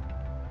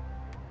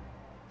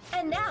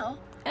 And now,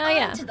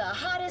 on to the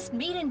hottest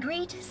meet and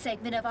greet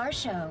segment of our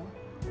show.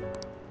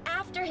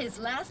 After his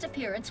last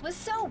appearance was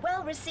so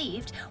well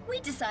received,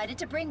 we decided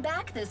to bring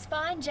back this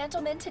fine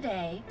gentleman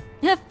today.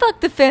 Fuck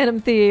the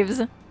Phantom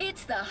Thieves.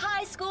 It's the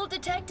high school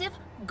detective,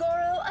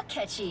 Goro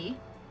Akechi.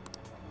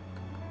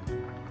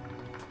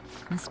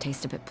 This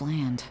tastes a bit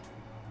bland.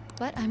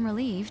 But I'm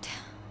relieved.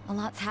 A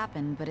lot's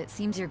happened, but it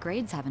seems your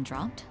grades haven't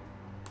dropped.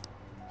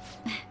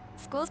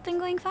 School's been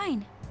going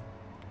fine.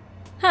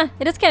 Huh,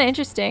 it is kind of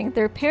interesting.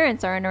 Their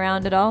parents aren't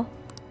around at all.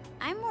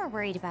 I'm more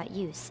worried about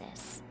you,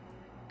 sis.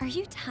 Are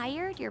you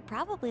tired? You're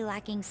probably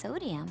lacking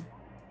sodium.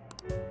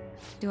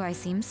 Do I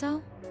seem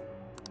so?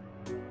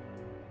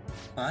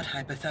 But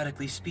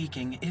hypothetically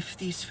speaking, if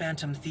these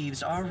phantom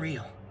thieves are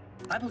real,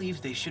 I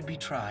believe they should be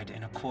tried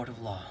in a court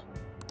of law.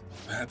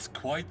 That's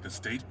quite the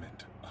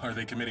statement. Are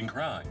they committing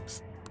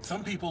crimes?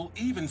 Some people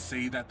even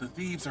say that the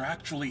thieves are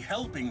actually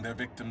helping their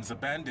victims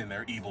abandon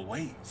their evil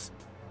ways.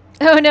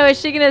 Oh no, is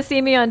she gonna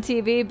see me on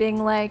TV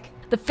being like,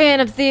 the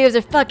Phantom Thieves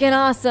are fucking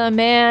awesome,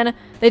 man.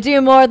 They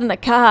do more than the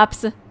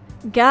cops.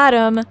 Got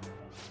him.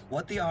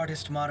 What the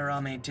artist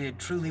Madarame did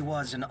truly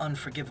was an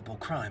unforgivable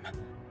crime.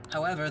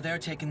 However, they're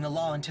taking the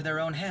law into their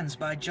own hands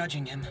by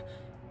judging him.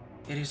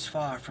 It is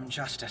far from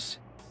justice.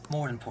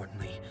 More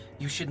importantly,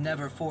 you should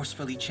never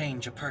forcefully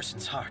change a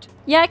person's heart.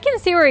 Yeah, I can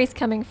see where he's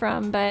coming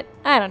from, but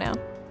I don't know.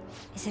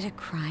 Is it a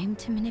crime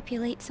to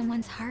manipulate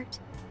someone's heart?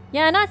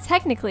 Yeah, not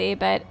technically,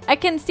 but I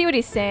can see what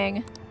he's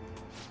saying.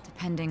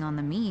 Depending on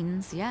the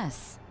means,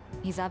 yes.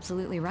 He's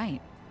absolutely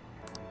right.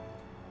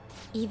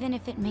 Even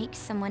if it makes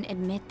someone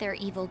admit their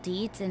evil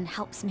deeds and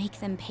helps make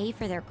them pay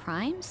for their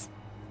crimes?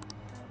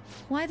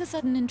 Why the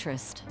sudden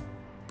interest?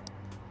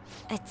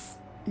 It's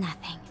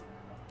nothing.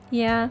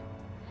 Yeah.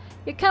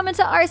 You're coming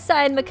to our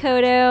side,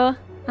 Makoto.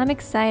 I'm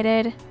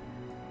excited.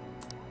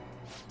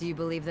 Do you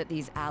believe that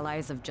these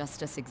allies of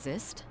justice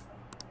exist?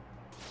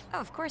 Oh,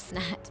 of course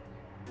not.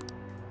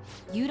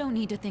 You don't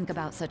need to think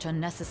about such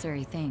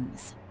unnecessary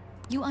things.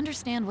 You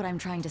understand what I'm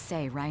trying to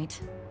say, right?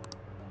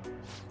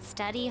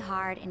 Study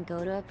hard and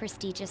go to a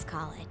prestigious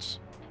college.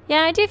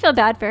 Yeah, I do feel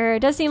bad for her.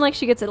 It does seem like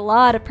she gets a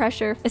lot of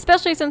pressure,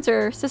 especially since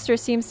her sister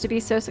seems to be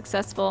so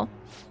successful.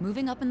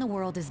 Moving up in the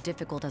world is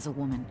difficult as a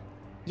woman.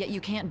 Yet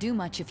you can't do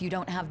much if you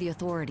don't have the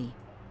authority.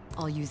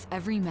 I'll use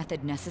every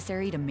method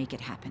necessary to make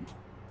it happen.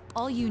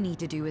 All you need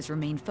to do is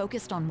remain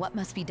focused on what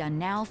must be done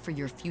now for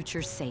your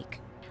future's sake.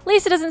 At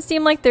least it doesn't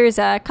seem like there's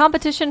a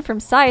competition from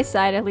Sai's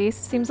side, at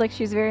least. Seems like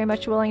she's very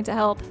much willing to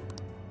help.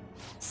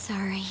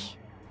 Sorry.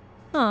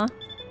 Huh.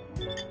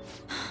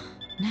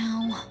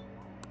 Now...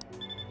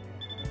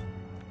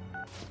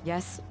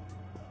 Yes?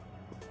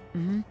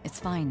 It's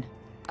fine.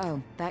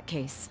 Oh, that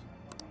case.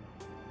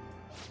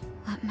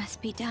 What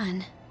must be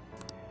done?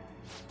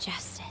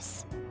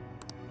 Justice.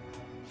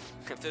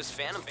 If those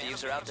Phantom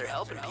Thieves are out there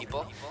helping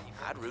people,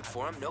 I'd root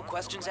for them, no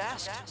questions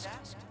asked.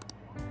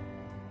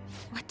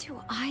 What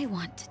do I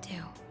want to do?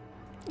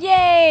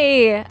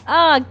 Yay!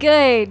 Oh,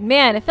 good.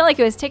 Man, it felt like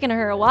it was taking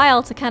her a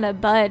while to kind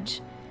of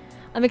budge.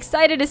 I'm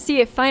excited to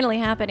see it finally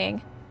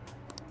happening.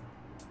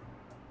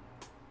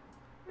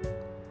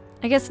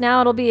 I guess now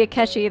it'll be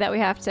Akechi that we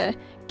have to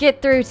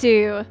get through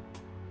to.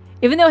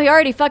 Even though he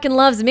already fucking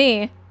loves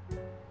me.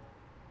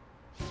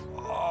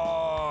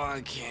 Oh,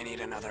 I can't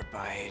eat another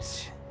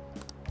bite.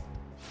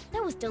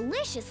 That was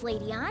delicious,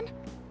 Lady Ann.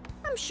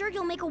 I'm sure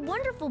you'll make a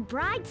wonderful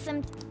bride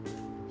some...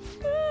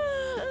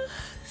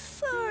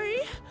 Sorry.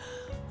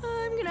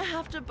 I'm gonna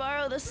have to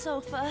borrow the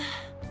sofa.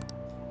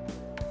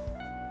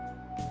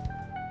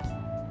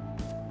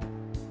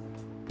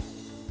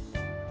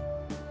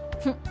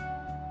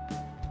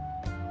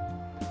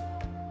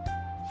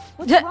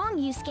 What's wrong,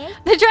 Yusuke?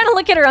 They're trying to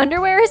look at her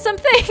underwear or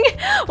something?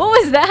 What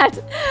was that?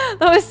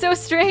 That was so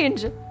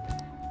strange.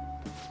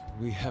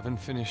 We haven't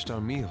finished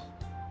our meal.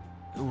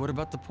 What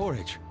about the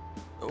porridge?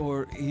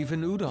 Or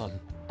even udon?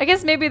 I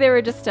guess maybe they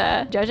were just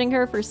judging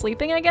her for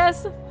sleeping, I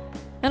guess?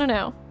 I don't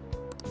know.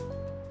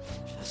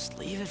 Just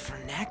leave it for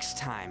next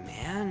time,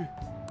 man.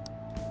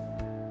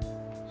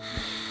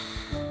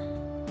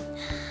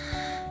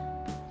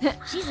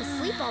 She's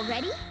asleep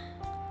already?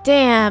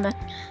 Damn.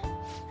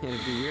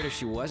 It'd be weird if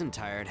she wasn't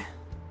tired.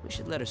 We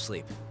should let her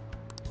sleep.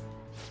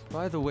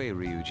 By the way,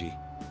 Ryuji,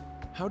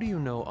 how do you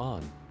know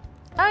An?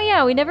 Oh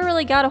yeah, we never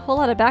really got a whole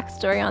lot of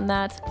backstory on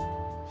that.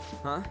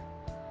 Huh?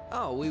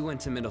 Oh, we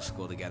went to middle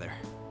school together.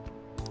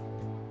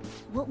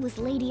 What was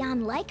Lady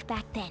Ann like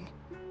back then?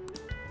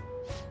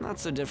 Not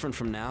so different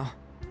from now.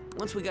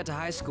 Once we got to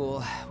high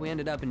school, we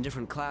ended up in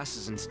different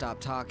classes and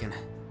stopped talking.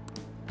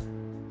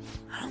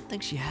 I don't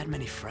think she had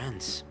many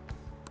friends.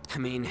 I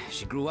mean,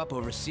 she grew up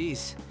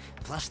overseas.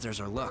 Plus, there's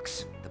her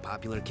looks. The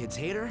popular kids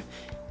hate her,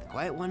 the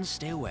quiet ones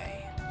stay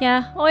away.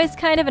 Yeah, always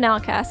kind of an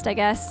outcast, I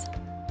guess.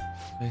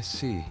 I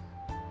see.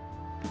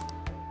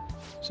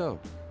 So,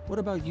 what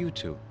about you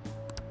two?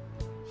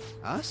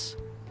 Us?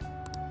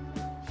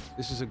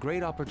 This is a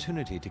great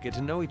opportunity to get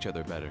to know each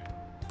other better.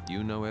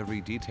 You know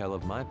every detail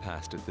of my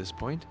past at this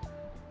point.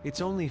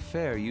 It's only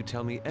fair you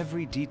tell me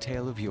every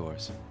detail of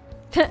yours.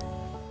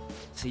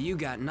 So you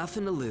got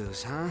nothing to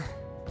lose, huh?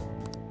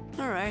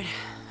 Alright,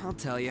 I'll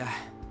tell ya.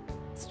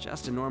 It's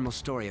just a normal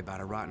story about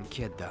a rotten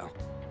kid, though.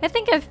 I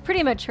think I've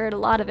pretty much heard a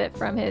lot of it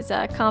from his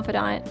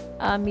confidant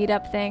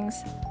meetup things.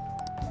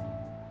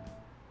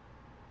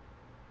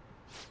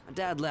 My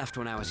dad left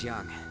when I was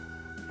young.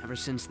 Ever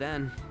since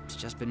then, it's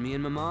just been me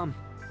and my mom.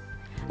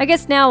 I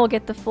guess now we'll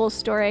get the full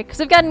story, because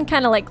we've gotten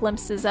kind of like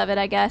glimpses of it,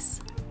 I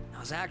guess. I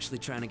was actually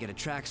trying to get a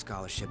track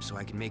scholarship so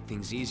I could make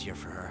things easier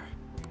for her.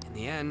 In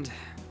the end,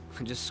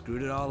 I just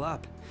screwed it all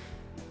up.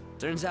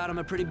 Turns out I'm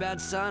a pretty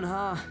bad son,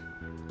 huh?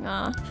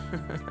 Aw.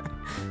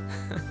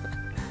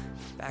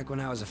 Back when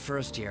I was a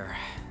first year,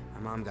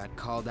 my mom got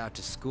called out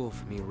to school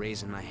for me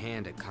raising my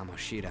hand at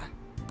Kamoshida.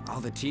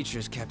 All the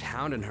teachers kept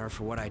hounding her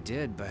for what I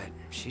did, but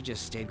she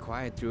just stayed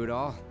quiet through it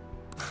all.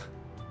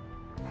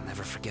 I'll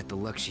never forget the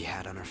look she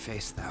had on her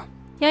face, though.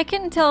 Yeah, I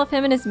couldn't tell if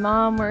him and his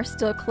mom were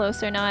still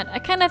close or not. I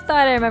kind of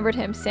thought I remembered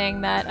him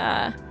saying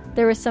that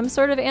there was some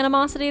sort of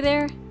animosity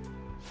there.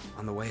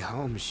 On the way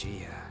home,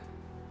 she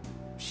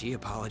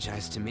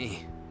apologized to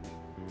me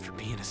for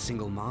being a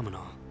single mom and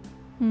all.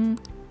 Hmm.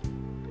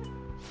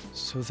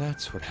 So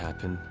that's what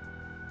happened.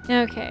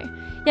 Okay.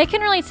 Yeah, I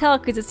couldn't really tell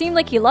because it seemed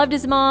like he loved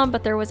his mom,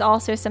 but there was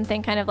also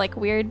something kind of like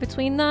weird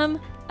between them.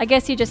 I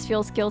guess he just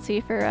feels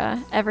guilty for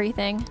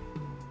everything.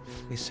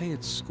 They say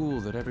at school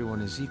that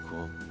everyone is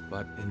equal,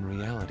 but in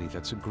reality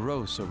that's a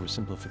gross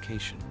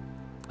oversimplification.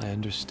 I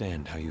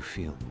understand how you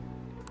feel.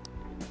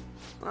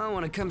 Well,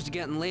 when it comes to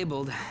getting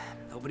labeled,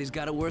 nobody's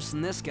got it worse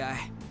than this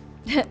guy.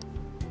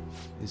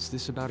 Is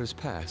this about his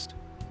past?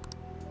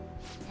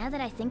 Now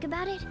that I think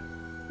about it,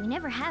 we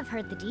never have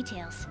heard the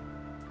details.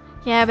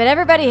 Yeah, but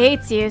everybody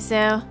hates you,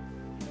 so...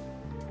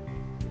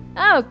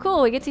 Oh,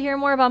 cool, we get to hear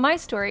more about my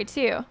story,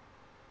 too.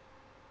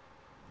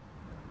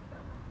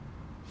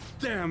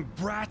 Damn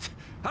brat!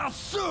 I'll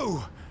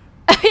sue!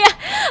 Yeah,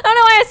 I don't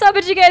know why I saw a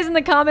bunch of you guys in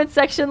the comments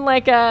section,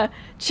 like,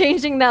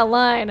 changing that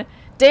line.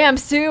 Damn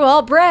Sue,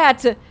 all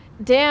brat!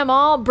 Damn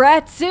all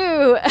brat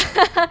Sue!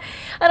 I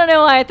don't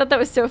know why, I thought that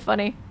was so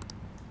funny.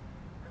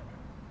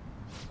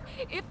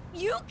 If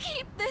you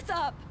keep this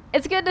up...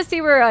 It's good to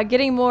see we're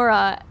getting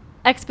more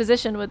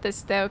exposition with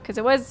this, though, because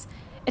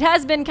it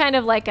has been kind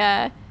of like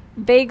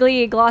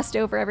vaguely glossed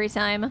over every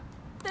time.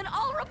 Then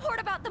I'll report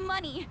about the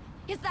money.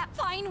 Is that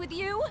fine with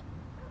you?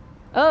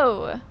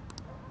 Oh.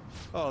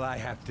 All I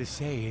have to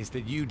say is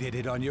that you did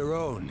it on your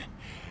own,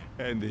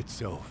 and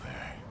it's over.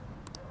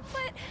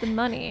 But... The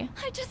money.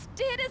 I just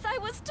did as I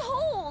was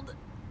told.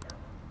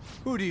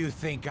 Who do you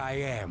think I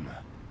am?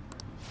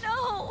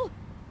 No.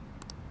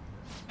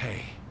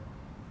 Hey,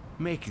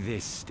 make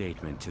this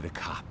statement to the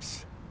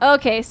cops.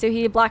 Okay, so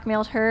he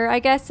blackmailed her, I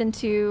guess,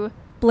 into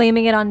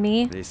blaming it on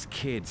me. This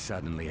kid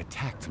suddenly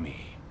attacked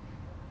me.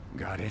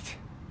 Got it?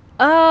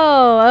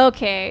 Oh,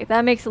 okay.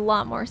 That makes a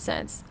lot more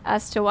sense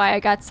as to why I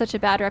got such a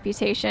bad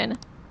reputation.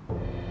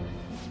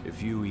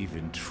 If you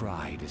even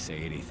try to say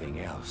anything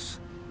else,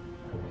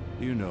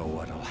 you know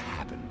what'll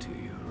happen to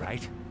you,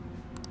 right?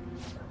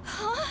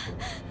 Huh?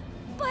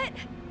 But...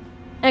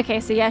 Okay,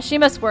 so yeah, she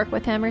must work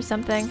with him or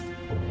something.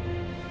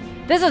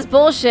 This is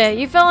bullshit.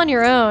 You fell on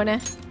your own.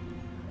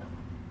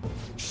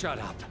 Shut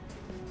up.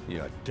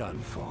 You're done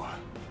for.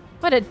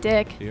 What a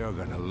dick. You're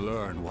gonna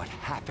learn what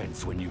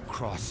happens when you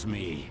cross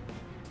me.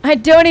 I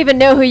don't even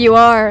know who you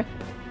are.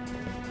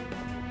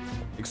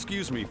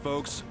 Excuse me,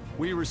 folks.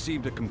 We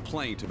received a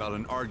complaint about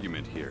an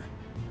argument here.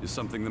 Is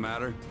something the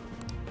matter?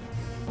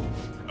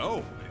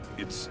 Oh,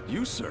 it's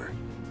you, sir.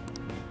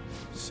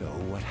 So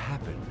what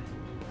happened?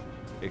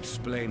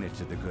 Explain it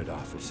to the good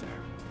officer.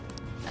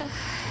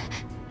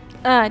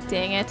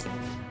 Dang it.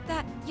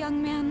 That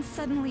young man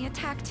suddenly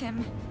attacked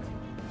him.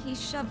 He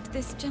shoved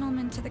this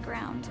gentleman to the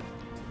ground.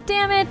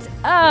 Damn it.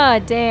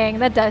 Ah, dang,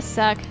 that does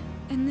suck.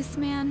 And this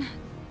man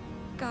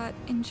got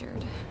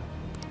injured.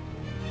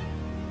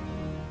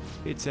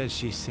 It's as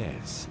she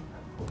says.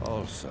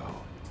 Also,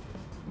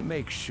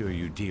 make sure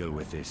you deal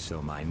with this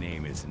so my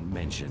name isn't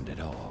mentioned at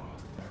all.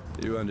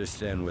 You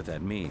understand what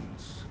that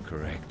means,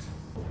 correct?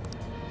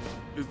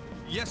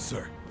 Yes,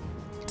 sir.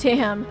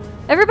 Damn.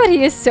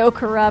 Everybody is so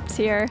corrupt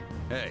here.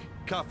 Hey,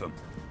 cuff him.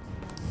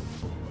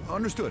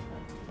 Understood.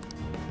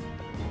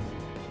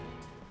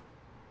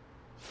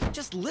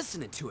 Just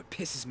listening to it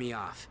pisses me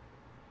off.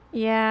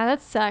 Yeah,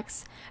 that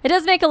sucks. It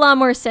does make a lot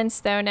more sense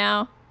though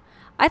now.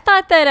 I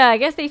thought that I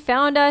guess they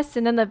found us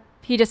and then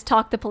he just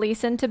talked the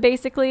police into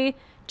basically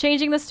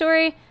changing the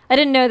story. I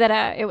didn't know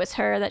that it was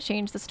her that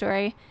changed the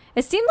story.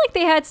 It seemed like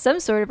they had some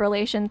sort of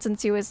relation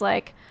since he was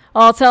like,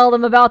 I'll tell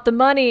them about the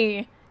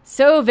money.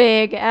 So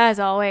vague, as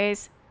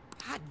always.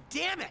 God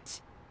damn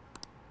it!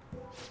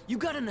 You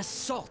got an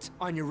assault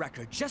on your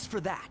record just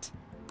for that.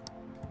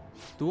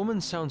 The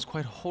woman sounds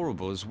quite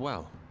horrible as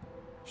well.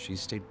 She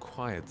stayed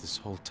quiet this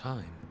whole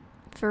time.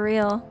 For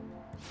real.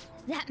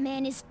 That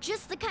man is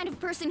just the kind of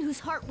person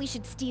whose heart we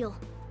should steal.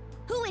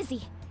 Who is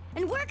he?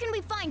 And where can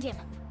we find him?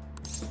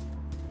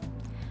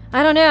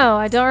 I don't know.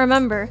 I don't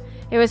remember.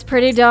 It was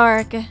pretty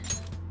dark. You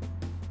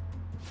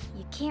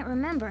can't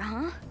remember,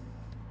 huh?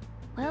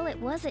 Well, it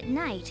was at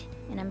night,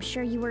 and I'm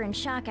sure you were in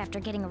shock after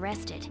getting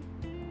arrested.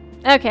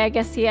 Okay, I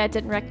guess he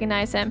didn't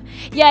recognize him.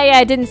 Yeah,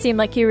 it didn't seem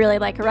like he really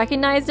like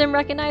recognized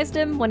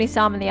him when he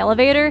saw him in the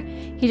elevator.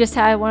 He just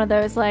had one of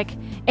those like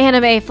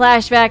anime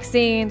flashback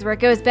scenes where it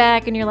goes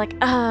back and you're like,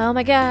 oh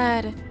my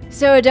god,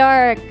 so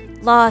dark,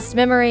 lost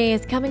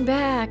memories coming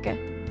back.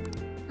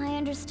 I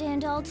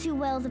understand all too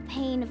well the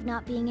pain of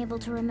not being able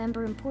to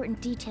remember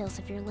important details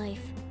of your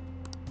life.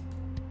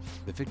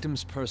 The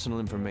victim's personal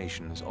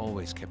information is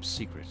always kept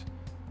secret.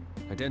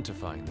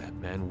 Identifying that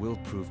man will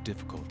prove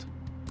difficult.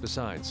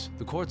 Besides,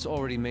 the courts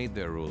already made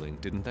their ruling,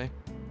 didn't they?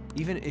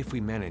 Even if we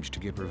manage to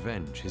get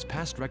revenge, his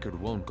past record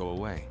won't go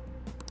away.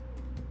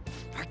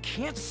 I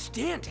can't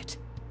stand it.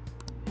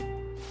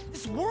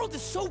 This world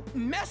is so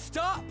messed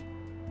up.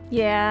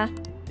 Yeah.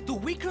 The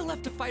weak are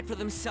left to fight for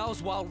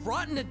themselves while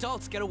rotten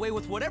adults get away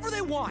with whatever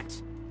they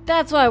want.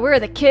 That's why we're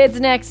the kids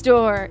next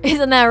door.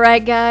 Isn't that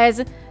right,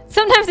 guys?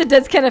 Sometimes it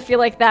does kind of feel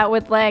like that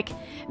with like,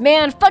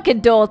 man, fuck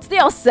adults, they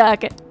all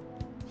suck.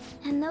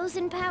 And those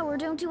in power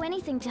don't do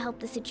anything to help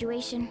the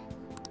situation.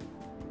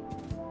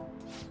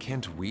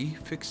 Can't we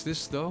fix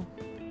this, though?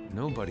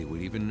 Nobody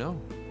would even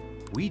know.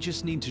 We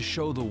just need to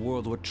show the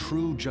world what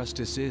true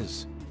justice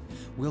is.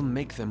 We'll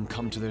make them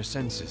come to their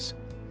senses.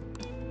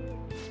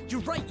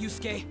 You're right,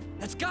 Yusuke.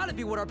 That's gotta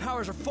be what our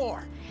powers are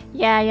for.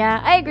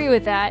 Yeah, I agree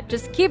with that.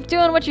 Just keep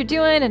doing what you're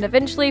doing and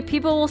eventually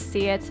people will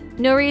see it.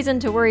 No reason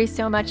to worry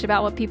so much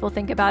about what people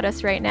think about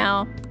us right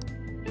now.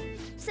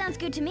 Sounds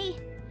good to me.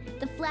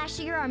 The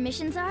flashier our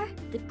missions are,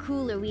 the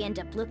cooler we end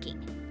up looking.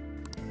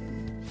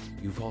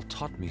 You've all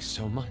taught me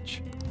so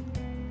much.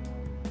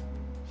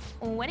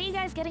 What are you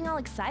guys getting all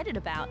excited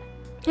about?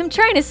 I'm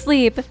trying to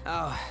sleep.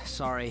 Oh,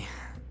 sorry.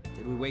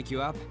 Did we wake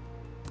you up?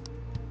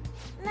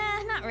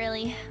 Nah, not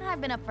really. I've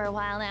been up for a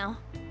while now.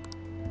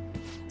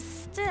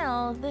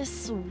 Still,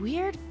 this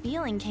weird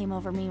feeling came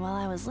over me while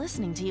I was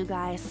listening to you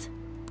guys.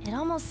 It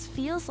almost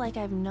feels like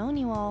I've known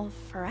you all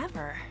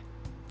forever.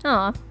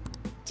 Aw.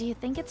 Do you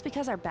think it's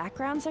because our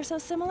backgrounds are so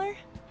similar?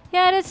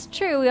 Yeah, it is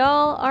true. We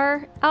all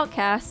are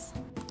outcasts.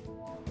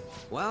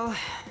 Well,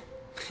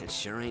 it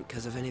sure ain't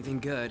because of anything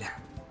good.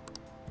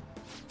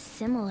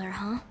 Similar,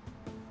 huh?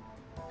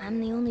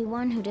 I'm the only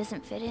one who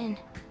doesn't fit in.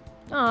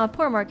 Aw,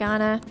 poor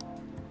Morgana.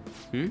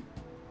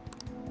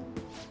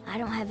 I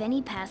don't have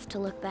any past to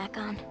look back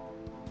on.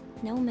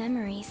 No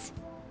memories.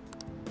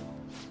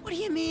 What do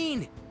you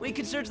mean? We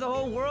could search the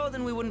whole world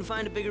and we wouldn't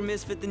find a bigger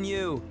misfit than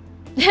you.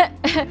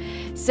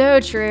 So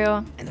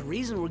true. And the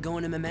reason we're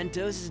going to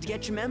Mementos is to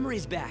get your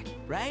memories back,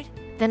 right?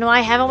 Then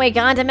why haven't we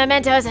gone to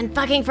Mementos in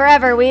fucking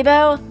forever,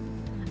 Weebo?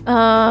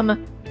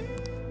 I'm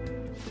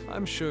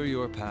sure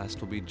your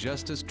past will be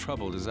just as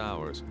troubled as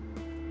ours.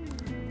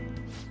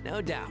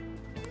 No doubt.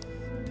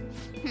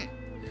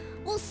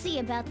 We'll see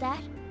about that.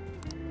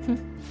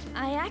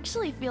 I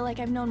actually feel like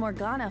I've known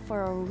Morgana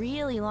for a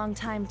really long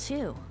time,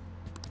 too.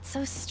 It's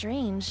so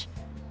strange.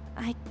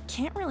 I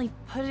can't really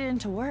put it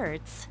into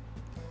words.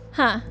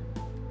 Huh.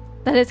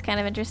 That is kind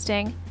of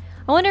interesting.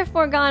 I wonder if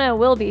Morgana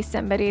will be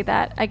somebody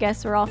that I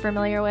guess we're all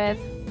familiar with.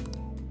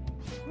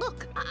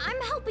 Look, I'm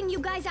helping you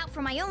guys out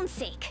for my own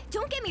sake.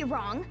 Don't get me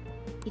wrong.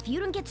 If you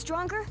don't get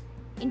stronger,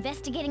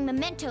 investigating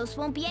Mementos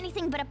won't be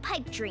anything but a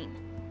pipe dream.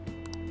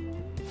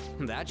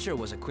 That sure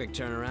was a quick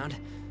turnaround.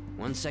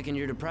 1 second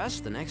you're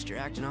depressed, the next you're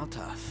acting all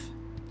tough.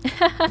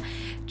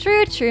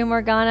 True,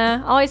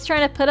 Morgana. Always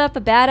trying to put up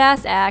a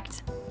badass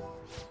act.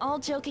 all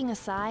joking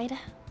aside,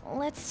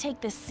 let's take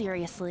this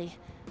seriously.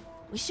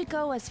 We should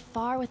go as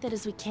far with it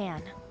as we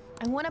can.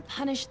 I want to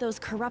punish those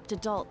corrupt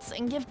adults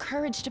and give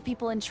courage to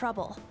people in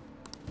trouble.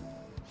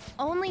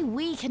 Only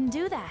we can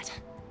do that.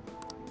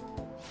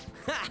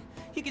 Ha!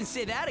 You can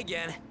say that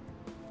again.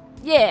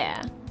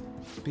 Yeah.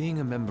 Being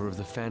a member of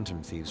the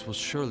Phantom Thieves will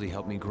surely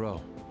help me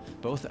grow,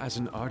 both as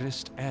an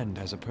artist and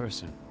as a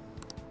person.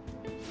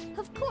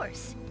 Of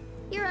course.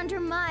 You're under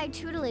my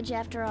tutelage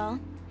after all.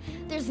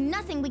 There's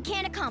nothing we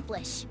can't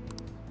accomplish.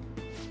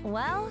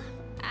 Well,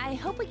 I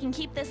hope we can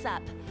keep this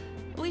up.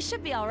 We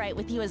should be all right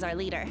with you as our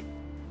leader.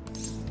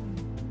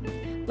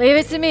 Leave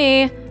it to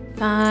me.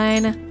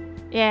 Fine.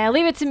 Yeah,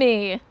 leave it to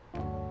me.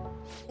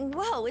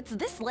 Whoa, it's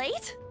this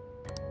late?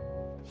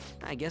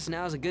 I guess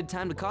now's a good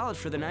time to college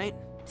for the night.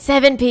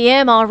 7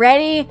 p.m.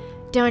 already?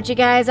 Don't you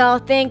guys all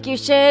think you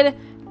should?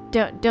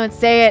 Don't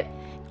say it.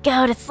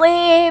 Go to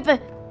sleep.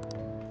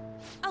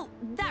 Oh,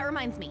 that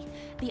reminds me.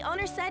 The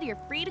owner said you're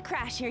free to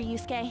crash here,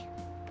 Yusuke.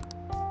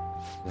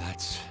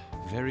 That's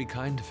very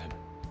kind of him.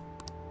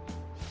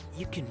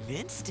 You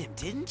convinced him,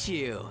 didn't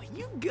you?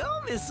 You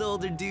go, Miss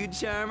Older Dude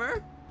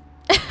Charmer.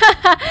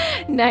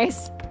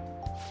 Nice.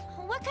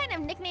 What kind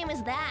of nickname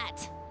is that?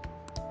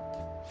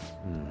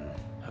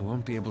 I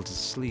won't be able to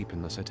sleep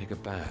unless I take a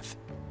bath.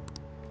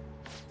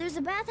 There's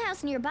a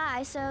bathhouse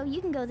nearby, so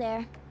you can go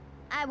there.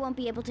 I won't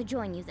be able to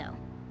join you, though.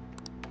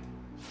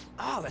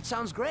 Oh, that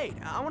sounds great.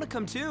 I want to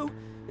come too.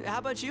 How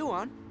about you,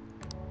 Juan?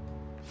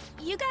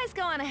 You guys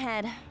go on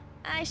ahead.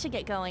 I should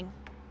get going.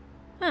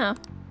 Oh.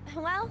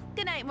 Well,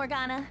 good night,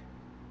 Morgana.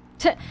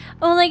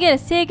 Only gonna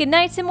say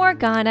goodnight to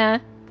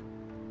Morgana.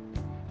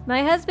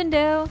 My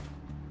husbando.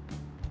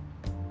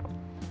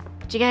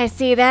 Did you guys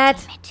see that?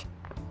 Damn it.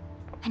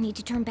 I need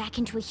to turn back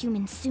into a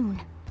human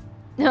soon.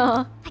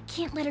 No. I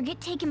can't let her get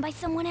taken by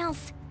someone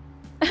else.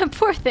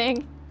 Poor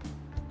thing.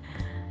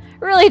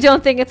 Really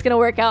don't think it's gonna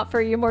work out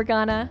for you,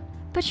 Morgana.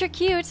 But you're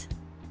cute.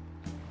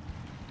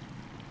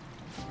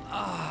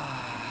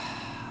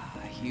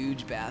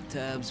 Huge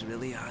bathtubs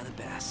really are the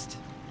best.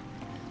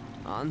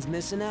 On's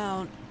missing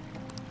out.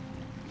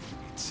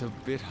 It's a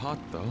bit hot,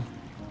 though.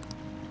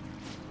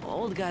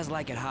 Old guys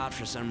like it hot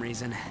for some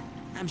reason.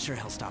 I'm sure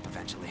he'll stop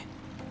eventually.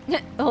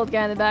 Old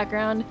guy in the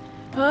background.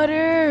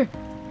 Hotter!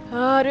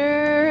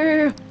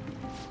 Hotter!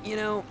 You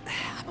know,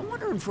 I've been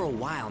wondering for a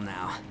while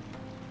now.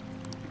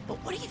 But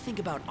what do you think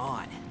about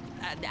On?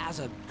 As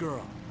a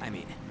girl, I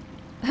mean.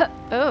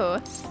 Oh.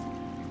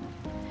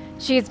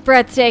 She's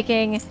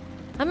breathtaking.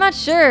 I'm not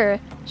sure.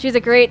 She's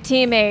a great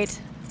teammate.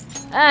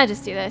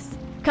 Just do this.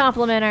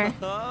 Compliment her.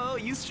 Oh,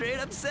 you straight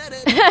up said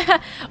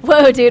it.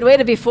 Whoa, dude, way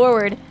to be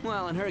forward.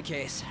 Well, in her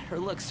case, her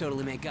looks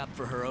totally make up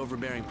for her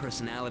overbearing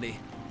personality.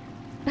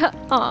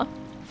 Aw.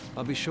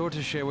 I'll be sure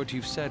to share what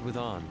you've said with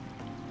On.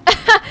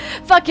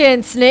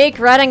 Fucking snake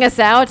ratting us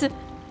out.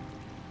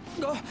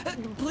 Oh,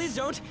 please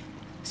don't.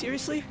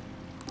 Seriously?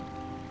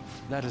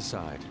 That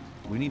aside,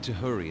 we need to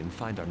hurry and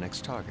find our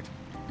next target.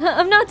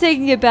 I'm not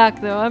taking it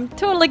back, though. I'm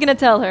totally gonna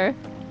tell her.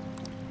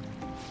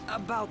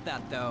 About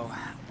that, though,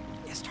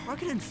 is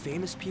targeting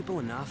famous people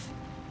enough?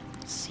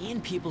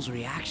 Seeing people's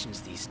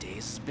reactions these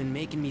days has been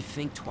making me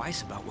think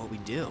twice about what we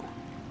do.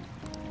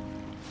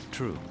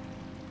 True.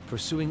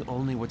 Pursuing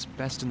only what's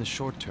best in the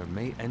short term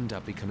may end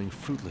up becoming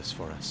fruitless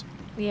for us.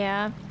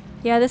 Yeah.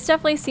 Yeah, this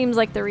definitely seems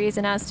like the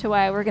reason as to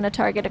why we're gonna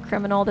target a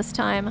criminal this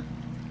time.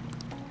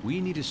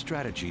 We need a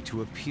strategy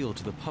to appeal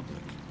to the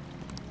public.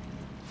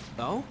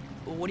 Oh?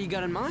 What do you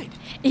got in mind?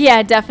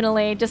 Yeah,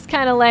 definitely. Just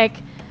kind of like,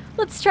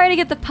 let's try to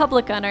get the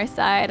public on our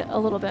side a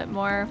little bit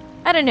more.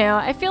 I don't know.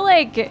 I feel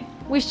like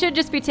we should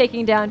just be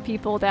taking down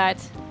people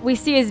that we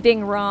see as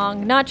being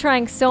wrong, not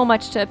trying so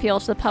much to appeal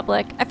to the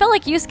public. I felt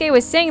like Yusuke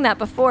was saying that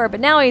before,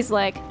 but now he's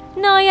like,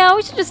 no, yeah,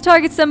 we should just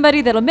target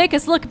somebody that'll make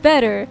us look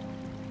better.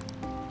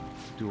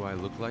 Do I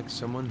look like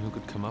someone who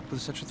could come up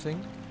with such a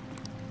thing?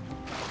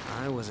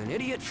 I was an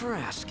idiot for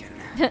asking.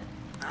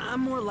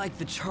 I'm more like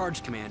the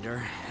charge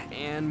commander,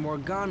 and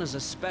Morgana's a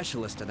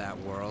specialist of that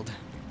world.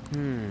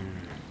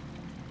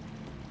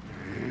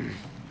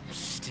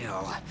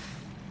 Still.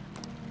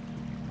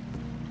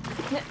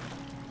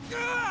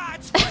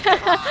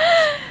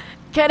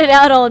 Cut it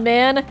out, old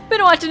man.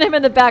 Been watching him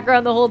in the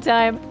background the whole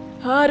time.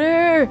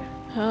 Hotter,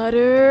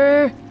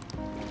 hotter.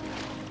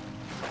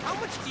 How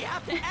much do you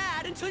have to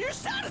add until you're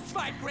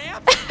satisfied,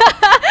 Gramps?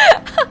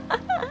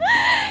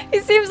 He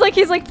seems like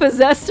he's like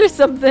possessed or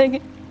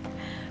something.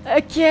 I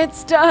can't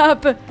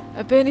stop.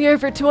 I've been here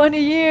for 20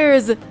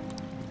 years. I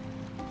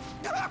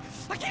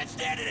can't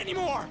stand it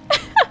anymore.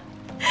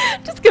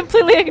 Just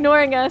completely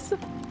ignoring us.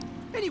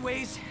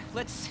 Anyways,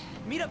 let's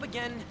meet up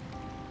again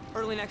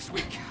early next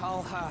week.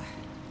 I'll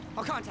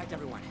contact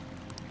everyone.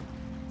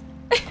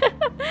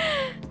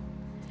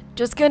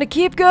 Just gonna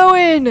keep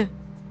going.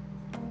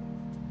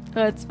 Oh,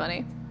 that's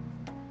funny.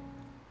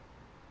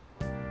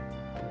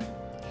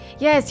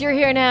 Yes, you're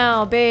here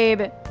now,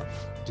 babe.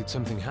 Did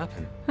something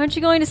happen? Aren't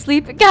you going to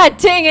sleep? God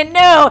dang it,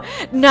 no!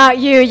 Not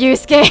you,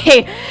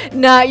 Yusuke!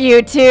 Not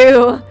you,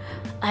 too!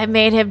 I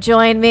made him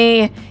join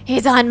me.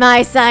 He's on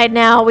my side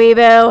now,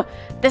 Weebo.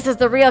 This is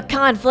the real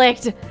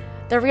conflict.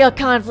 The real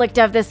conflict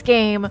of this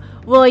game.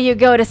 Will you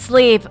go to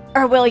sleep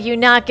or will you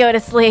not go to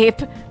sleep?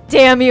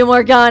 Damn you,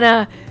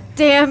 Morgana.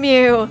 Damn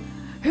you.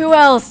 Who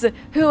else?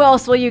 Who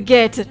else will you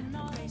get?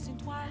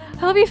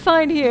 I'll be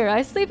fine here.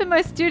 I sleep in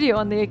my studio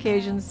on the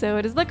occasion, so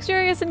it is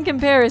luxurious in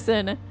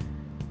comparison.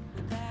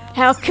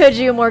 How could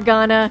you,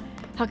 Morgana?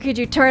 How could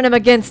you turn him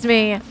against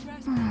me?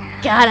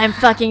 God, I'm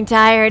fucking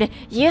tired.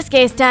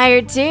 Yusuke's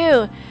tired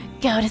too.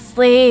 Go to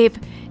sleep.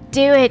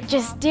 Do it.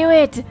 Just do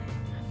it.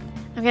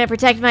 I'm gonna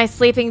protect my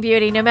sleeping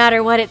beauty no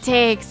matter what it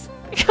takes.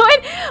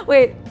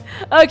 Wait.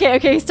 Okay,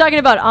 he's talking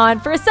about On.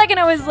 For a second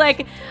I was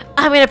like,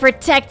 I'm gonna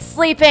protect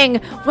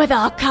sleeping with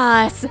all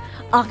costs.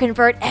 I'll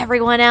convert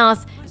everyone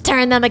else,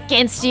 turn them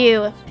against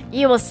you.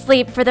 You will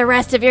sleep for the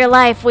rest of your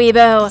life,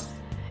 Weebo.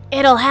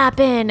 It'll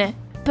happen.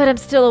 But I'm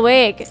still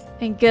awake.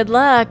 And good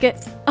luck.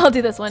 I'll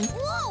do this one.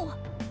 Whoa!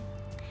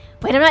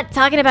 Wait, I'm not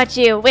talking about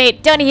you.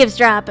 Wait, don't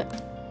eavesdrop.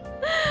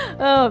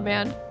 Oh,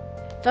 man.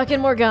 Fucking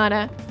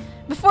Morgana.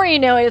 Before you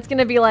know it, it's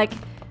gonna be like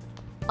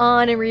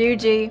On and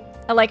Ryuji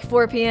at like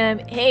 4 p.m.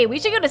 Hey, we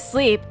should go to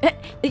sleep.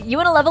 You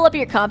wanna level up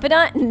your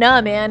confidant?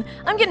 Nah, man.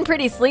 I'm getting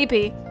pretty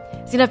sleepy.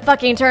 He's gonna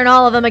fucking turn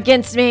all of them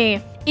against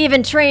me.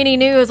 Even trainee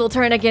news will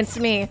turn against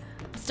me.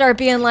 Start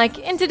being like,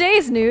 in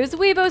today's news,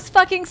 Weebo's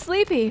fucking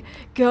sleepy.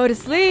 Go to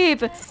sleep.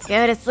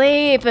 Go to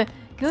sleep.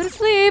 Go to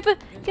sleep.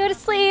 Go to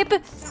sleep.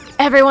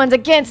 Everyone's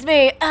against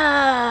me.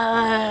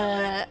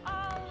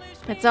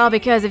 It's all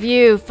because of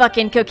you,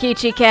 fucking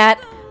Kokichi cat.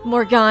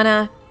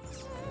 Morgana.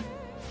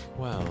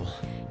 Well.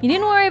 You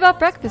needn't worry about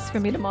breakfast for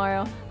me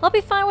tomorrow. I'll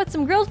be fine with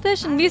some grilled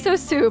fish and miso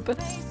soup.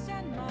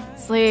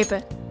 Sleep.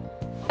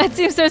 That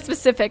seems so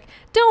specific.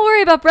 Don't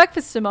worry about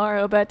breakfast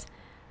tomorrow, but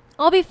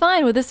I'll be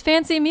fine with this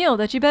fancy meal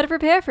that you better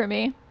prepare for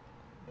me.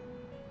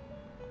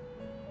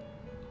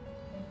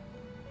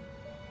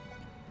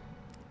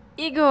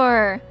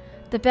 Igor,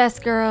 the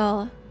best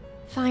girl.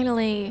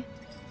 Finally.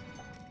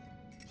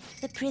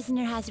 The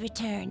prisoner has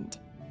returned.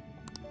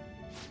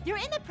 You're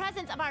in the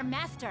presence of our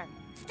master.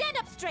 Stand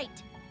up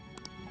straight.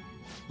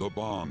 The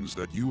bonds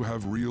that you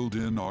have reeled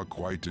in are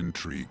quite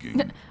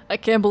intriguing. I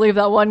can't believe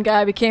that one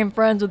guy became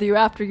friends with you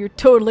after you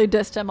totally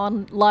dissed him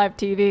on live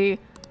TV.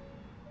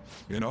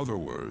 In other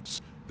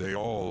words, they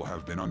all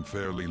have been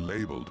unfairly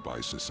labeled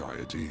by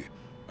society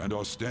and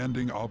are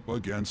standing up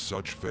against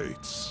such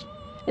fates.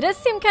 It does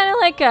seem kind of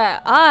like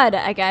odd,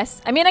 I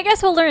guess. I mean, I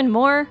guess we'll learn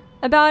more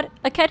about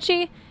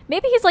Akechi.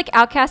 Maybe he's like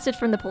outcasted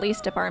from the police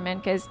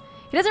department because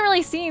he doesn't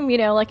really seem, you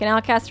know, like an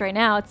outcast right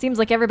now. It seems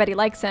like everybody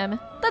likes him.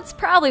 That's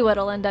probably what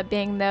it'll end up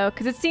being, though,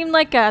 because it seemed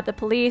like the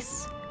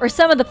police, or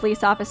some of the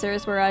police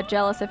officers, were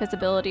jealous of his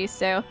abilities,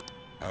 so.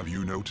 Have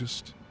you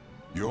noticed?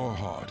 Your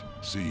heart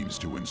seems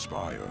to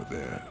inspire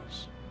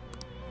theirs.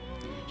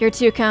 You're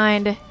too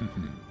kind.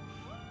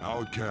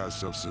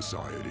 Outcasts of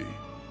society.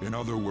 In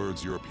other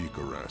words, you're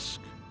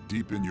picaresque.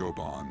 Deepen your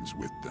bonds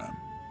with them.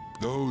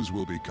 Those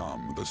will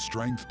become the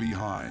strength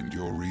behind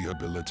your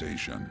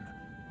rehabilitation.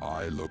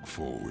 I look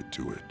forward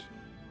to it.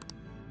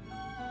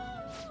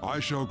 I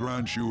shall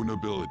grant you an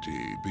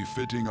ability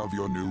befitting of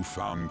your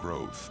newfound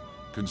growth.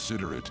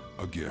 Consider it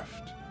a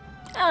gift.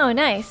 Oh,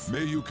 nice.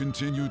 May you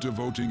continue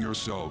devoting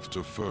yourself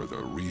to further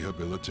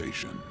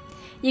rehabilitation.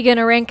 You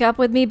gonna rank up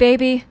with me,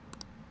 baby?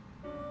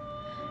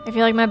 I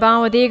feel like my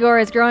bond with Igor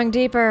is growing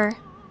deeper.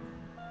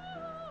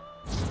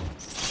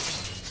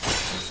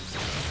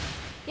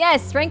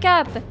 Yes, rank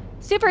up.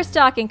 Super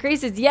stock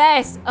increases,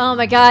 yes. Oh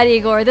my god,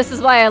 Igor, this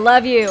is why I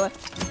love you.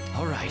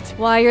 All right.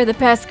 Why you're the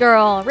best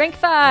girl. Rank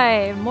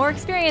 5. More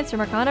experience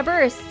from Arcana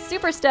Burst.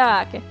 Super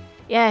stock.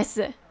 Yes.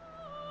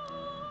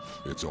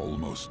 It's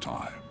almost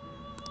time.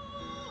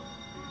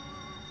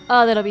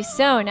 Oh, that'll be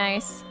so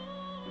nice.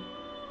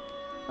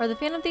 Or the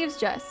Phantom Thieves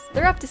just.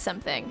 They're up to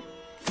something.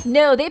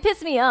 No, they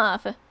piss me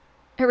off.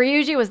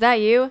 Ryuji, was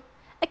that you?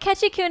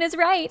 Akechi-kun is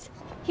right.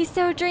 He's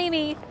so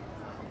dreamy.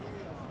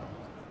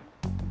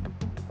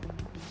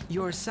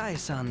 You're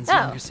Sai-san's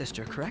younger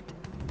sister, correct?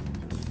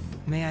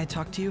 May I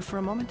talk to you for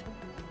a moment?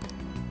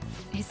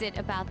 Is it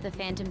about the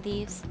Phantom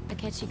Thieves,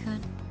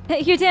 Akechi-kun?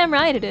 You're damn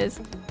right it is.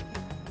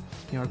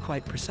 You're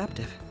quite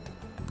perceptive.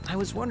 I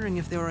was wondering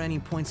if there were any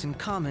points in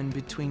common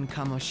between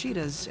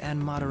Kamoshida's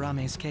and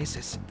Madarame's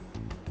cases.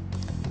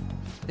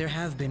 There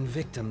have been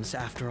victims,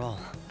 after all.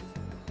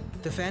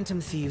 The Phantom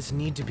Thieves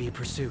need to be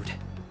pursued.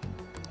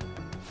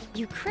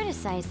 You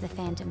criticize the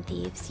Phantom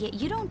Thieves, yet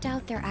you don't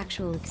doubt their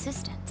actual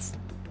existence.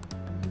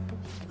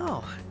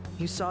 Oh,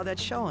 you saw that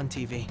show on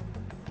TV.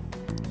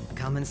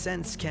 Common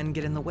sense can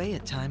get in the way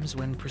at times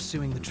when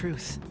pursuing the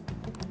truth.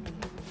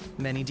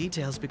 Many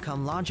details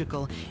become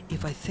logical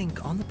if I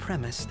think on the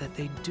premise that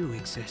they do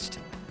exist.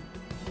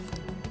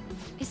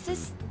 Is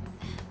this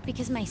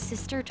because my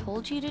sister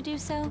told you to do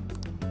so?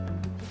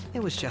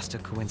 It was just a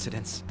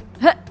coincidence.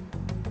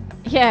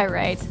 Yeah,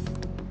 right.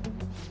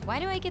 Why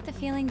do I get the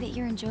feeling that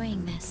you're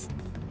enjoying this?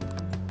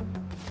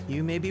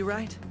 You may be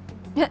right.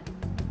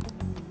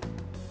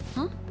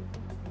 Huh?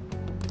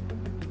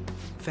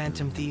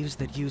 Phantom thieves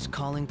that use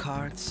calling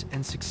cards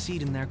and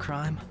succeed in their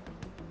crime.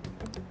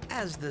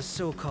 As the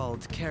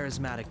so-called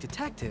charismatic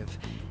detective,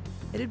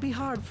 it'd be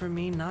hard for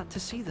me not to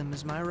see them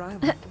as my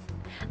rival.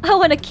 I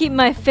want to keep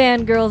my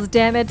fangirls,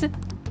 damn it.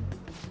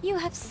 You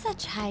have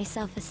such high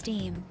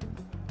self-esteem.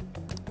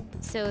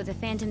 So the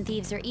Phantom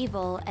Thieves are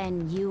evil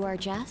and you are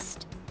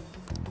just?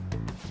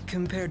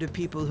 Compared to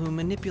people who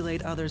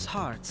manipulate others'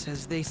 hearts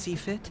as they see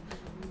fit,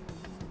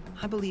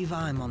 I believe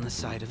I'm on the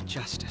side of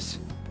justice.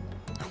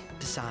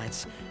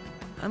 Besides,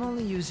 I'm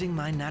only using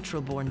my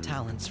natural-born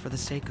talents for the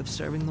sake of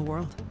serving the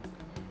world.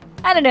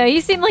 I don't know, you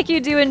seem like you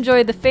do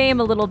enjoy the fame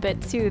a little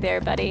bit too there,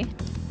 buddy.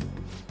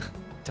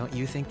 Don't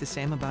you think the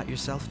same about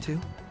yourself too?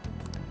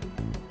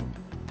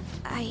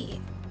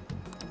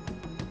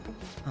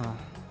 Oh,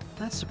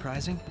 that's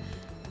surprising.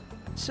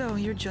 So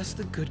you're just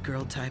the good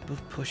girl type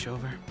of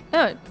pushover.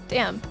 Oh,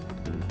 damn.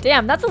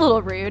 Damn, that's a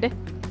little rude.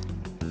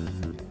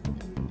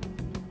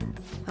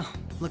 Oh,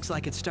 looks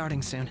like it's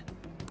starting soon.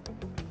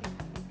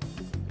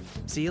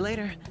 See you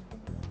later.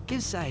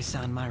 Give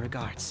Sai-san my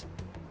regards.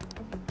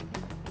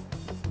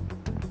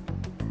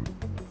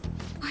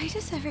 Why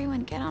does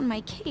everyone get on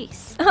my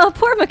case? Oh,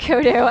 poor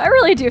Makoto. I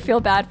really do feel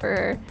bad for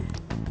her.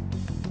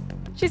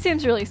 She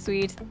seems really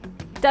sweet.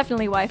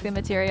 Definitely waifu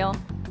material.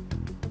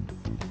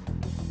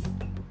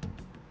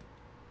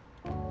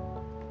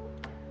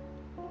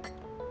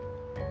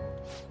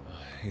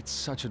 It's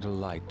such a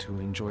delight to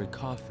enjoy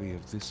coffee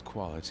of this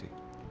quality.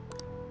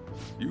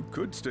 You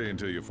could stay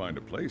until you find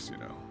a place, you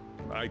know.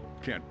 I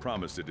can't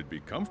promise it'd be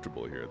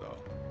comfortable here, though.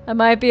 I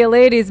might be a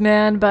ladies'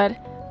 man, but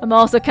I'm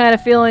also kind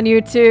of feeling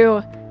you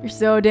too. You're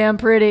so damn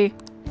pretty.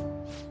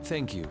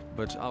 Thank you,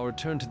 but I'll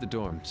return to the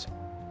dorms.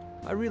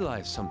 I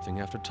realized something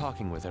after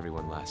talking with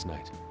everyone last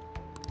night.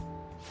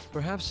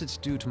 Perhaps it's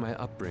due to my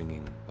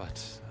upbringing,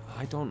 but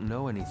I don't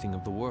know anything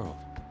of the world,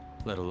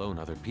 let alone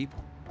other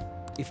people.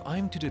 If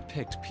I'm to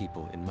depict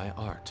people in my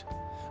art,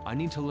 I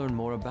need to learn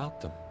more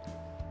about them.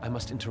 I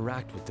must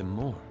interact with them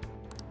more.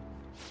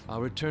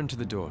 I'll return to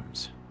the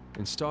dorms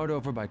and start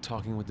over by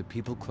talking with the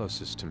people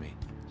closest to me.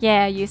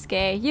 Yeah,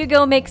 Yusuke, you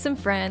go make some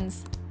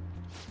friends.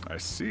 I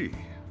see.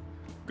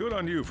 Good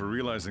on you for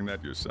realizing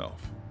that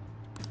yourself.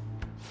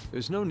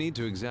 There's no need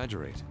to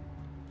exaggerate.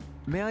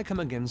 May I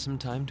come again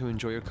sometime to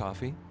enjoy your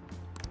coffee?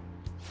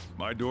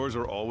 My doors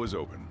are always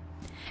open.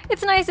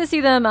 It's nice to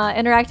see them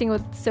interacting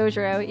with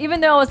Sojiro,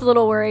 even though I was a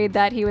little worried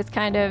that he was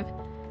kind of,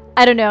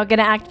 I don't know,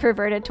 gonna act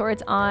perverted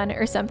towards An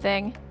or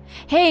something.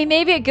 Hey,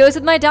 maybe it goes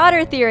with my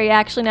daughter theory,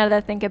 actually, now that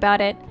I think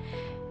about it.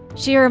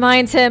 She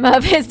reminds him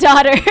of his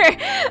daughter.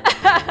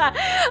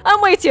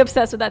 I'm way too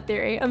obsessed with that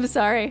theory. I'm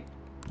sorry.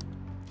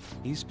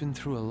 He's been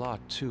through a lot,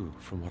 too,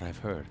 from what I've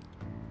heard.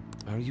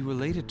 Are you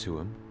related to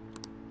him?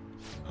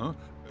 Huh?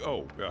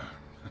 Oh,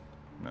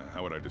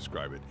 how would I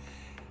describe it?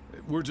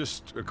 We're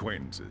just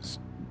acquaintances,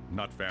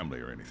 not family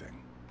or anything.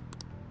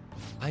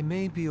 I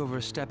may be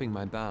overstepping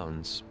my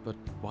bounds, but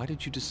why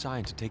did you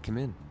decide to take him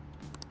in?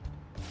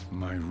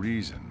 My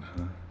reason,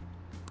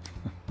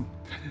 huh?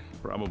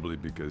 Probably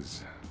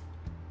because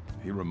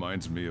he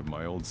reminds me of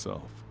my old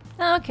self.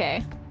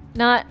 Okay.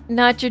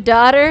 Not your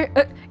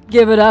daughter?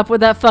 Give it up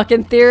with that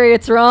fucking theory,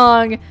 it's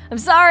wrong. I'm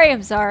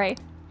sorry.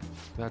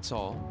 That's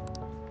all?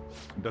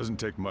 It doesn't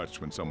take much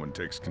when someone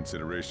takes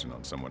consideration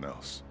on someone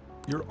else.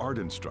 Your art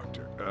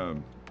instructor,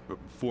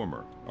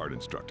 former art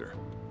instructor,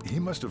 he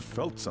must have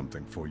felt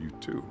something for you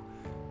too,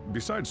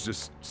 besides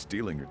just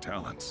stealing your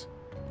talents.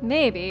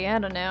 Maybe, I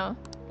don't know.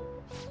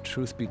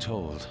 Truth be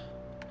told,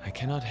 I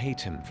cannot hate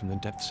him from the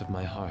depths of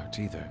my heart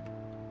either.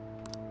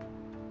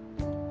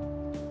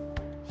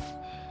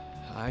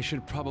 I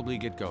should probably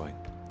get going.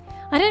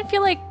 I didn't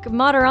feel like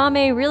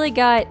Madarame really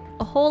got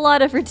a whole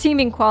lot of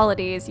redeeming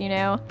qualities, you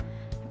know?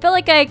 I felt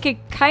like I could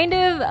kind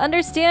of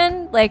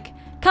understand, like,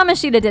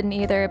 Kamoshida didn't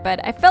either, but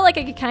I felt like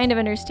I could kind of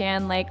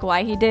understand, like,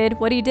 why he did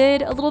what he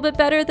did a little bit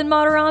better than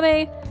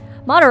Madarame.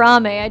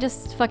 Madarame, I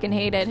just fucking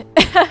hated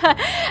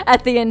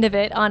at the end of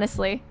it,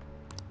 honestly.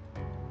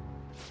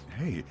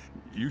 Hey,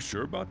 you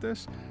sure about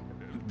this?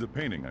 The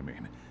painting, I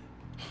mean.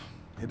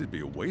 It'd be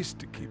a waste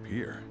to keep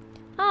here.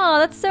 Oh,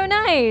 that's so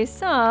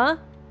nice. Aw,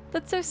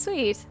 that's so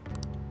sweet.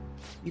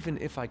 Even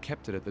if I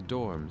kept it at the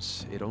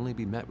dorms, it'd only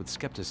be met with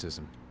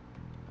skepticism.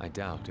 I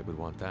doubt it would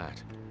want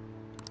that.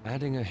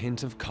 Adding a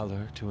hint of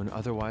color to an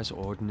otherwise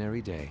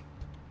ordinary day.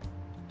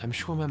 I'm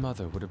sure my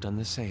mother would have done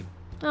the same.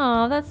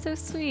 Oh, that's so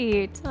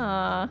sweet.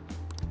 Aw.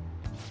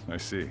 I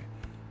see.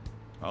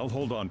 I'll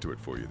hold on to it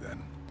for you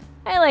then.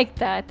 I like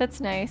that. That's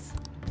nice.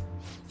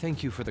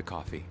 Thank you for the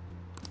coffee.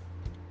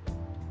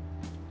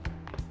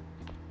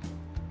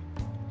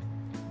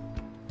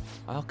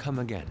 I'll come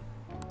again.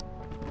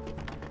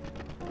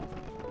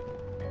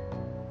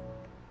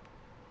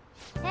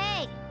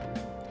 Hey!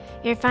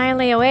 You're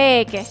finally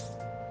awake.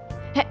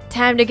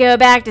 Time to go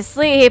back to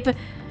sleep.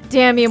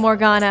 Damn you,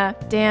 Morgana.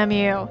 Damn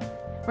you.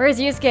 Where's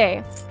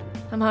Yusuke?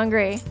 I'm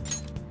hungry.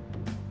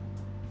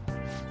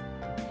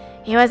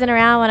 He wasn't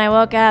around when I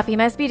woke up. He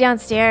must be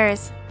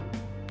downstairs.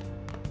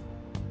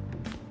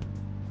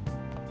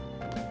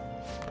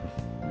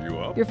 You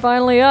up? You're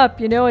finally up.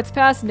 You know, it's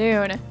past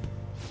noon.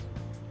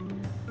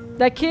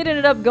 That kid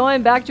ended up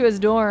going back to his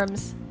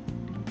dorms.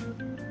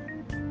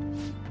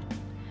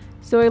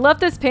 So he left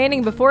this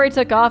painting before he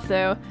took off,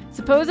 though,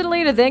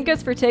 supposedly to thank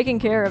us for taking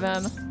care of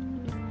him.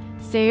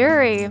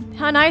 Sayuri,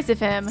 how nice of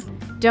him.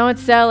 Don't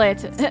sell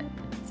it.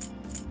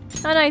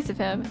 How nice of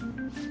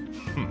him.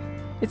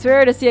 It's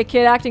rare to see a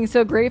kid acting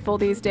so grateful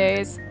these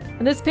days.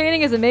 And this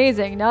painting is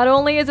amazing. Not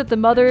only is the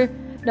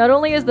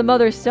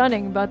mother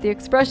stunning, but the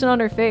expression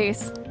on her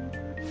face.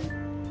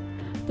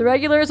 The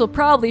regulars will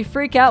probably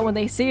freak out when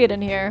they see it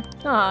in here.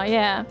 Aw,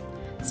 yeah.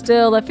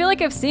 Still, I feel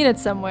like I've seen it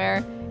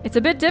somewhere. It's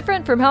a bit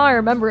different from how I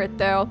remember it,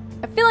 though.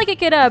 I feel like it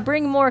could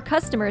bring more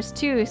customers,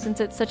 too,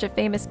 since it's such a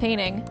famous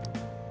painting.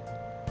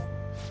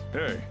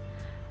 Hey.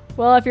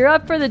 Well, if you're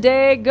up for the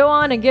day, go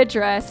on and get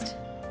dressed.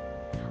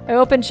 I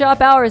opened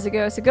shop hours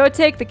ago, so go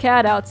take the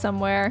cat out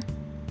somewhere.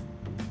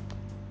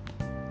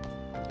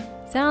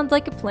 Sounds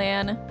like a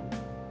plan.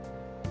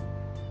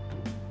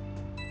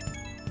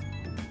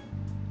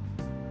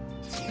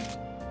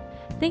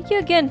 Thank you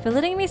again for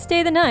letting me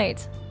stay the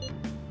night.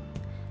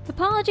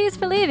 Apologies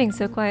for leaving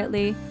so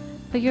quietly,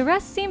 but your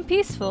rest seemed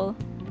peaceful.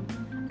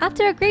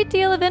 After a great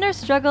deal of inner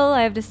struggle,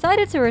 I have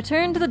decided to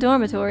return to the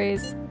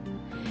dormitories.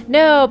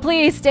 No,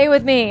 please stay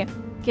with me.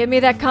 Give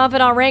me that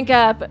confidant rank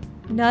up.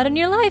 Not in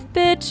your life,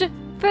 bitch.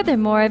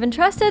 Furthermore, I've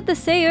entrusted the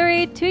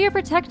Sayuri to your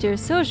protector,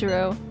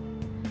 Sojiro.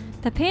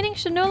 The painting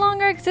should no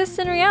longer exist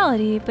in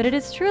reality, but it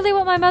is truly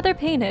what my mother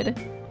painted.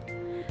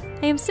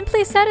 I am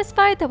simply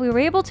satisfied that we were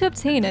able to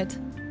obtain it.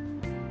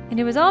 And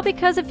it was all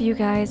because of you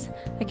guys.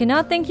 I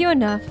cannot thank you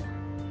enough.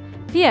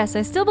 P.S.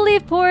 I still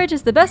believe porridge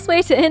is the best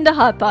way to end a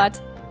hot pot.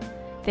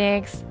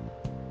 Thanks.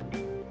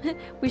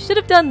 We should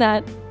have done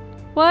that.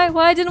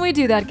 Why didn't we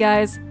do that,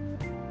 guys?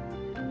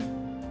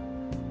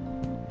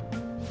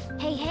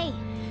 Hey.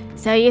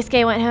 So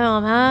Yusuke went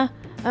home, huh?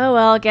 Oh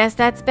well, guess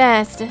that's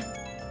best.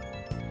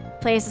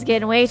 Place is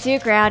getting way too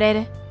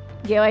crowded.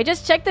 Yo, I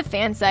just checked the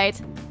fan site.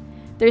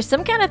 There's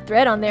some kind of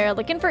thread on there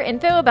looking for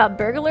info about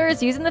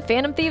burglars using the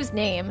Phantom Thieves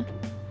name.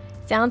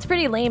 Sounds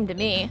pretty lame to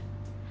me.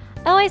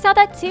 Oh, I saw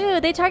that too.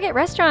 They target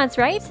restaurants,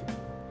 right?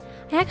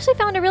 I actually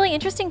found a really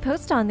interesting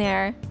post on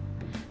there.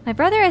 My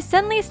brother has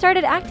suddenly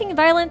started acting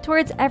violent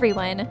towards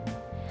everyone.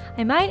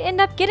 I might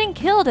end up getting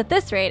killed at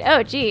this rate.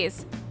 Oh,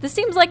 geez. This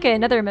seems like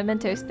another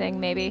Mementos thing,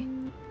 maybe.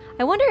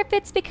 I wonder if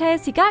it's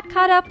because he got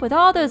caught up with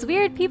all those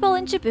weird people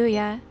in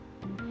Shibuya.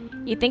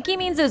 You think he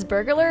means those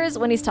burglars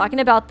when he's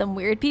talking about them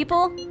weird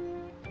people?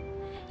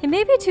 It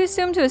may be too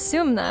soon to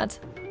assume that.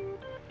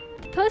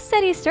 The post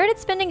said he started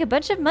spending a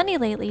bunch of money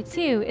lately,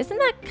 too. Isn't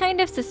that kind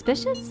of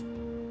suspicious?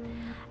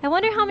 I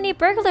wonder how many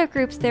burglar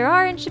groups there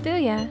are in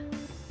Shibuya.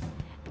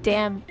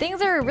 Damn,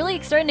 things are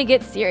really starting to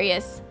get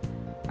serious.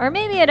 Or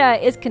maybe it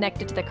is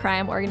connected to the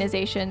crime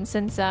organization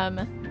since,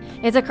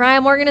 it's a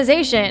crime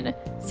organization.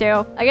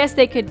 So I guess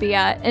they could be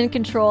in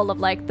control of,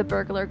 like, the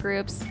burglar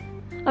groups.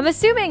 I'm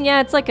assuming,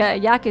 yeah, it's like a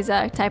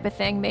Yakuza type of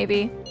thing,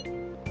 maybe.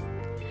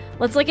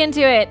 Let's look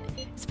into it.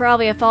 It's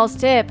probably a false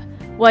tip.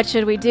 What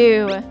should we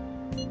do?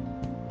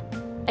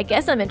 I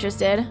guess I'm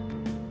interested.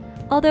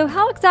 Although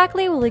how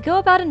exactly will we go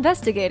about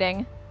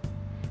investigating?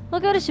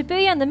 We'll go to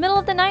Shibuya in the middle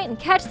of the night and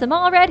catch them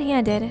all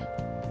red-handed.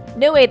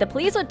 No way, the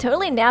police would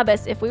totally nab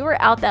us if we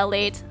were out that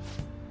late.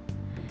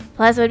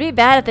 Plus, it would be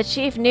bad if the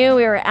chief knew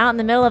we were out in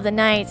the middle of the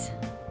night.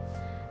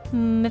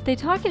 If they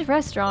target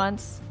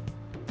restaurants...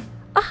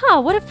 Aha,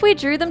 what if we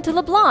drew them to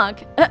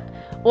LeBlanc?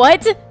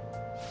 What?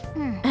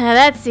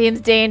 That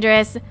seems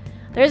dangerous.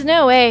 There's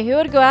no way who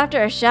would go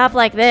after a shop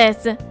like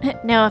this.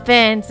 No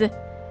offense.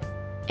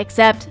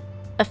 Except,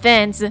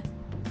 offense.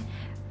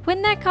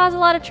 Wouldn't that cause a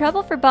lot of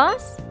trouble for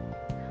Boss?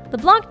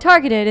 LeBlanc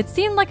targeted, it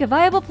seemed like a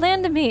viable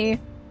plan to me.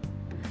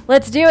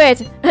 Let's do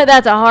it!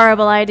 That's a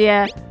horrible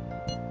idea.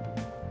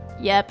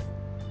 Yep.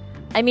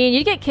 I mean,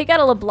 you'd get kicked out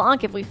of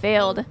LeBlanc if we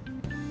failed.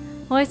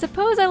 Well, I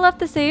suppose I left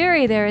the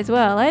Sayuri there as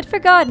well. I had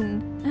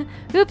forgotten.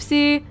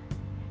 Oopsie.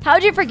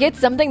 How'd you forget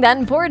something that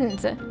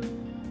important?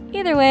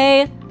 Either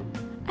way,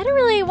 I don't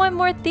really want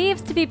more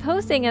thieves to be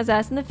posing as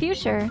us in the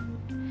future.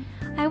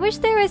 I wish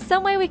there was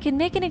some way we could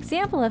make an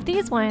example of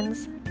these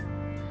ones.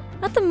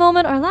 At the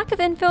moment, our lack of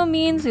info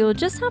means we will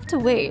just have to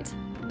wait.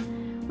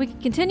 We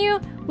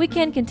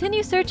can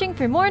continue searching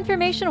for more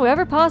information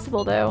wherever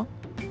possible, though.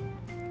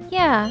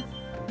 Yeah.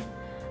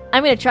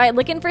 I'm gonna try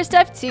looking for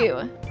stuff,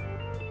 too.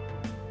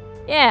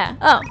 Yeah.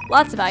 Oh,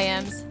 lots of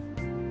IMs.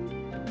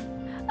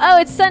 Oh,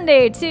 it's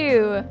Sunday,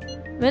 too.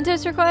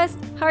 Mentos request?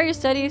 How are your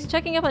studies?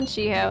 Checking up on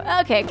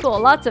Shiho. Okay, cool.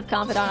 Lots of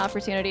confidant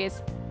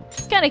opportunities.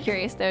 Kinda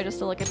curious, though, just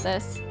to look at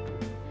this.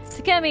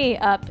 Takemi,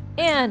 up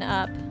and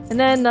up. And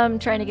then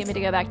trying to get me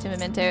to go back to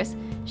Mementos.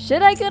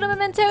 Should I go to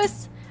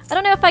Mementos? I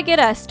don't know if I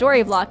get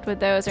story blocked with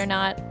those or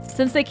not.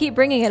 Since they keep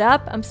bringing it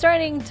up, I'm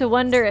starting to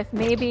wonder if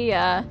maybe,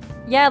 yeah,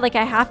 like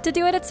I have to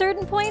do it at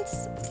certain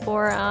points?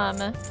 Or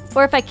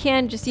if I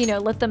can just, you know,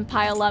 let them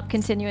pile up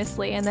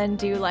continuously and then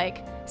do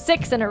like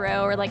 6 in a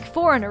row or like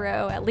 4 in a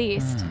row at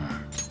least.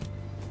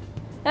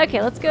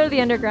 Okay, let's go to the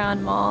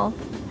underground mall.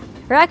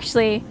 Or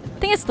actually, I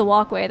think it's the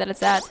walkway that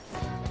it's at.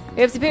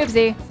 Oopsie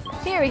poopsie.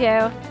 Here we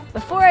go.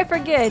 Before I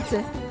forget.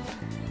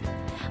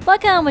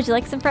 Welcome, would you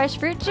like some fresh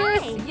fruit juice?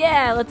 Hi.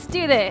 Yeah, let's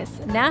do this.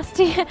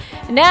 Nasty,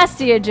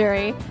 nasty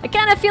jury. I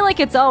kind of feel like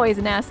it's always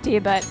nasty,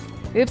 but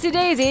oopsie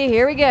daisy,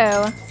 here we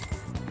go.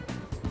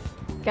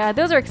 God,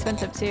 those are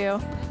expensive too.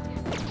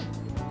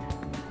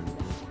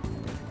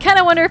 Kind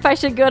of wonder if I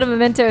should go to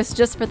Mementos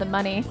just for the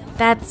money.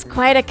 That's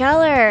quite a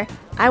color.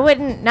 I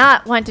wouldn't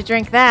not want to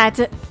drink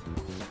that.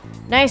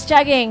 Nice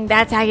chugging,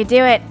 that's how you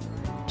do it.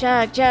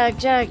 Chug, chug,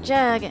 chug,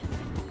 chug.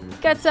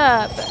 Guts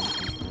up.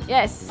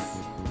 Yes.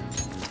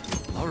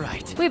 All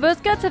right.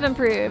 Weebo's guts have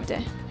improved.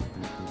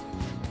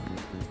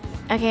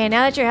 Okay,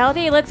 now that you're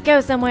healthy, let's go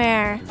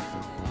somewhere.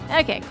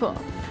 Okay, cool.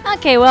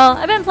 Okay, well,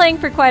 I've been playing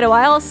for quite a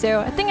while,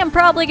 so I think I'm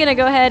probably gonna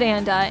go ahead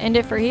and end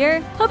it for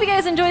here. Hope you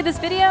guys enjoyed this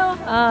video.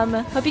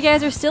 Hope you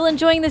guys are still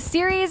enjoying this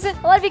series. A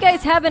lot of you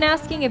guys have been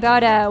asking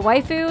about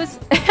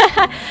waifus,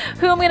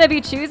 who I'm gonna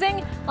be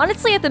choosing.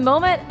 Honestly, at the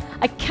moment,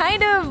 I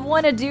kind of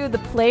want to do the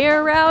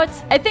player route.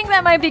 I think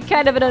that might be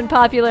kind of an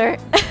unpopular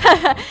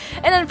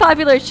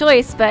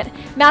choice, but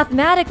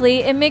mathematically,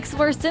 it makes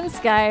more sense,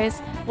 guys.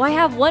 Why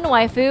have one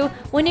waifu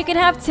when you can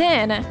have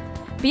 10?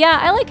 But yeah,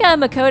 I like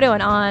Makoto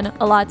and An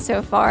a lot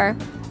so far.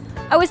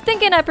 I was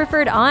thinking I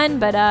preferred An,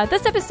 but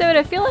this episode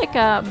I feel like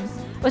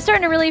was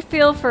starting to really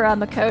feel for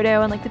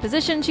Makoto and like the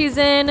position she's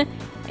in,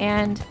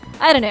 and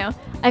I don't know.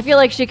 I feel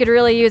like she could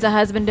really use a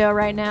husbando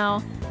right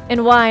now,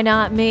 and why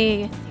not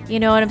me? You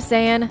know what I'm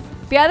saying?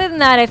 But other than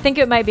that, I think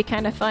it might be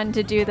kind of fun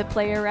to do the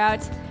player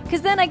route,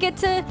 because then I get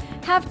to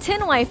have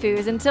 10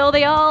 waifus until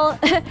they all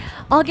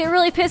get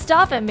really pissed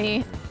off at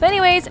me. But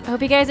anyways, I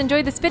hope you guys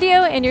enjoyed this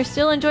video and you're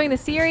still enjoying the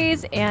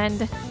series,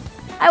 and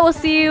I will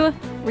see you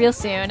real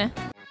soon.